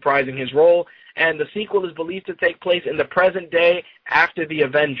will be reprising his role, and the sequel is believed to take place in the present day after the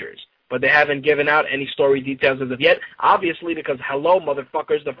Avengers. But they haven't given out any story details as of yet, obviously because, hello,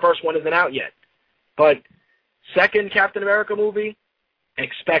 motherfuckers, the first one isn't out yet. But second Captain America movie,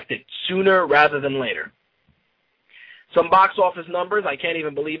 expect it sooner rather than later. Some box office numbers. I can't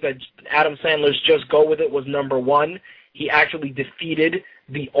even believe that Adam Sandler's Just Go With It was number 1. He actually defeated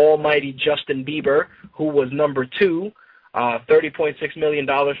the almighty Justin Bieber, who was number 2. $30.6 million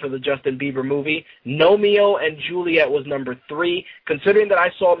for the Justin Bieber movie. Romeo and Juliet was number 3. Considering that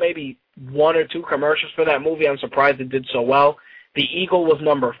I saw maybe 1 or 2 commercials for that movie, I'm surprised it did so well. The Eagle was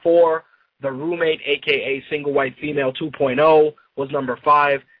number 4. The Roommate, a.k.a. Single White Female 2.0, was number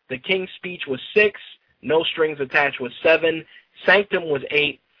 5. The King's Speech was 6. No Strings Attached was 7. Sanctum was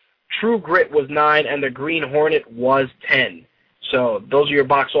 8. True Grit was 9. And The Green Hornet was 10. So those are your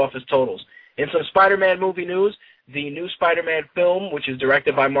box office totals. In some Spider-Man movie news, the new Spider-Man film, which is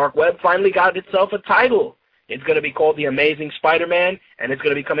directed by Mark Webb, finally got itself a title. It's going to be called The Amazing Spider-Man, and it's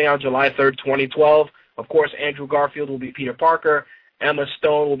going to be coming out July 3rd, 2012. Of course, Andrew Garfield will be Peter Parker. Emma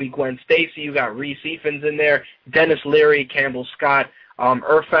Stone will be Gwen Stacy. You got Reese Ifans in there, Dennis Leary, Campbell Scott,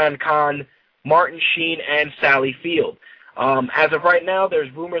 Irfan Khan, Martin Sheen, and Sally Field. As of right now,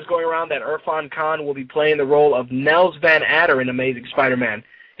 there's rumors going around that Irfan Khan will be playing the role of Nels Van Adder in Amazing Spider-Man.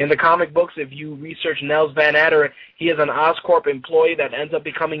 In the comic books, if you research Nels Van Adder, he is an Oscorp employee that ends up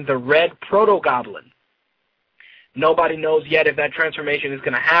becoming the Red Proto-Goblin. Nobody knows yet if that transformation is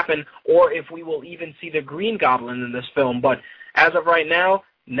going to happen or if we will even see the Green Goblin in this film. But as of right now,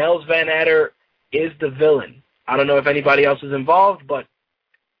 Nels Van Adder is the villain. I don't know if anybody else is involved, but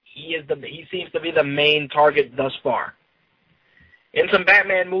he seems to be the main target thus far. In some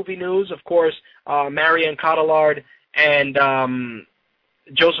Batman movie news, of course, Marion Cotillard and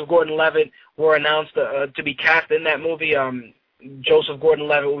Joseph Gordon-Levitt were announced to be cast in that movie. Joseph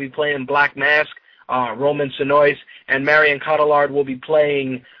Gordon-Levitt will be playing Black Mask, Roman Sinois, and Marion Cotillard will be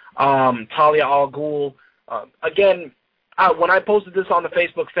playing Talia al Ghul. Again, when I posted this on the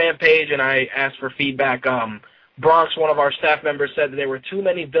Facebook fan page and I asked for feedback, Bronx, one of our staff members, said that there were too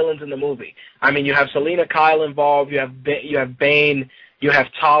many villains in the movie. I mean, you have Selena Kyle involved, you have Bane, you have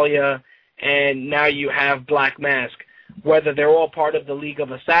Talia, and now you have Black Mask. Whether they're all part of the League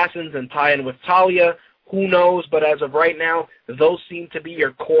of Assassins and tie in with Talia, who knows? But as of right now, those seem to be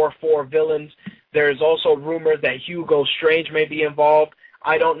your core 4 villains. There's also rumors that Hugo Strange may be involved.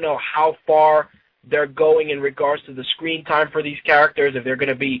 I don't know how far they're going in regards to the screen time for these characters, if they're going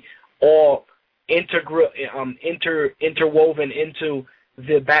to be all interwoven into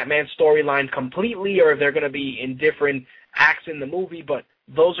the Batman storyline completely, or if they're going to be in different acts in the movie. But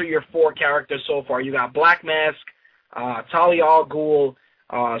those are your 4 characters so far. You got Black Mask, Talia al Ghul,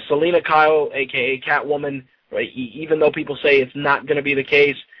 Selena Kyle, a.k.a. Catwoman, right? Even though people say it's not going to be the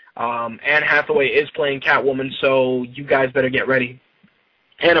case. Anne Hathaway is playing Catwoman, so you guys better get ready.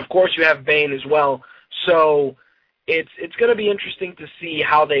 And, of course, you have Bane as well. So it's going to be interesting to see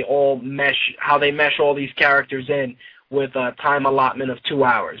how they mesh all these characters in with a time allotment of 2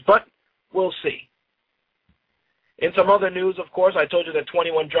 hours. But we'll see. In some other news, of course, I told you that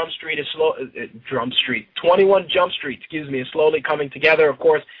 21 Jump Street is slowly coming together. Of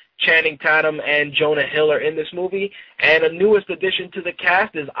course, Channing Tatum and Jonah Hill are in this movie. And a newest addition to the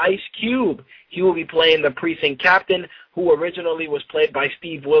cast is Ice Cube. He will be playing the precinct captain, who originally was played by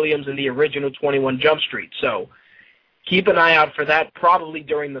Steve Williams in the original 21 Jump Street. So keep an eye out for that, probably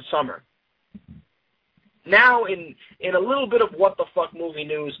during the summer. Now, in a little bit of what the fuck movie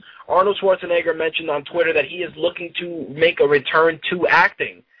news, Arnold Schwarzenegger mentioned on Twitter that he is looking to make a return to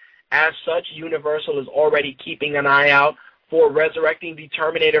acting. As such, Universal is already keeping an eye out for resurrecting the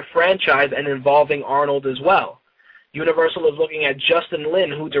Terminator franchise and involving Arnold as well. Universal is looking at Justin Lin,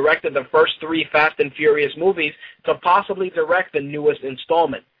 who directed the first 3 Fast and Furious movies, to possibly direct the newest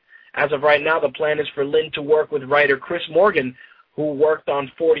installment. As of right now, the plan is for Lin to work with writer Chris Morgan, who worked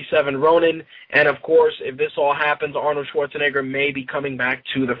on 47 Ronin, and of course, if this all happens, Arnold Schwarzenegger may be coming back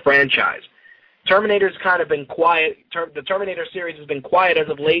to the franchise. Terminator's kind of been quiet. The Terminator series has been quiet as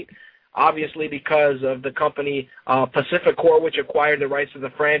of late, obviously because of the company Pacific Corp, which acquired the rights to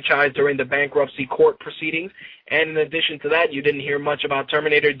the franchise during the bankruptcy court proceedings. And in addition to that, you didn't hear much about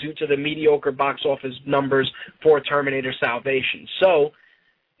Terminator due to the mediocre box office numbers for Terminator Salvation. So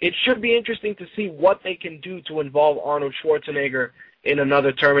it should be interesting to see what they can do to involve Arnold Schwarzenegger in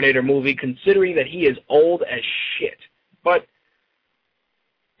another Terminator movie, considering that he is old as shit. But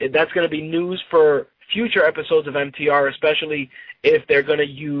that's going to be news for future episodes of MTR, especially if they're going to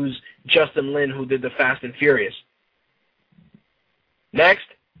use Justin Lin, who did the Fast and Furious. Next,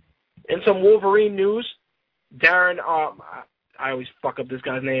 in some Wolverine news, I always fuck up this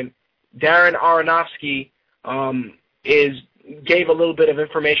guy's name, Darren Aronofsky gave a little bit of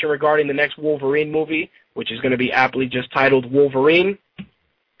information regarding the next Wolverine movie, which is going to be aptly just titled Wolverine.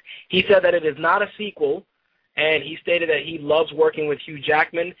 He said that it is not a sequel, and he stated that he loves working with Hugh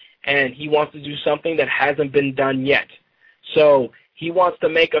Jackman, and he wants to do something that hasn't been done yet. So he wants to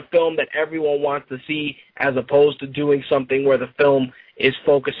make a film that everyone wants to see, as opposed to doing something where the film is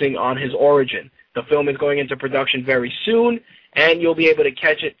focusing on his origin. The film is going into production very soon, and you'll be able to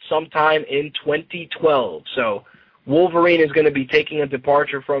catch it sometime in 2012. So Wolverine is going to be taking a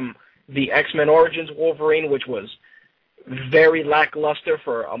departure from the X-Men Origins Wolverine, which was very lackluster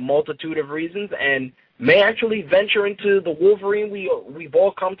for a multitude of reasons, and may actually venture into the Wolverine we've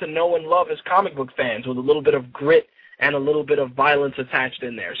all come to know and love as comic book fans, with a little bit of grit and a little bit of violence attached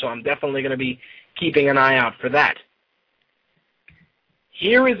in there. So I'm definitely going to be keeping an eye out for that.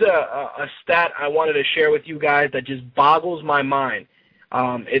 Here is a stat I wanted to share with you guys that just boggles my mind.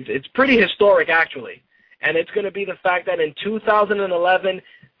 It's pretty historic, actually. And it's going to be the fact that in 2011,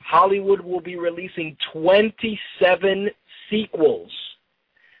 Hollywood will be releasing 27 sequels,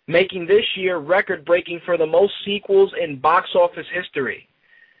 making this year record-breaking for the most sequels in box office history.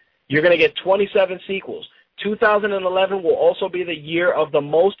 You're going to get 27 sequels. 2011 will also be the year of the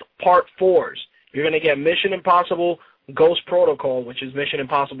most Part 4s. You're going to get Mission Impossible Ghost Protocol, which is Mission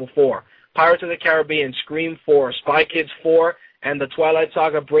Impossible 4, Pirates of the Caribbean Scream 4, Spy Kids 4, and the Twilight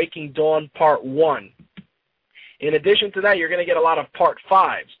Saga Breaking Dawn Part 1. In addition to that, you're going to get a lot of Part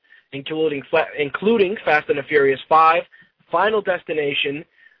 5s, including Fast and the Furious 5, Final Destination,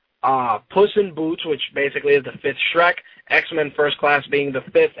 Puss in Boots, which basically is the 5th Shrek, X-Men First Class being the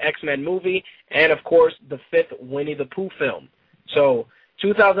 5th X-Men movie, and, of course, the 5th Winnie the Pooh film. So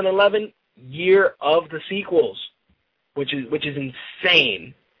 2011, year of the sequels, which is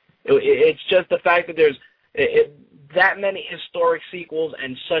insane. It's just the fact that there's that many historic sequels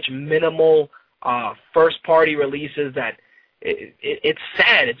and such minimal first-party releases that it's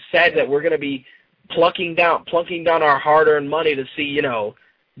sad. It's sad that we're going to be plunking down our hard-earned money to see,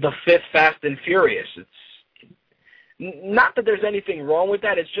 the 5th Fast and Furious. It's not that there's anything wrong with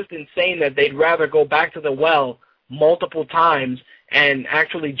that. It's just insane that they'd rather go back to the well multiple times and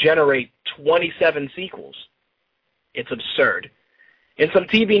actually generate 27 sequels. It's absurd. In some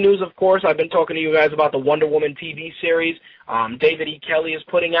TV news, of course, I've been talking to you guys about the Wonder Woman TV series David E. Kelly is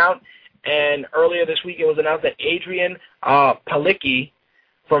putting out. And earlier this week, it was announced that Adrian Palicki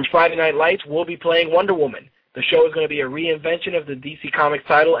from Friday Night Lights will be playing Wonder Woman. The show is going to be a reinvention of the DC Comics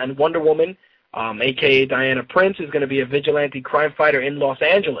title, and Wonder Woman, a.k.a. Diana Prince, is going to be a vigilante crime fighter in Los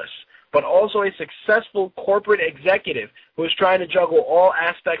Angeles, but also a successful corporate executive who is trying to juggle all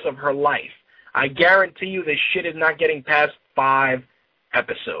aspects of her life. I guarantee you this shit is not getting past 5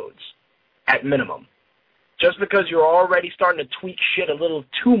 episodes, at minimum. Just because you're already starting to tweak shit a little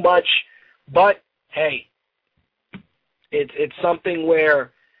too much, but, hey, it's something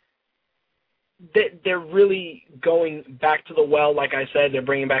where they're really going back to the well. Like I said, they're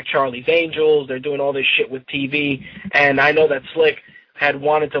bringing back Charlie's Angels, they're doing all this shit with TV, and I know that Slick had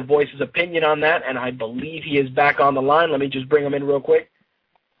wanted to voice his opinion on that, and I believe he is back on the line. Let me just bring him in real quick.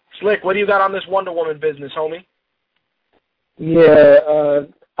 Slick, what do you got on this Wonder Woman business, homie? Yeah,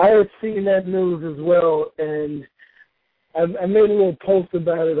 I had seen that news as well, and I made a little post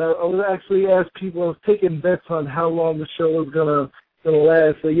about it. I was actually asked people, I was taking bets on how long the show was gonna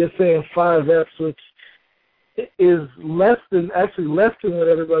last. So you're saying 5 eps, which is less than what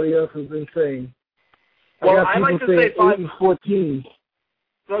everybody else has been saying. Well, I like to say 5 and 14.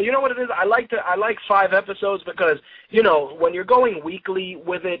 Well, you know what it is? I like 5 episodes because, you know, when you're going weekly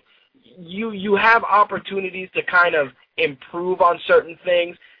with it, you have opportunities to kind of improve on certain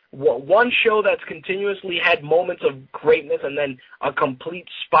things. One show that's continuously had moments of greatness and then a complete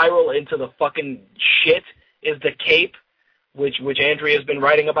spiral into the fucking shit is The Cape, which Andrea's been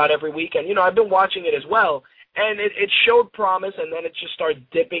writing about every week. And, you know, I've been watching it as well. And it showed promise, and then it just started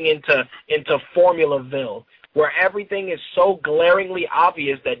dipping into Formulaville, where everything is so glaringly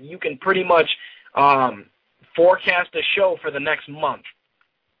obvious that you can pretty much forecast a show for the next month.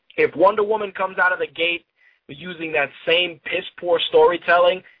 If Wonder Woman comes out of the gate using that same piss-poor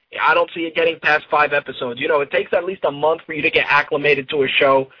storytelling, I don't see it getting past 5 episodes. You know, it takes at least a month for you to get acclimated to a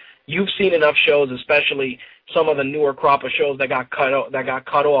show. You've seen enough shows, especially some of the newer crop of shows that got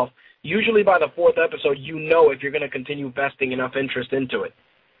cut off. Usually by the 4th episode, you know if you're going to continue vesting enough interest into it.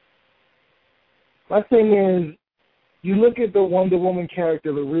 My thing is, you look at the Wonder Woman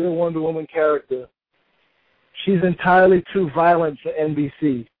character, the real Wonder Woman character, she's entirely too violent for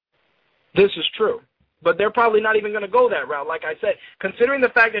NBC. This is true. But they're probably not even going to go that route. Like I said, considering the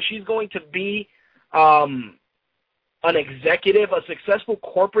fact that she's going to be an executive, a successful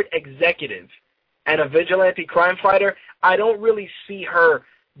corporate executive, and a vigilante crime fighter, I don't really see her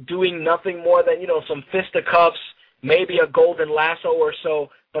doing nothing more than, you know, some fisticuffs, maybe a golden lasso or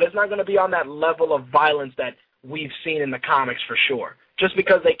so, but it's not going to be on that level of violence that we've seen in the comics for sure. Just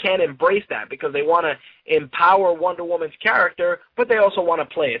because they can't embrace that, because they want to empower Wonder Woman's character, but they also want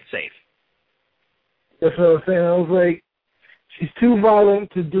to play it safe. That's what I was saying. I was like, she's too violent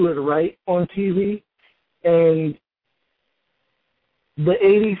to do it right on TV, and the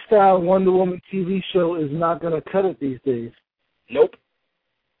 80s style Wonder Woman TV show is not going to cut it these days. Nope.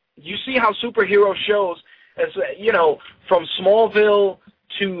 You see how superhero shows, as you know, from Smallville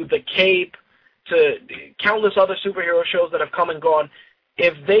to The Cape to countless other superhero shows that have come and gone,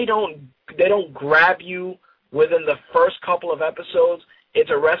 if they don't grab you within the first couple of episodes, it's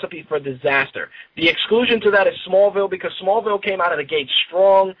a recipe for disaster. The exclusion to that is Smallville, because Smallville came out of the gate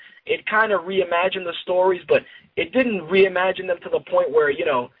strong. It kind of reimagined the stories, but it didn't reimagine them to the point where, you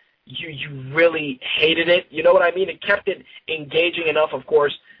know, you really hated it. You know what I mean? It kept it engaging enough. Of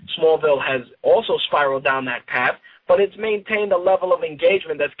course, Smallville has also spiraled down that path, but it's maintained a level of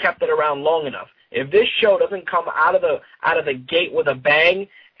engagement that's kept it around long enough. If this show doesn't come out of the gate with a bang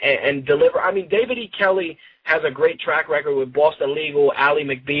and deliver, I mean, David E. Kelly has a great track record with Boston Legal, Ally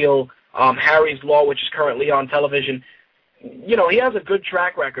McBeal, Harry's Law, which is currently on television. You know, he has a good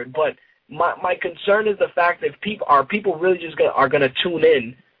track record, but my concern is the fact that people really just are going to tune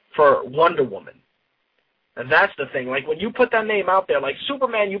in for Wonder Woman. And that's the thing. Like, when you put that name out there, like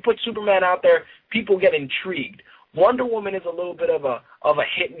Superman, you put Superman out there, people get intrigued. Wonder Woman is a little bit of a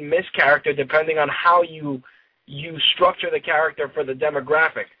hit and miss character, depending on how you structure the character for the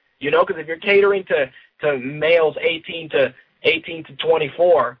demographic. You know, because if you're catering to males 18 to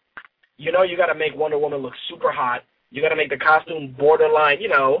 24, you know, you got to make Wonder Woman look super hot. You got to make the costume borderline, you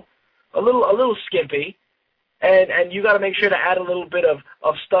know, a little skimpy, and you got to make sure to add a little bit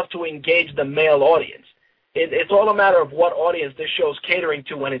of stuff to engage the male audience. It's all a matter of what audience this show's catering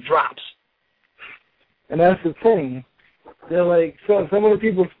to when it drops. And that's the thing. They're like, so some of the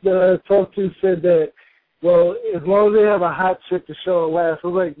people that I talked to said that, well, as long as they have a hot chick, the show will last. I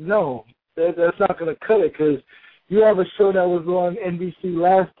was like, no, that's not going to cut it, because you have a show that was on NBC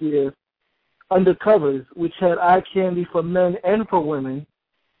last year, Undercovers, which had eye candy for men and for women.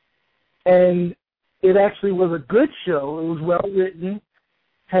 And it actually was a good show. It was well written,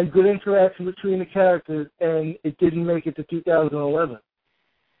 had good interaction between the characters, and it didn't make it to 2011.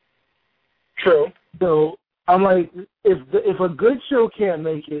 True. So I'm like, if a good show can't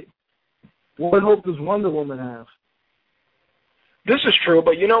make it, what hope does Wonder Woman have? This is true,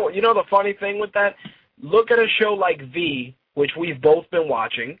 but you know the funny thing with that? Look at a show like V, which we've both been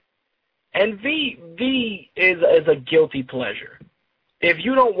watching, and V is a guilty pleasure. If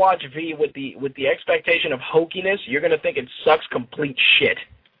you don't watch V with the expectation of hokiness, you're going to think it sucks complete shit.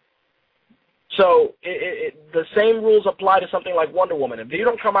 So the same rules apply to something like Wonder Woman. If you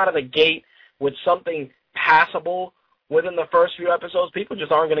don't come out of the gate with something passable within the first few episodes, people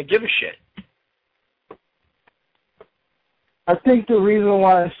just aren't going to give a shit. I think the reason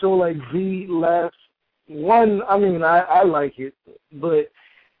why a show like V lasts, I like it, but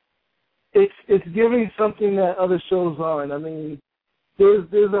it's giving something that other shows aren't. I mean,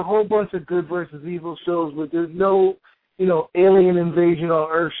 there's a whole bunch of good versus evil shows, but there's no, alien invasion on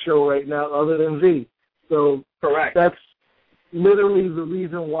Earth show right now other than V. So correct. That's literally the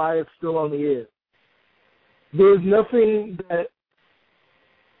reason why it's still on the air. There's nothing that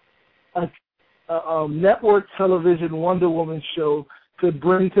a network television Wonder Woman show could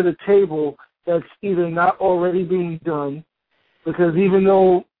bring to the table that's either not already being done, because even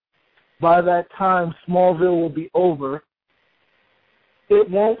though by that time Smallville will be over, it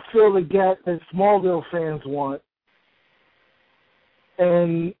won't fill the gap that Smallville fans want,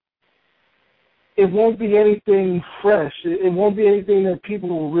 and it won't be anything fresh. It won't be anything that people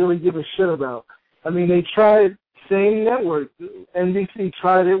will really give a shit about. I mean, they tried, same network, NBC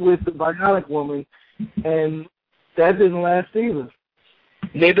tried it with the Bionic Woman, and that didn't last either.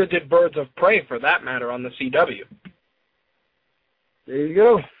 Neither did Birds of Prey, for that matter, on the CW. There you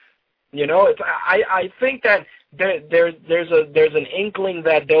go. I think that there's an inkling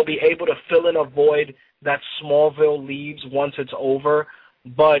that they'll be able to fill in a void that Smallville leaves once it's over,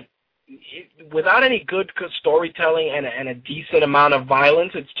 but without any good storytelling and a decent amount of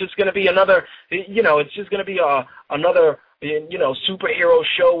violence, it's just going to be another, another superhero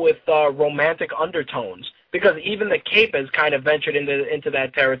show with romantic undertones. Because even the Cape has kind of ventured into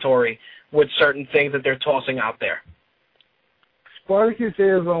that territory with certain things that they're tossing out there. Spartacus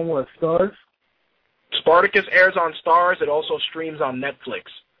airs on what, Stars? Spartacus airs on Stars. It also streams on Netflix.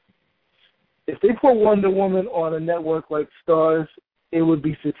 If they put Wonder Woman on a network like Stars, it would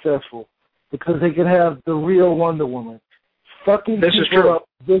be successful, because they could have the real Wonder Woman fucking people up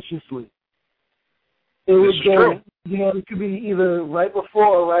viciously. It would go, it could be either right before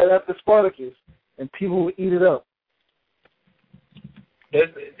or right after Spartacus, and people would eat it up.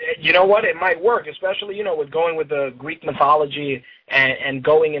 You know what? It might work, especially, with going with the Greek mythology and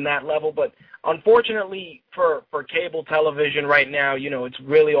going in that level. But unfortunately for cable television right now, it's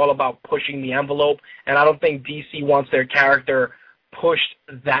really all about pushing the envelope, and I don't think DC wants their character pushed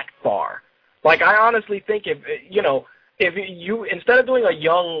that far. Like, I honestly think if you instead of doing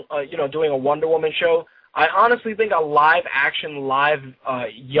doing a Wonder Woman show, I honestly think a live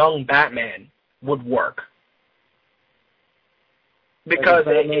young Batman would work. Because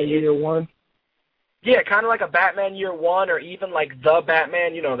like Batman Year One? Yeah, kind of like a Batman Year One, or even like the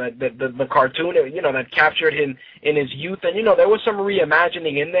Batman, the cartoon, that captured him in his youth. And, there was some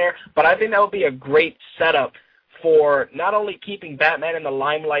reimagining in there, but I think that would be a great setup for not only keeping Batman in the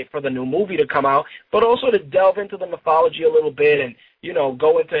limelight for the new movie to come out, but also to delve into the mythology a little bit and,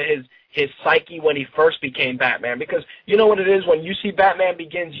 go into his psyche when he first became Batman. Because you know what it is, when you see Batman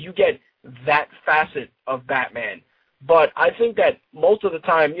Begins, you get that facet of Batman. But I think that most of the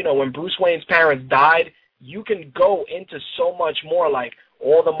time, when Bruce Wayne's parents died, you can go into so much more, like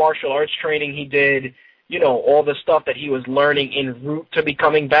all the martial arts training he did, all the stuff that he was learning en route to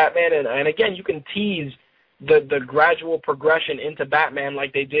becoming Batman. And again, you can tease the gradual progression into Batman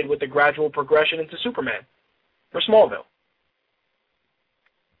like they did with the gradual progression into Superman for Smallville.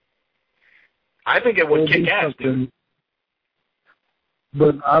 I think it would kick ass, dude.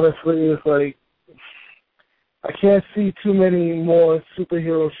 But honestly, it's like, I can't see too many more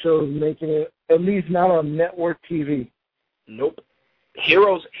superhero shows making it, at least not on network TV. Nope.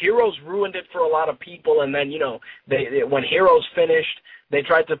 Heroes ruined it for a lot of people, and then, they when Heroes finished, they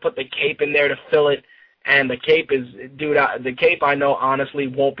tried to put the Cape in there to fill it, and the Cape the Cape I know honestly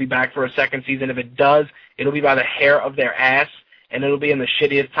won't be back for a second season. If it does, it'll be by the hair of their ass, and it'll be in the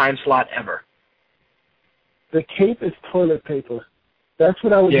shittiest time slot ever. The Cape is toilet paper. That's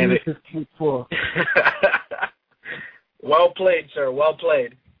what I would use this Cape for. Well played, sir. Well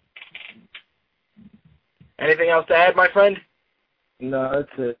played. Anything else to add, my friend? No, that's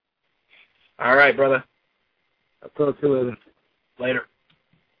it. All right, brother. I'll talk to you later. Later.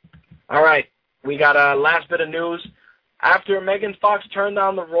 All right, we got a last bit of news. After Megan Fox turned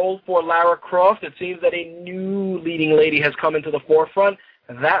down the role for Lara Croft, it seems that a new leading lady has come into the forefront,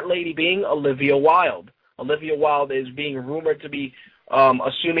 that lady being Olivia Wilde. Olivia Wilde is being rumored to be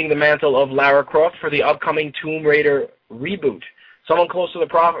assuming the mantle of Lara Croft for the upcoming Tomb Raider reboot. Someone close to the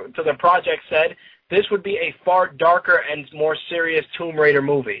project said this would be a far darker and more serious Tomb Raider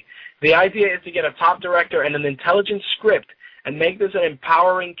movie. The idea is to get a top director and an intelligent script and make this an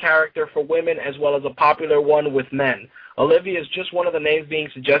empowering character for women as well as a popular one with men. Olivia is just one of the names being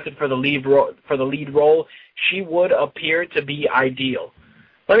suggested for the lead role. She would appear to be ideal.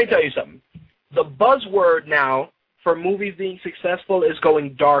 Let me tell you something. The buzzword now for movies being successful is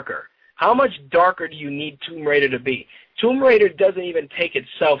going darker. How much darker do you need Tomb Raider to be? Tomb Raider doesn't even take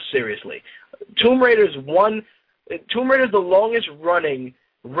itself seriously. Tomb Raider is the longest running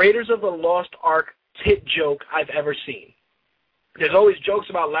Raiders of the Lost Ark tit joke I've ever seen. There's always jokes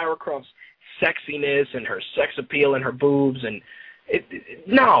about Lara Croft's sexiness and her sex appeal and her boobs, and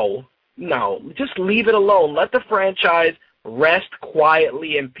no, just leave it alone. Let the franchise rest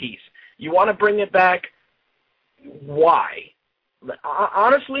quietly in peace. You want to bring it back? Why?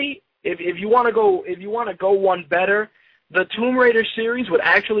 Honestly, if you want to go one better, the Tomb Raider series would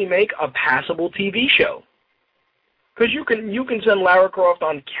actually make a passable TV show. Because you can send Lara Croft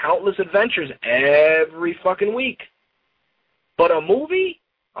on countless adventures every fucking week. But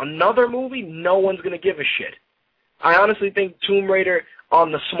another movie, no one's going to give a shit. I honestly think Tomb Raider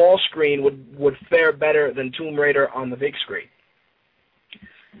on the small screen would fare better than Tomb Raider on the big screen.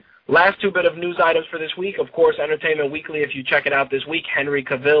 Last two bit of news items for this week. Of course, Entertainment Weekly, if you check it out this week, Henry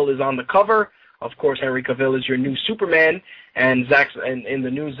Cavill is on the cover. Of course, Henry Cavill is your new Superman, and in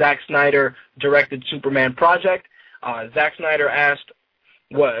the new Zack Snyder-directed Superman project. Zack Snyder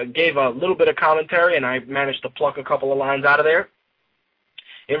gave a little bit of commentary, and I managed to pluck a couple of lines out of there.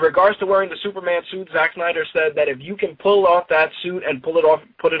 In regards to wearing the Superman suit, Zack Snyder said that if you can pull off that suit and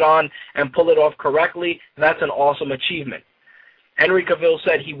put it on and pull it off correctly, that's an awesome achievement. Henry Cavill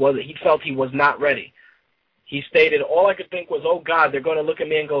said he felt he was not ready. He stated, all I could think was, oh God, they're going to look at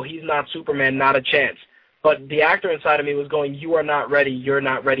me and go, he's not Superman, not a chance. But the actor inside of me was going, you are not ready, you're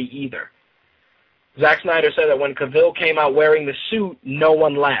not ready either. Zack Snyder said that when Cavill came out wearing the suit, no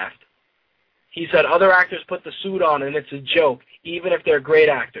one laughed. He said other actors put the suit on and it's a joke, even if they're great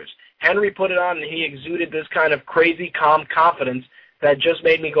actors. Henry put it on and he exuded this kind of crazy, calm confidence that just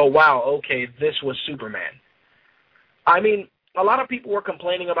made me go, wow, okay, this was Superman. I mean, a lot of people were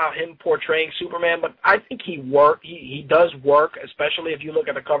complaining about him portraying Superman, but I think he does work, especially if you look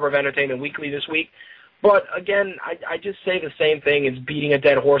at the cover of Entertainment Weekly this week. But again, I just say the same thing. It's beating a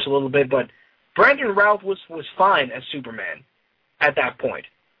dead horse a little bit, but Brandon Routh was fine as Superman at that point.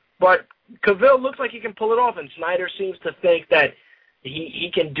 But Cavill looks like he can pull it off, and Snyder seems to think that he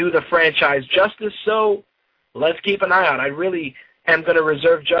can do the franchise justice, so let's keep an eye out. I really am going to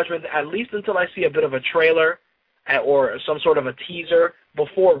reserve judgment at least until I see a bit of a trailer or some sort of a teaser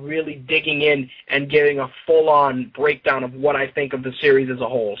before really digging in and giving a full-on breakdown of what I think of the series as a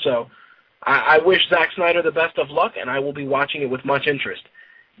whole. So I wish Zack Snyder the best of luck, and I will be watching it with much interest.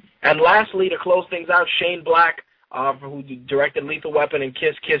 And lastly, to close things out, Shane Black, who directed Lethal Weapon and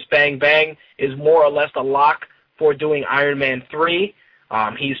Kiss Kiss Bang Bang, is more or less a lock for doing Iron Man 3.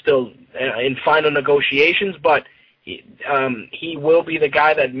 He's still in final negotiations, but he will be the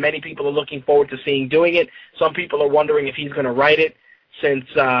guy that many people are looking forward to seeing doing it. Some people are wondering if he's going to write it, since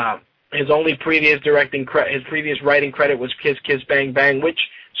his previous writing credit was Kiss Kiss Bang Bang, which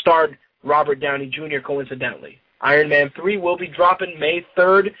starred Robert Downey Jr. coincidentally. Iron Man 3 will be dropping May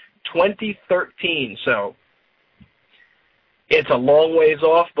 3rd, 2013. So it's a long ways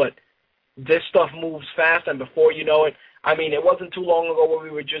off, but this stuff moves fast, and before you know it, I mean, it wasn't too long ago where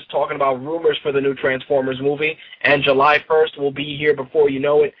we were just talking about rumors for the new Transformers movie, and July 1st will be here before you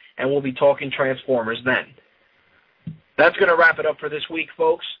know it, and we'll be talking Transformers then. That's going to wrap it up for this week,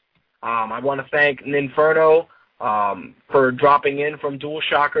 folks. I want to thank Ninferno for dropping in from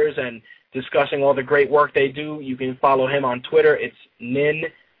DualShockers and discussing all the great work they do. You can follow him on Twitter. It's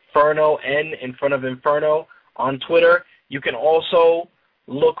Ninferno, N in front of Inferno, on Twitter. You can also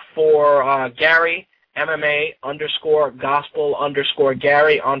look for Gary,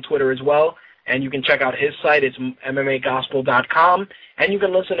 MMA_Gospel_Gary on Twitter as well. And you can check out his site. It's MMAGospel.com. And you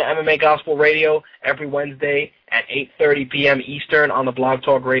can listen to MMA Gospel Radio every Wednesday at 8:30 p.m. Eastern on the Blog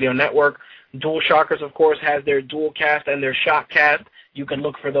Talk Radio Network. DualShockers, of course, has their Dualcast and their Shockcast. You can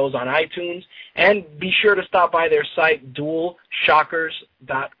look for those on iTunes. And be sure to stop by their site,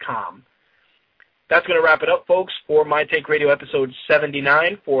 DualShockers.com. That's going to wrap it up, folks, for My Take Radio episode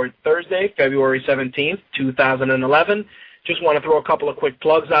 79 for Thursday, February 17th, 2011. Just want to throw a couple of quick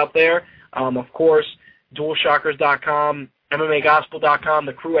plugs out there. Of course, DualShockers.com, MMAGospel.com,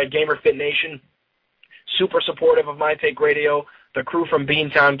 the crew at GamerFit Nation, super supportive of My Take Radio, the crew from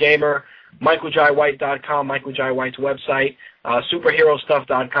Beantown Gamer, MichaelJaiWhite.com, Michael Jai White's website,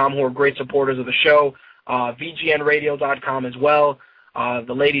 SuperheroStuff.com, who are great supporters of the show, VGNRadio.com as well,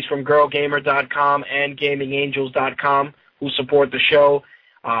 the ladies from GirlGamer.com and GamingAngels.com, who support the show,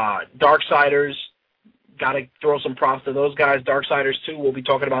 Darksiders, got to throw some props to those guys, Darksiders 2, we'll be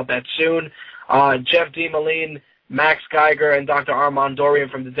talking about that soon, Jeff D. Moline, Max Geiger, and Dr. Armand Dorian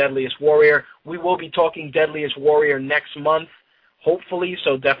from The Deadliest Warrior. We will be talking Deadliest Warrior next month, hopefully,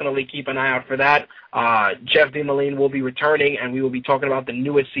 so definitely keep an eye out for that. Jeff D. Moline will be returning, and we will be talking about the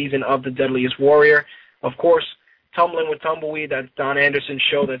newest season of The Deadliest Warrior. Of course, Tumbling with Tumbleweed, that's Don Anderson's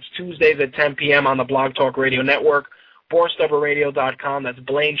show. That's Tuesdays at 10 p.m. on the Blog Talk Radio Network. BornStubberRadio.com, that's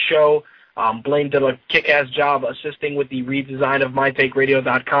Blaine's show. Blaine did a kick-ass job assisting with the redesign of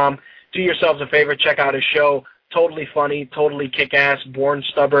MyTakeRadio.com. Do yourselves a favor, check out his show. Totally funny, totally kick-ass,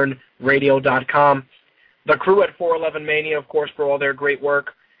 BornStubbornRadio.com. The crew at 411 Mania, of course, for all their great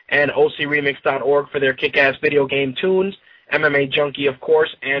work, and OCRemix.org for their kick-ass video game tunes, MMA Junkie, of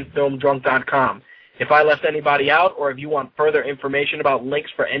course, and FilmDrunk.com. If I left anybody out, or if you want further information about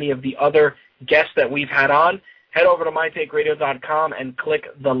links for any of the other guests that we've had on, head over to MyTakeRadio.com and click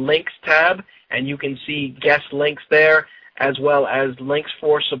the Links tab, and you can see guest links there, as well as links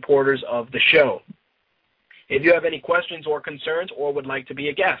for supporters of the show. If you have any questions or concerns or would like to be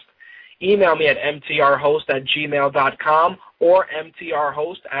a guest, email me at mtrhost@gmail.com or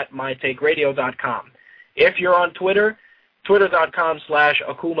mtrhost@mytakeradio.com. If you're on Twitter,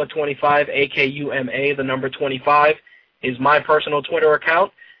 twitter.com/Akuma25, AKUMA, the number 25, is my personal Twitter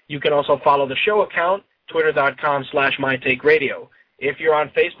account. You can also follow the show account, twitter.com/MyTakeRadio. If you're on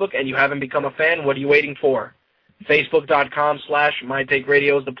Facebook and you haven't become a fan, what are you waiting for?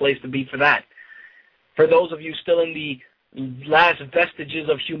 Facebook.com/MyTakeRadio is the place to be for that. For those of you still in the last vestiges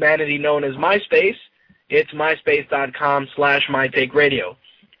of humanity known as MySpace, it's myspace.com/MyTakeRadio.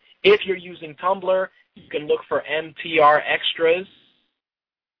 If you're using Tumblr, you can look for MTR Extras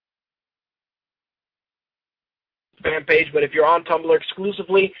fan page, but if you're on Tumblr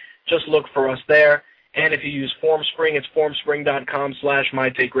exclusively, just look for us there. And if you use FormSpring, it's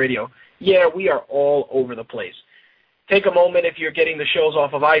formspring.com/MyTakeRadio. Yeah, we are all over the place. Take a moment if you're getting the shows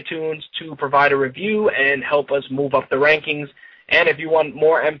off of iTunes to provide a review and help us move up the rankings. And if you want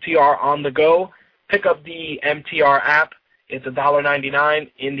more MTR on the go, pick up the MTR app. It's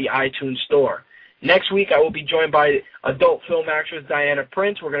 $1.99 in the iTunes store. Next week, I will be joined by adult film actress Diana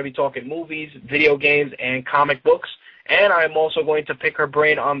Prince. We're going to be talking movies, video games, and comic books. And I'm also going to pick her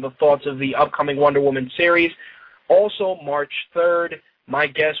brain on the thoughts of the upcoming Wonder Woman series. Also, March 3rd, my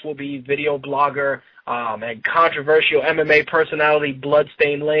guest will be video blogger and controversial MMA personality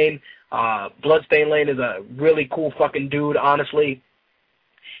Bloodstain Lane. Bloodstain Lane is a really cool fucking dude, honestly.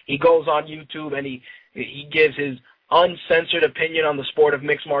 He goes on YouTube and he gives his uncensored opinion on the sport of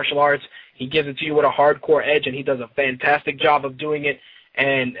mixed martial arts. He gives it to you with a hardcore edge, and he does a fantastic job of doing it.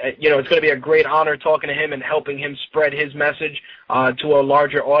 And, it's going to be a great honor talking to him and helping him spread his message to a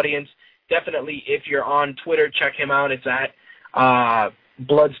larger audience. Definitely, if you're on Twitter, check him out. It's at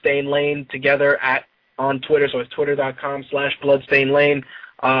Bloodstain Lane together on Twitter, so it's twitter.com/Bloodstain Lane.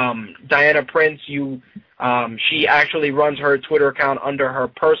 Diana Prince, she actually runs her Twitter account under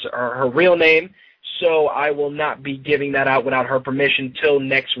her real name, so I will not be giving that out without her permission till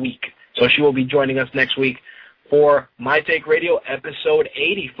next week. So she will be joining us next week for My Take Radio episode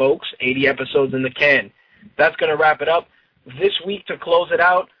 80, folks. 80 episodes in the can. That's going to wrap it up. This week, to close it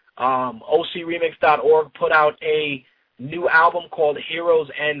out, OCRemix.org put out a new album called Heroes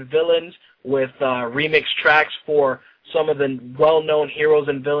and Villains with remix tracks for some of the well-known heroes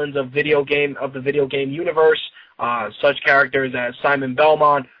and villains of the video game universe, such characters as Simon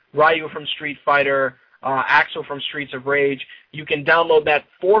Belmont, Ryu from Street Fighter, Axel from Streets of Rage. You can download that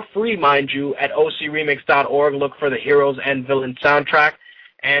for free, mind you, at OCRemix.org. Look for the Heroes and Villains soundtrack.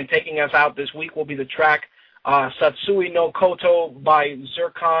 And taking us out this week will be the track Satsui no Koto by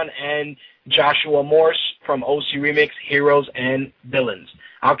Zircon and Joshua Morse from OC Remix, Heroes and Villains.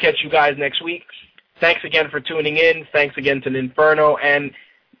 I'll catch you guys next week. Thanks again for tuning in. Thanks again to Ninferno and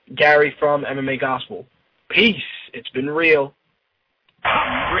Gary from MMA Gospel. Peace. It's been real.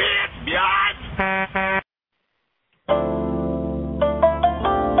 Red, yeah.